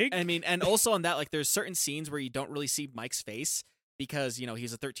find a wig. I mean, and also on that, like there's certain scenes where you don't really see Mike's face because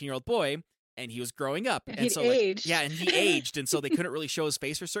he's a 13-year-old boy. And he was growing up, and He'd so aged. and he aged, and so they couldn't really show his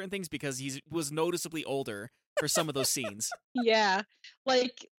face for certain things because he was noticeably older for some of those scenes. Yeah,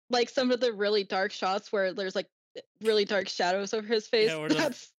 like some of the really dark shots where there's like really dark shadows over his face.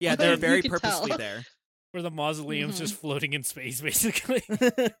 They're very you could purposely tell. there. Where the mausoleum's just floating in space, basically.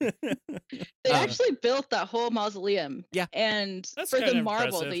 They actually built that whole mausoleum. Yeah, and That's for the kinda marble,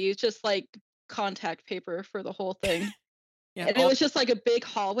 impressive. they used just like contact paper for the whole thing. Yeah, and it was just like a big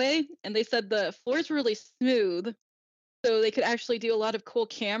hallway, and they said the floors were really smooth, so they could actually do a lot of cool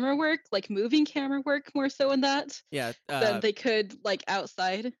camera work, like moving camera work more so in that than they could like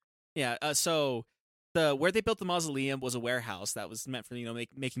outside. Yeah, so where they built the mausoleum was a warehouse that was meant for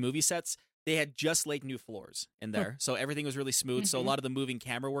making movie sets. They had just laid new floors in there, so everything was really smooth. So a lot of the moving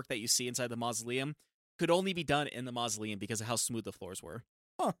camera work that you see inside the mausoleum could only be done in the mausoleum because of how smooth the floors were.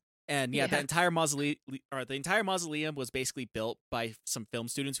 Huh. And the entire mausoleum was basically built by some film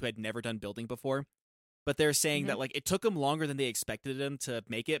students who had never done building before. But they're saying that like it took them longer than they expected them to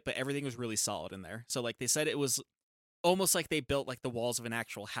make it, but everything was really solid in there. So like they said, it was almost like they built like the walls of an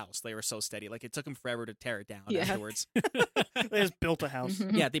actual house. They were so steady. Like it took them forever to tear it down afterwards. They just built a house.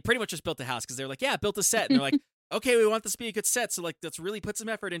 Yeah, they pretty much just built a house because they're like, yeah, built a set. And they're like, okay, we want this to be a good set, so like let's really put some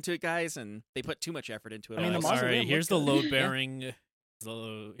effort into it, guys. And they put too much effort into it. I mean, the all mausoleum right, here's the looked good. load bearing.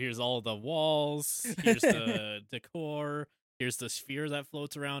 Here's all the walls. Here's the decor. Here's the sphere that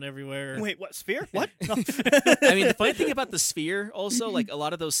floats around everywhere. Wait, what? Sphere? What? No. I mean, the funny thing about the sphere, also, like a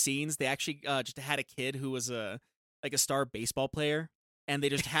lot of those scenes, they actually just had a kid who was a star baseball player, and they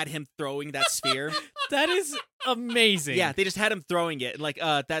just had him throwing that sphere. That is amazing. Yeah, they just had him throwing it. Like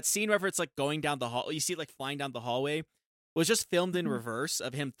that scene where it's like going down the hall, you see it like flying down the hallway, was just filmed in reverse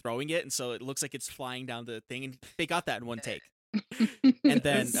of him throwing it, and so it looks like it's flying down the thing, and they got that in one take. And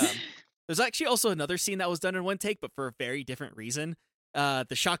then there's actually also another scene that was done in one take, but for a very different reason. The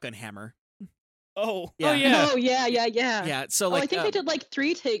shotgun hammer. Oh. Yeah. Oh yeah. Yeah, so like I think they did like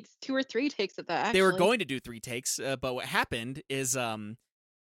 3 takes, 2 or 3 takes of that. Actually. They were going to do 3 takes, but what happened is they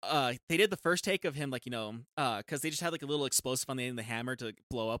did the first take of him like because they just had like a little explosive on the end of the hammer to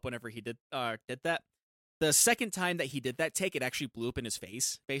blow up whenever he did that. The second time that he did that take, it actually blew up in his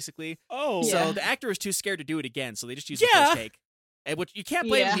face, basically. Oh. So the actor was too scared to do it again, so they just used the first take. And which you can't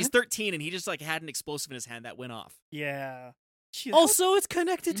blame him. He's 13 and he just like had an explosive in his hand that went off. Yeah. Gee, Also, it's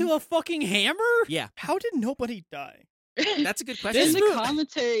connected to a fucking hammer? Yeah. How did nobody die? That's a good question. In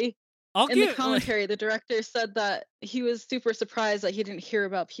the commentary, the the director said that he was super surprised that he didn't hear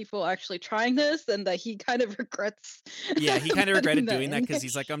about people actually trying this, and that he kind of regrets. Yeah, he kind of regretted doing that in because there.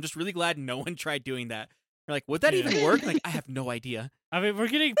 he's like, I'm just really glad no one tried doing that. We're like, would that even work? Like, I have no idea. I mean, we're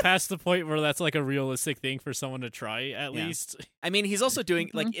getting past the point where that's like a realistic thing for someone to try, at Yeah. least. I mean, he's also doing,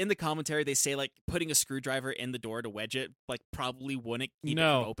 like, in the commentary, they say, like, putting a screwdriver in the door to wedge it, like, probably wouldn't keep it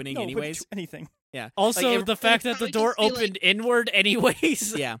from opening No, anyways. wouldn't do anything. Yeah. Also, Like, the fact that the probably door just be, opened inward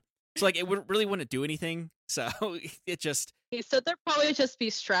anyways. yeah. So, like, it really wouldn't do anything. So, it just, He said there'd probably just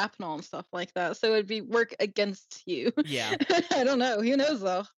be shrapnel and stuff like that, so it'd be work against you. yeah. I don't know. Who knows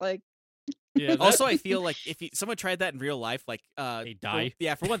though? Like, Yeah, Also, I feel like if someone tried that in real life, like, they die.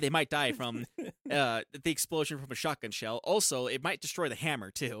 for one, they might die from the explosion from a shotgun shell. Also, it might destroy the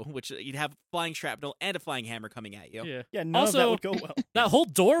hammer, too, which you'd have flying shrapnel and a flying hammer coming at you. Yeah. Yeah, none of that Also, would go well. that whole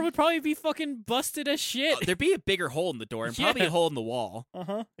door would probably be fucking busted as shit. There'd be a bigger hole in the door and probably Yeah. a hole in the wall.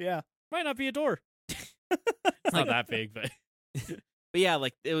 Uh-huh, yeah. Might not be a door. It's not that big, but But yeah,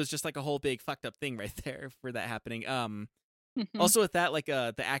 like it was just like a whole big fucked up thing right there for that happening. Also with that, like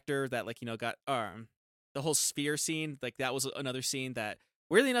the actor that like got the whole sphere scene, like that was another scene that,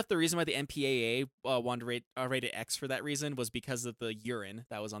 weirdly enough, the reason why the MPAA wanted to rate it X for that reason was because of the urine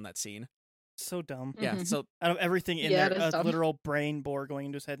that was on that scene. So dumb. Yeah, Mhm. so Out of everything in Yeah, there, it is a dumb. literal brain bore going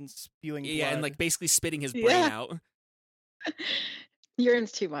into his head and spewing blood. yeah, and like basically spitting his brain Yeah. out.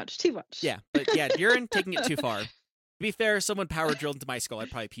 Urine's too much. Too much. Yeah, but yeah, urine taking it too far. To be fair, if someone power drilled into my skull, I'd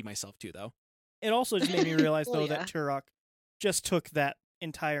probably pee myself too, though. It also just made me realize, Well, though, yeah. that Turok just took that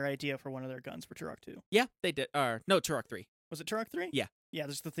entire idea for one of their guns for Turok 2. Yeah, they did. No, Turok 3. Was it Turok 3? Yeah. Yeah,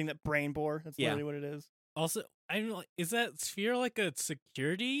 there's the thing that brain bore. That's Yeah. literally what it is. Also, I'm like, is that sphere like a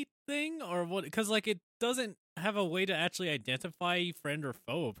security thing or what? Because like it doesn't have a way to actually identify friend or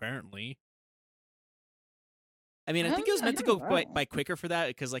foe. Apparently, I mean, I think it was meant to go I don't by quicker for that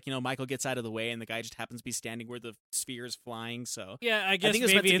because, like, Michael gets out of the way and the guy just happens to be standing where the sphere is flying. So yeah, I guess think it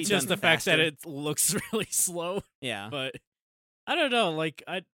was meant maybe to be it's just done the fact that faster. it looks really slow. yeah, But I don't know. Like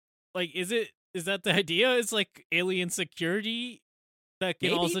is that the idea? It's like alien security that can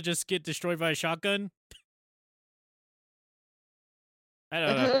Maybe. also just get destroyed by a shotgun. I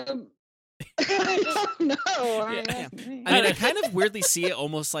don't know. I don't know. Yeah. I mean, I kind of weirdly see it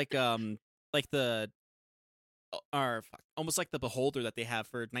almost like the almost like the Beholder that they have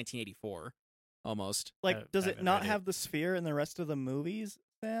for 1984, almost. Like, does I it haven't not read it. have the sphere in the rest of the movies,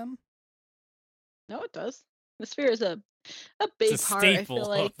 Sam? No, it does. The sphere is a big It's a part. I staple feel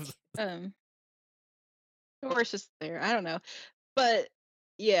like, of- or it's just there. I don't know, but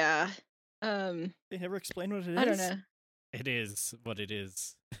yeah, They never explain what it is. I don't know. It is what it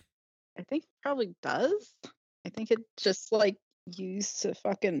is. I think it probably does. I think it just like used to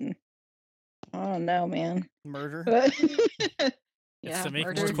fucking. I don't know, man. Murder. But It's yeah, to make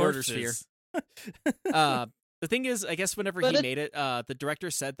murder. more Murder corpses. sphere. The thing is, I guess whenever But he it- made it, the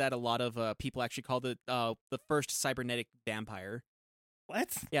director said that a lot of people actually called it the first cybernetic vampire.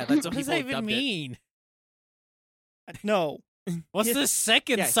 What? Yeah, that's what What does people that even dubbed it. mean? No. What's Yeah. the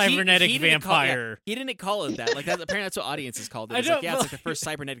second Yeah, he cybernetic didn't call- yeah, vampire? he didn't call it that. Like that, apparently that's what audiences called it. I It's like, don't- yeah, it's like the first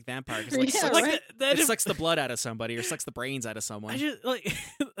cybernetic vampire because like Yeah, sucks, Like right. that it sucks the blood out of somebody or sucks the brains out of I someone. just like.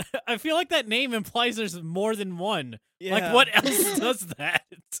 I feel like that name implies there's more than one. Yeah. Like, what else does that?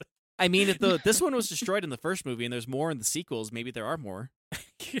 I mean, if this one was destroyed in the first movie and there's more in the sequels, maybe there are more.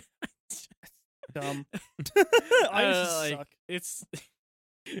 Dumb. I I don't just know, like, suck. it's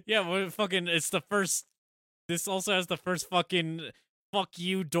yeah, well, fucking. It's the first. This also has the first fucking fuck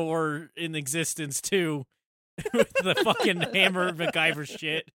you door in existence too, with the fucking hammer MacGyver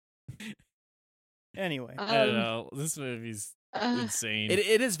shit. Anyway. I don't know. This movie's insane.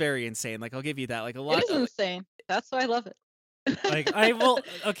 It is very insane. Like I'll give you that. Like a lot. It is insane. That's why I love it. Like I will.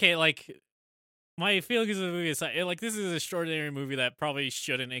 Okay, like my feelings of the movie is like this is an extraordinary movie that probably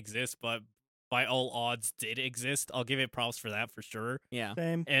shouldn't exist, but by all odds did exist. I'll give it props for that for sure. Yeah.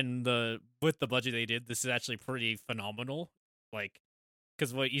 Same. And with the budget they did, this is actually pretty phenomenal. Like,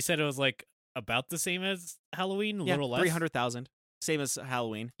 because what you said, it was like about the same as Halloween, a Yeah. little less. 300,000. Same as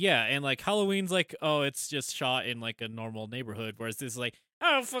Halloween. Yeah, and like Halloween's like, oh, it's just shot in like a normal neighborhood, whereas this is like,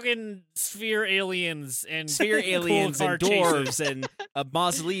 oh, fucking sphere aliens and Sphere cool aliens car and chases. dwarves and a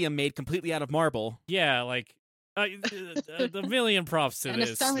mausoleum made completely out of marble. Yeah, like the million props to And a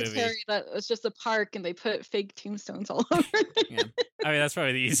this cemetery movie. that was just a park, and they put fake tombstones all over. Yeah. I mean, that's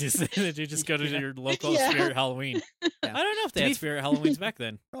probably the easiest thing to do. Just go to your local Yeah. Spirit Halloween. Yeah. I don't know if they To had be- Spirit Halloweens back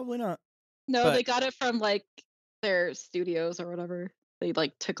then. Probably not. No, But- they got it from like their studios or whatever. They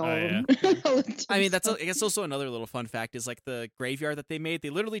like took all Oh, of yeah. them. All the I mean, that's tombstones. I guess also another little fun fact is like the graveyard that they made. They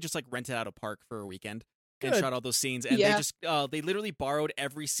literally just like rented out a park for a weekend and Good. shot all those scenes. And Yeah. they just they literally borrowed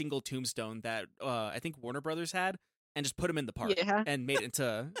every single tombstone that I think Warner Brothers had and just put them in the park Yeah. and made it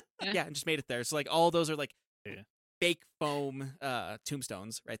into Yeah. and just made it there. So like all those are like Yeah. fake foam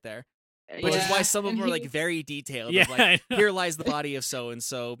tombstones right there, which is Yeah, why some of and them are like he- very detailed. Yeah, Of, like, I know. here lies the body of so and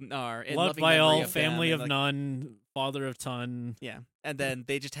so, or in Loved loving by memory all, of them, family and, of like, none, father of ton, Yeah, and then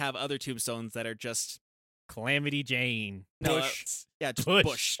they just have other tombstones that are just Calamity Jane. No, Bush. yeah, just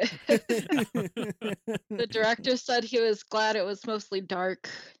Bush. bush. The director said he was glad it was mostly dark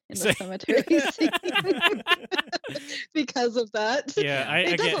in the Say- cemetery scene because of that. Yeah, I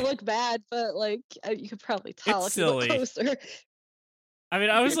It again, doesn't look bad, but like you could probably tell It's if you look silly. closer. I mean,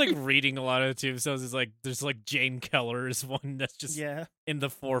 I was like reading a lot of the tombstones. It's like there's like Jane Keller is one that's just Yeah. in the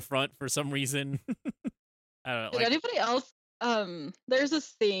forefront for some reason. I don't know. Did Like, anybody else? There's a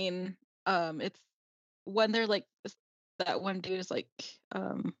scene. It's when they're like that one dude is like,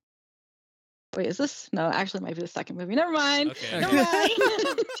 wait, is this? No, actually, it might be the second movie. Never mind. okay. Never mind.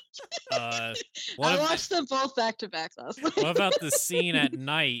 What I ab- watched them both back to back last night. what about the scene at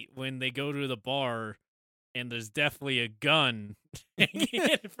night when they go to the bar and there's definitely a gun hanging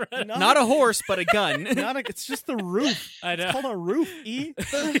in front of Not a horse, but a gun. It's just the roof. I know. It's called a roof. E.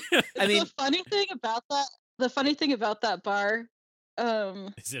 I mean, the funny thing about that bar,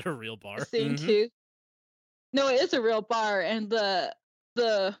 Is it a real bar? scene Mhm. too. No, it is a real bar, and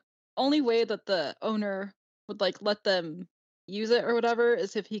the only way that the owner would like let them use it or whatever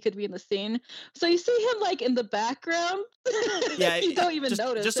is if he could be in the scene. So you see him like in the background. Yeah, you don't even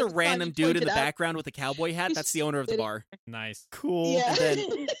notice. Just a It's fine, random you dude in pointed the out. background with a cowboy hat. He's That's the owner of the sitting- bar. Nice. Cool. Yeah.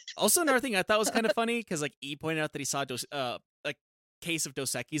 And Also, another thing I thought was kind of funny because like E pointed out that he saw like case of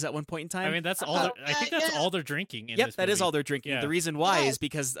Dos Equis at one point in time. I mean, that's all. Oh, I think that's yeah. all they're drinking. In Yep, this that is movie. all they're drinking. Yeah. The reason why Yes. is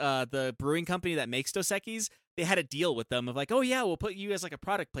because the brewing company that makes Dos Equis, they had a deal with them of like, oh yeah, we'll put you as like a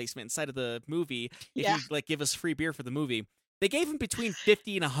product placement inside of the movie if Yeah. you like give us free beer for the movie. They gave him between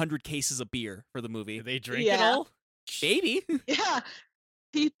 50 and 100 cases of beer for the movie. Do they drink it Yeah. all? Maybe. Yeah.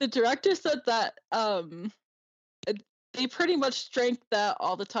 The director said that they pretty much drank that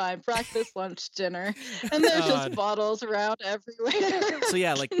all the time, breakfast, lunch, dinner, and there's God. just bottles around everywhere. So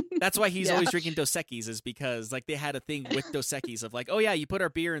yeah, like that's why he's Yeah. always drinking Dos Equis is because like they had a thing with Dos Equis of like, oh yeah, you put our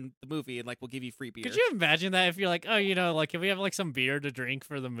beer in the movie and like we'll give you free beer. Could you imagine that if you're like, oh, like, can we have like some beer to drink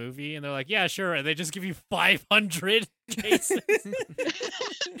for the movie? And they're like, yeah, sure. And they just give you 500 cases.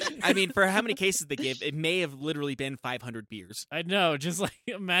 I mean, for how many cases they give, it may have literally been 500 beers. I know. Just like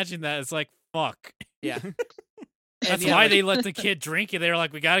imagine that. It's like, fuck. Yeah. That's yeah, why like- they let the kid drink it. They were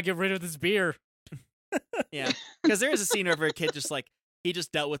like, we got to get rid of this beer. Yeah, because there is a scene where a kid just like he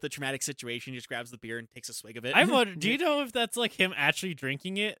just dealt with a traumatic situation, just grabs the beer and takes a swig of it. I wonder, do you know if that's like him actually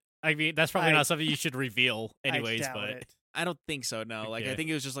drinking it? I mean, that's probably I- not something you should reveal, anyways. I doubt But it. I don't think so. No, like I Okay. think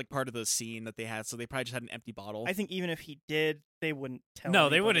it was just like part of the scene that they had, so they probably just had an empty bottle. I think even if he did, they wouldn't tell. no,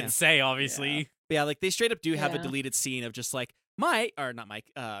 they anybody. wouldn't say. Obviously, But yeah, like they straight up do have a Yeah. deleted scene of just like not Mike,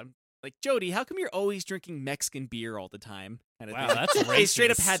 like Jody, how come you're always drinking Mexican beer all the time? Kind of Wow, thing. that's They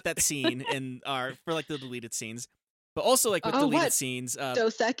straight up racist. had that scene in for like the deleted scenes, but also like with Oh, deleted what? scenes,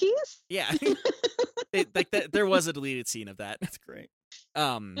 Dos Equis? yeah, like that. There was a deleted scene of that. That's great.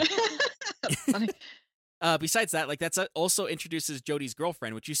 That's funny. Besides that, like that's also introduces Jody's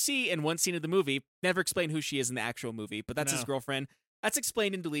girlfriend, which you see in one scene of the movie. Never explain who she is in the actual movie, but that's his No. girlfriend. That's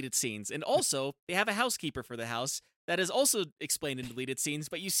explained in deleted scenes. And also, they have a housekeeper for the house that is also explained in deleted scenes,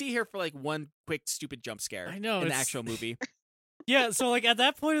 but you see her for like one quick stupid jump scare I know, in the it's- actual movie. yeah. So like at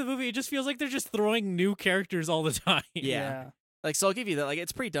that point of the movie, it just feels like they're just throwing new characters all the time. Yeah. Like, so I'll give you that. Like,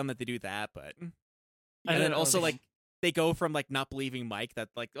 it's pretty dumb that they do that, but. I And then know, also, okay. like, they go from, like, not believing Mike that,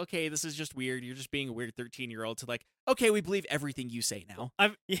 like, okay, this is just weird. You're just being a weird 13-year-old to, like, okay, we believe everything you say now.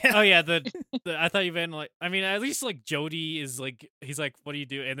 Yeah. Oh yeah, the I thought you meant like, I mean, at least like Jody is like, he's like, what do you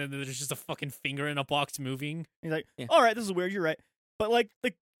do? And then there's just a fucking finger in a box moving. He's like, Yeah. all right, this is weird. You're right. But like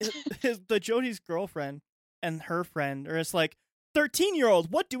the Jody's girlfriend and her friend are just like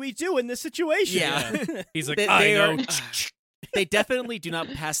 13-year-old. What do we do in this situation? Yeah. He's like, They I are- know. They definitely do not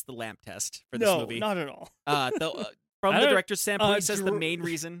pass the lamp test for this no, movie. not at all. From I the don't- director's standpoint, he says the Dr- main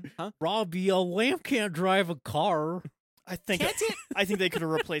reason. Huh? Robbie, a lamp can't drive a car. I think Can't it? I think they could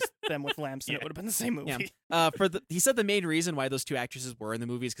have replaced them with lamps and Yeah. it would have been the same movie. Yeah. He said the main reason why those two actresses were in the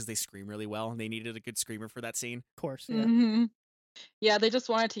movie is because they scream really well and they needed a good screamer for that scene. Of course. Yeah. Mhm. Yeah, they just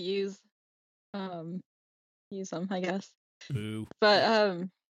wanted to use them, I guess. Boo. But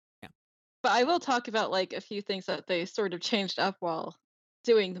Yeah. but I will talk about like a few things that they sort of changed up while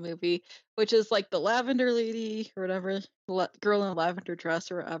doing the movie, which is like the lavender lady or whatever, girl in a lavender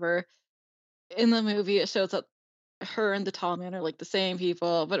dress or whatever. In the movie, it shows that her and the tall man are like the same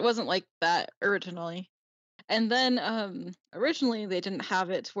people, but it wasn't like that originally. And then originally they didn't have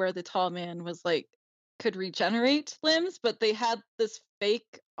it where the tall man was like could regenerate limbs, but they had this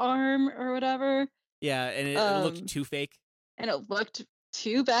fake arm or whatever, Yeah, and it Um, looked too fake. and it looked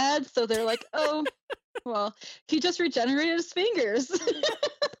too bad. So they're like, oh, well, he just regenerated his fingers.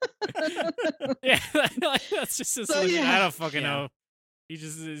 Yeah, that's just a So, solution. I yeah. don't fucking Yeah. know. He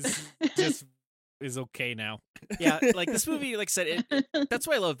just is okay now. Yeah, like this movie, like I said, that's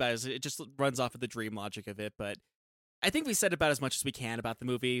what I love about it. Is it just runs off of the dream logic of it. But I think we said about as much as we can about the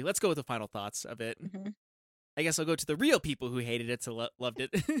movie. Let's go with the final thoughts of it. Mhm. I guess I'll go to the real people who hated it to loved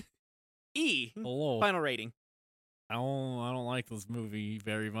it. E, Hello. final rating. I don't like this movie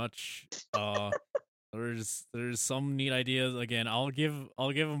very much. There's some neat ideas. Again, I'll give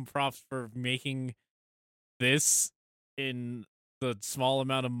them props for making this in the small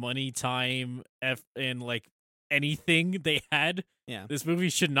amount of money, time, and like anything they had. Yeah. This movie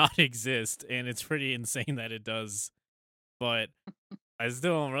should not exist, and it's pretty insane that it does. But I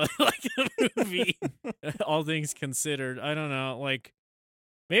still don't really like the movie. All things considered, I don't know. Like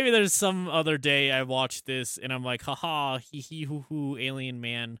Maybe there's some other day I watch this and I'm like, haha, hee hee hoo hoo, alien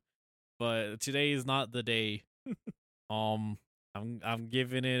man. But today is not the day. I'm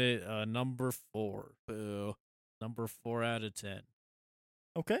giving it a number 4. Boo. Number 4 out of 10.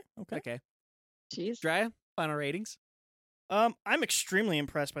 Okay. Jeez. Drya, final ratings. I'm extremely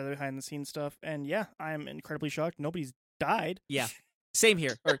impressed by the behind the scenes stuff, and yeah, I'm incredibly shocked nobody's died. Yeah. Same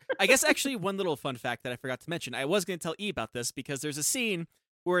here. Or I guess actually one little fun fact that I forgot to mention. I was going to tell E about this because there's a scene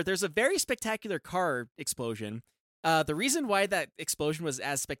where there's a very spectacular car explosion. The reason why that explosion was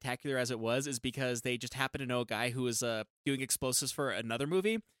as spectacular as it was is because they just happened to know a guy who was doing explosives for another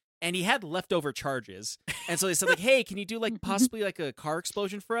movie, and he had leftover charges. And so they said, like, hey, can you do like possibly like a car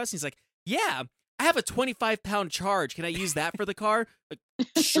explosion for us? And he's like, yeah, I have a 25-pound charge. Can I use that for the car? Like,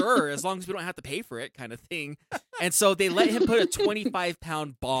 sure, as long as we don't have to pay for it, kind of thing. And so they let him put a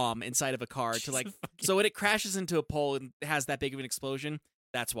 25-pound bomb inside of a car to like, so when it crashes into a pole and has that big of an explosion,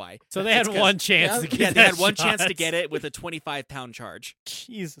 that's why. So they had one chance to get they had one shot. chance to get it with a 25-pound charge.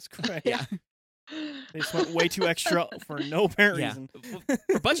 Jesus Christ. Yeah. They just went way too extra for no apparent Yeah. reason.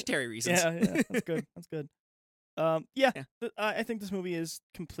 For budgetary reasons. Yeah, that's good. That's good. I think this movie is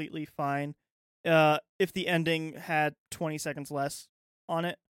completely fine. If the ending had 20 seconds less on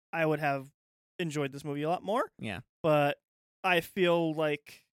it, I would have enjoyed this movie a lot more. Yeah. But I feel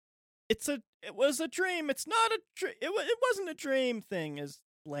like it was a dream. It's not a dream. It wasn't a dream thing is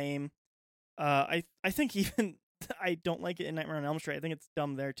lame. I think even I don't like it in Nightmare on Elm Street. I think it's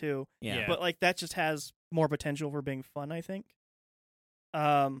dumb there too. Yeah. But like that just has more potential for being fun, I think.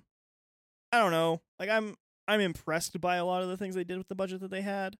 I don't know. Like I'm impressed by a lot of the things they did with the budget that they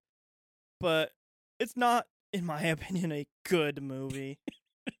had, but it's not, in my opinion, a good movie.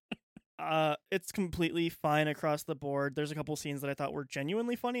 It's completely fine across the board. There's a couple scenes that I thought were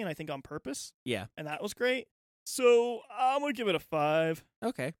genuinely funny, and I think on purpose. Yeah. And that was great. So I'm gonna give it a 5.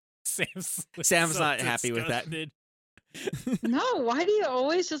 Okay. Sam's Sam's so not happy with that. disgusted. No, why do you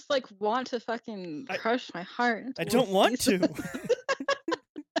always just like want to fucking crush my heart? I don't want to. Do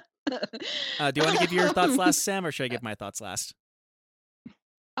you want to give your thoughts last, Sam, or should I give my thoughts last?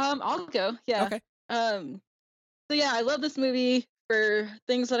 I'll go. Yeah. Okay. So yeah, I love this movie for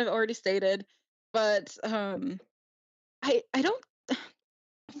things that I've already stated, but I don't.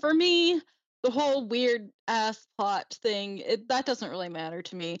 For me, the whole weird ass plot thing that doesn't really matter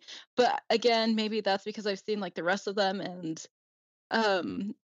to me. But again, maybe that's because I've seen like the rest of them, and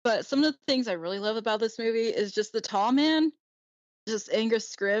but some of the things I really love about this movie is just the tall man, just Angus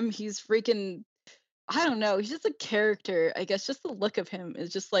Scrim. He's freaking. I don't know. He's just a character. I guess just the look of him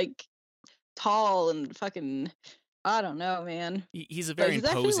is just like tall and fucking. I don't know, man. He's a very he's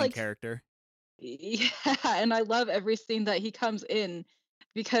actually, imposing like- character. Yeah, and I love every scene that he comes in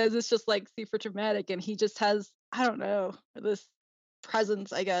because it's just like super dramatic, and he just has, I don't know, this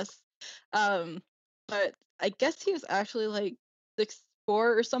presence, I guess. But I guess he was actually like 6'4"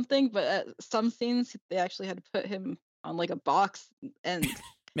 or something, but at some scenes they actually had to put him on like a box and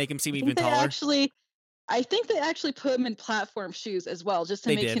Make him seem I even think taller. I think they actually put him in platform shoes as well, just to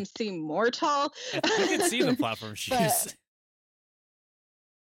They make did. him seem more tall. You can see the platform shoes.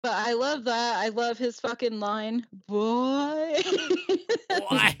 But I love that. I love his fucking line, boy.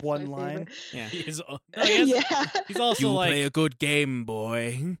 Why? One My line. Yeah. He's yeah. he's also You like, play a good game,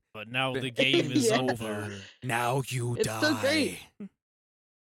 boy. but now the game is Yeah. over. Now you It's die. so great.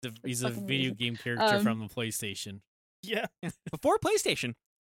 He's a fucking video amazing. game character from the PlayStation. Yeah. Before PlayStation.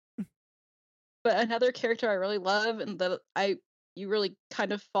 But another character I really love and that you really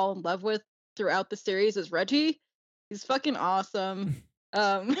kind of fall in love with throughout the series is Reggie. He's fucking awesome.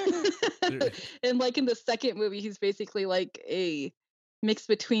 And like in the second movie, he's basically like a mix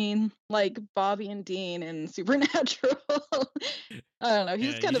between like Bobby and Dean and Supernatural. I don't know.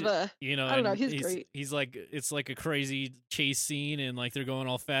 He's Yeah, kind you of a You know, I don't know, and he's great. He's like, it's like a crazy chase scene, and like they're going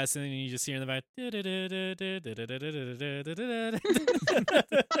all fast, and then you just hear in the back.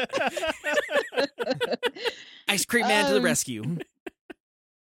 Ice Cream Man to the Um, rescue.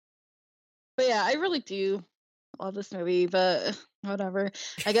 But yeah, I really do love this movie, but whatever.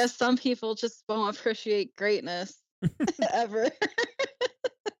 I guess some people just won't appreciate greatness ever.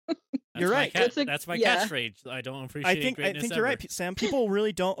 You're right. That's my Yeah. catchphrase. I don't appreciate I think greatness you're right, ever. Sam. People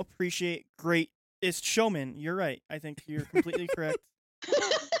really don't appreciate great. It's showman. You're right. I think you're completely correct.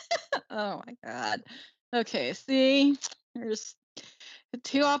 Oh my god. Okay, see? There's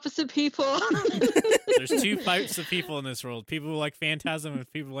two opposite people. There's two types of people in this world: people who like Phantasm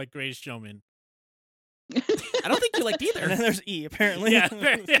and people who like Greatest Showman. I don't think you liked And then either. there's E. Apparently. Yeah,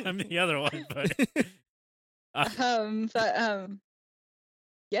 I'm the other one, but But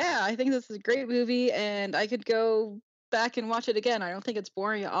yeah, I think this is a great movie, and I could go back and watch it again. I don't think it's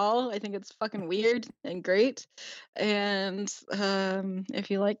boring at all. I think it's fucking weird and great. And if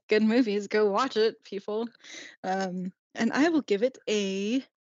you like good movies, go watch it, people. And I will give it a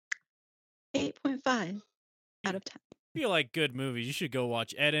 8.5 out of 10. If you like good movies, you should go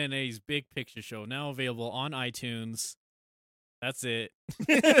watch Ed and A's Big Picture Show, now available on iTunes. That's it.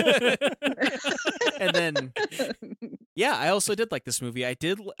 And then, yeah, I also did like this movie. I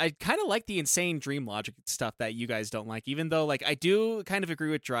kind of like the insane dream logic stuff that you guys don't like, even though, like, I do kind of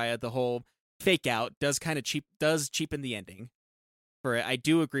agree with Dryad. The whole fake out does cheapen the ending for it. I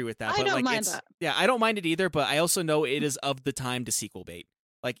do agree with that. I but don't like, mind that. Yeah, I don't mind it either, but I also know it is of the time to sequel bait.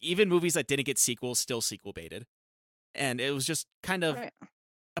 Like, even movies that didn't get sequels still sequel baited. And it was just kind of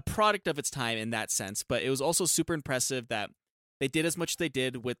a product of its time in that sense, but it was also super impressive that they did as much as they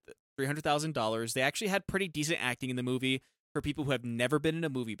did with $300,000. They actually had pretty decent acting in the movie for people who have never been in a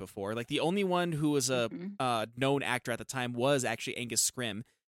movie before. Like, the only one who was a known actor at the time was actually Angus Scrimm,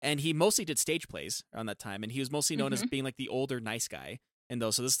 and he mostly did stage plays around that time, and he was mostly known as being like the older nice guy in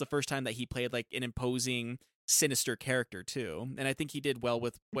those. So this is the first time that he played like an imposing, sinister character too, and I think he did well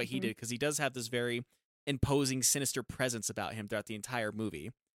with what he did, because he does have this very imposing, sinister presence about him throughout the entire movie.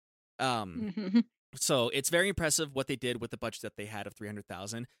 So it's very impressive what they did with the budget that they had of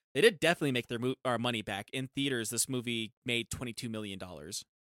 $300,000. They did definitely make their money back. In theaters, this movie made $22 million.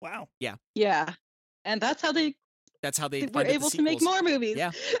 Wow. Yeah. And that's how they were funded able the to make sequels. more movies.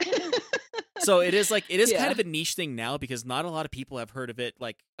 Yeah. So it is Yeah. kind of a niche thing now, because not a lot of people have heard of it,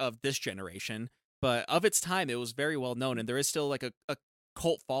 like, of this generation. But of its time, it was very well known, and there is still like a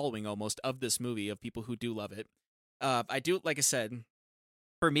cult following almost of this movie, of people who do love it. I do, like I said,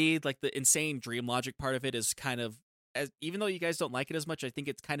 for me, like, the insane dream logic part of it is kind of, even though you guys don't like it as much, I think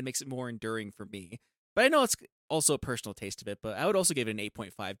it kind of makes it more enduring for me. But I know it's also a personal taste of it, but I would also give it an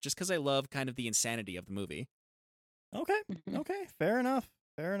 8.5 just because I love kind of the insanity of the movie. Okay. Okay. Fair enough.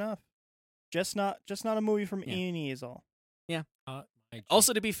 Just not a movie from Ian is all. Yeah.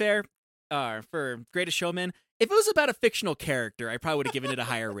 Also, to be fair, for Greatest Showman, if it was about a fictional character, I probably would have given it a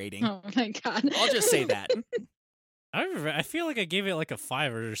higher rating. Oh my god. I'll just say that. I feel like I gave it like a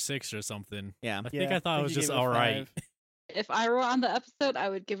 5 or 6 or something. Yeah. I think I thought it was just all right. If I were on the episode, I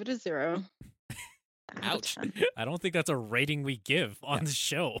would give it a 0. Ouch. I don't think that's a rating we give on the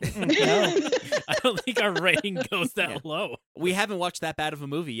show. No. I don't think our rating goes that low. We haven't watched that bad of a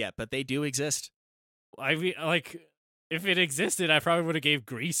movie yet, but they do exist. I mean, like, if it existed, I probably would have gave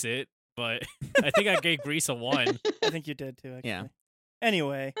Grease it, but I think I gave Grease a 1. I think you did too, actually. Yeah.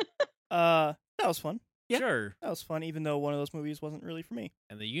 Anyway, that was fun. Yeah. Sure. That was fun, even though one of those movies wasn't really for me.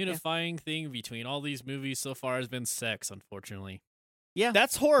 And the unifying thing between all these movies so far has been sex, unfortunately. Yeah.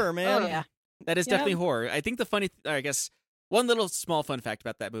 That's horror, man. Oh yeah. That is definitely horror. I think I guess, one little small fun fact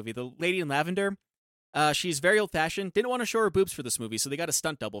about that movie, the lady in lavender, she's very old-fashioned, didn't want to show her boobs for this movie, so they got a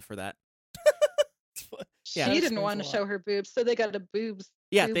stunt double for that. She that didn't explains want a to lot. show her boobs, so they got a boob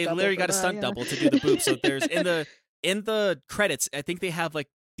They double literally for got a that, stunt yeah. double to do the boobs. So there's in the credits, I think they have like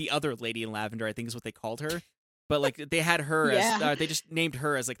the other lady in lavender, I think is what they called her. But like they had her as they just named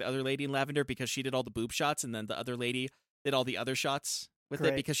her as like the other lady in lavender because she did all the boob shots, and then the other lady did all the other shots with it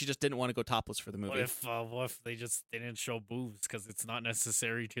Great. because she just didn't want to go topless for the movie. What if they just didn't show boobs because it's not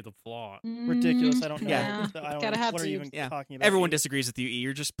necessary to the plot? Ridiculous. I don't know. Yeah. I don't Gotta have what are you boobs. even talking about? Everyone disagrees with you, E.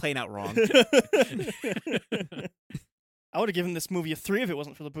 You're just plain out wrong. I would have given this movie a 3 if it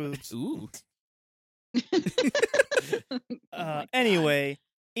wasn't for the boobs. Ooh. Anyway,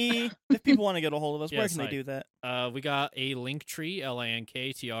 E, if people want to get a hold of us, where Yes, can they do that? We got a link tree,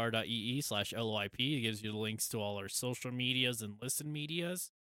 linktr.ee/LOIP. It gives you the links to all our social medias and listen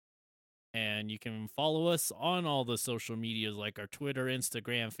medias. And you can follow us on all the social medias like our Twitter,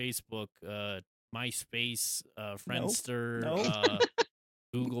 Instagram, Facebook, MySpace, Friendster, No.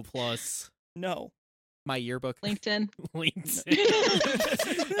 Google Plus, No. My yearbook. LinkedIn. LinkedIn.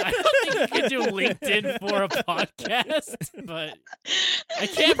 I don't think you could do LinkedIn for a podcast, but I You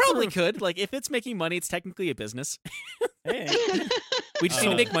can't probably could. Like, if it's making money, it's technically a business. Hey. We just need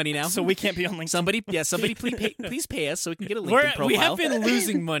to make money now. So we can't be on LinkedIn. Somebody please pay us so we can get a LinkedIn We profile. have been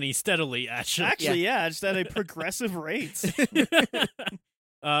losing money steadily, actually. Actually, yeah, just at a progressive rate.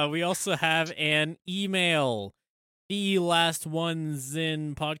 We also have an email,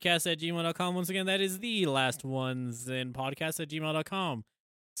 thelast1zinpodcast@gmail.com. Once again, that is thelast1zinpodcast@gmail.com.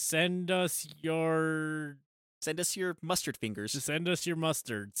 Send us your mustard fingers.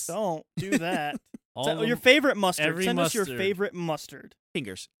 mustards. Don't do that. All Your favorite mustard. every Send us your mustard. favorite mustard.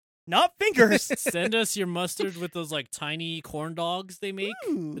 Fingers. Not fingers. Send us your mustard with those like tiny corn dogs they make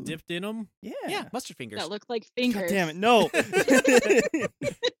Ooh. dipped in them. Yeah. Yeah, mustard fingers. That look like God fingers. damn it. No.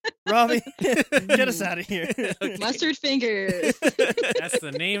 Robbie, get us out of here. Mustard fingers. That's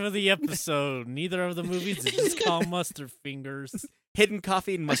the name of the episode. Neither of the movies is just called Mustard Fingers. Hidden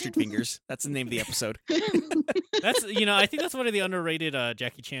Coffee and Mustard Fingers. That's the name of the episode. That's I think that's one of the underrated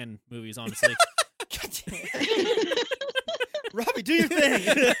Jackie Chan movies, honestly. Robbie, do your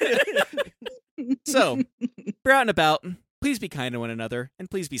thing. So, if you're out and about, please be kind to one another, and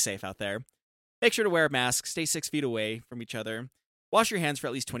please be safe out there. Make sure to wear a mask, stay 6 feet away from each other, wash your hands for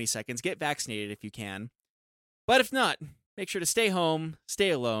at least 20 seconds, get vaccinated if you can. But if not, make sure to stay home, stay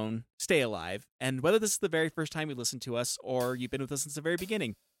alone, stay alive, and whether this is the very first time you listen to us or you've been with us since the very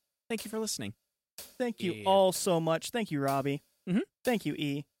beginning, thank you for listening. Thank you Yeah. all so much. Thank you, Robbie. Mhm. Thank you,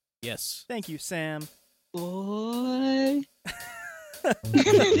 E. Yes. Thank you, Sam. Boy.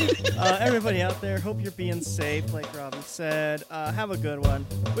 Everybody out there, hope you're being safe, like Robbie said. Have a good one.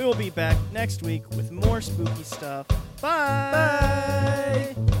 We will be back next week with more spooky stuff.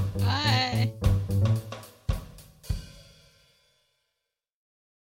 Bye. Bye. Bye.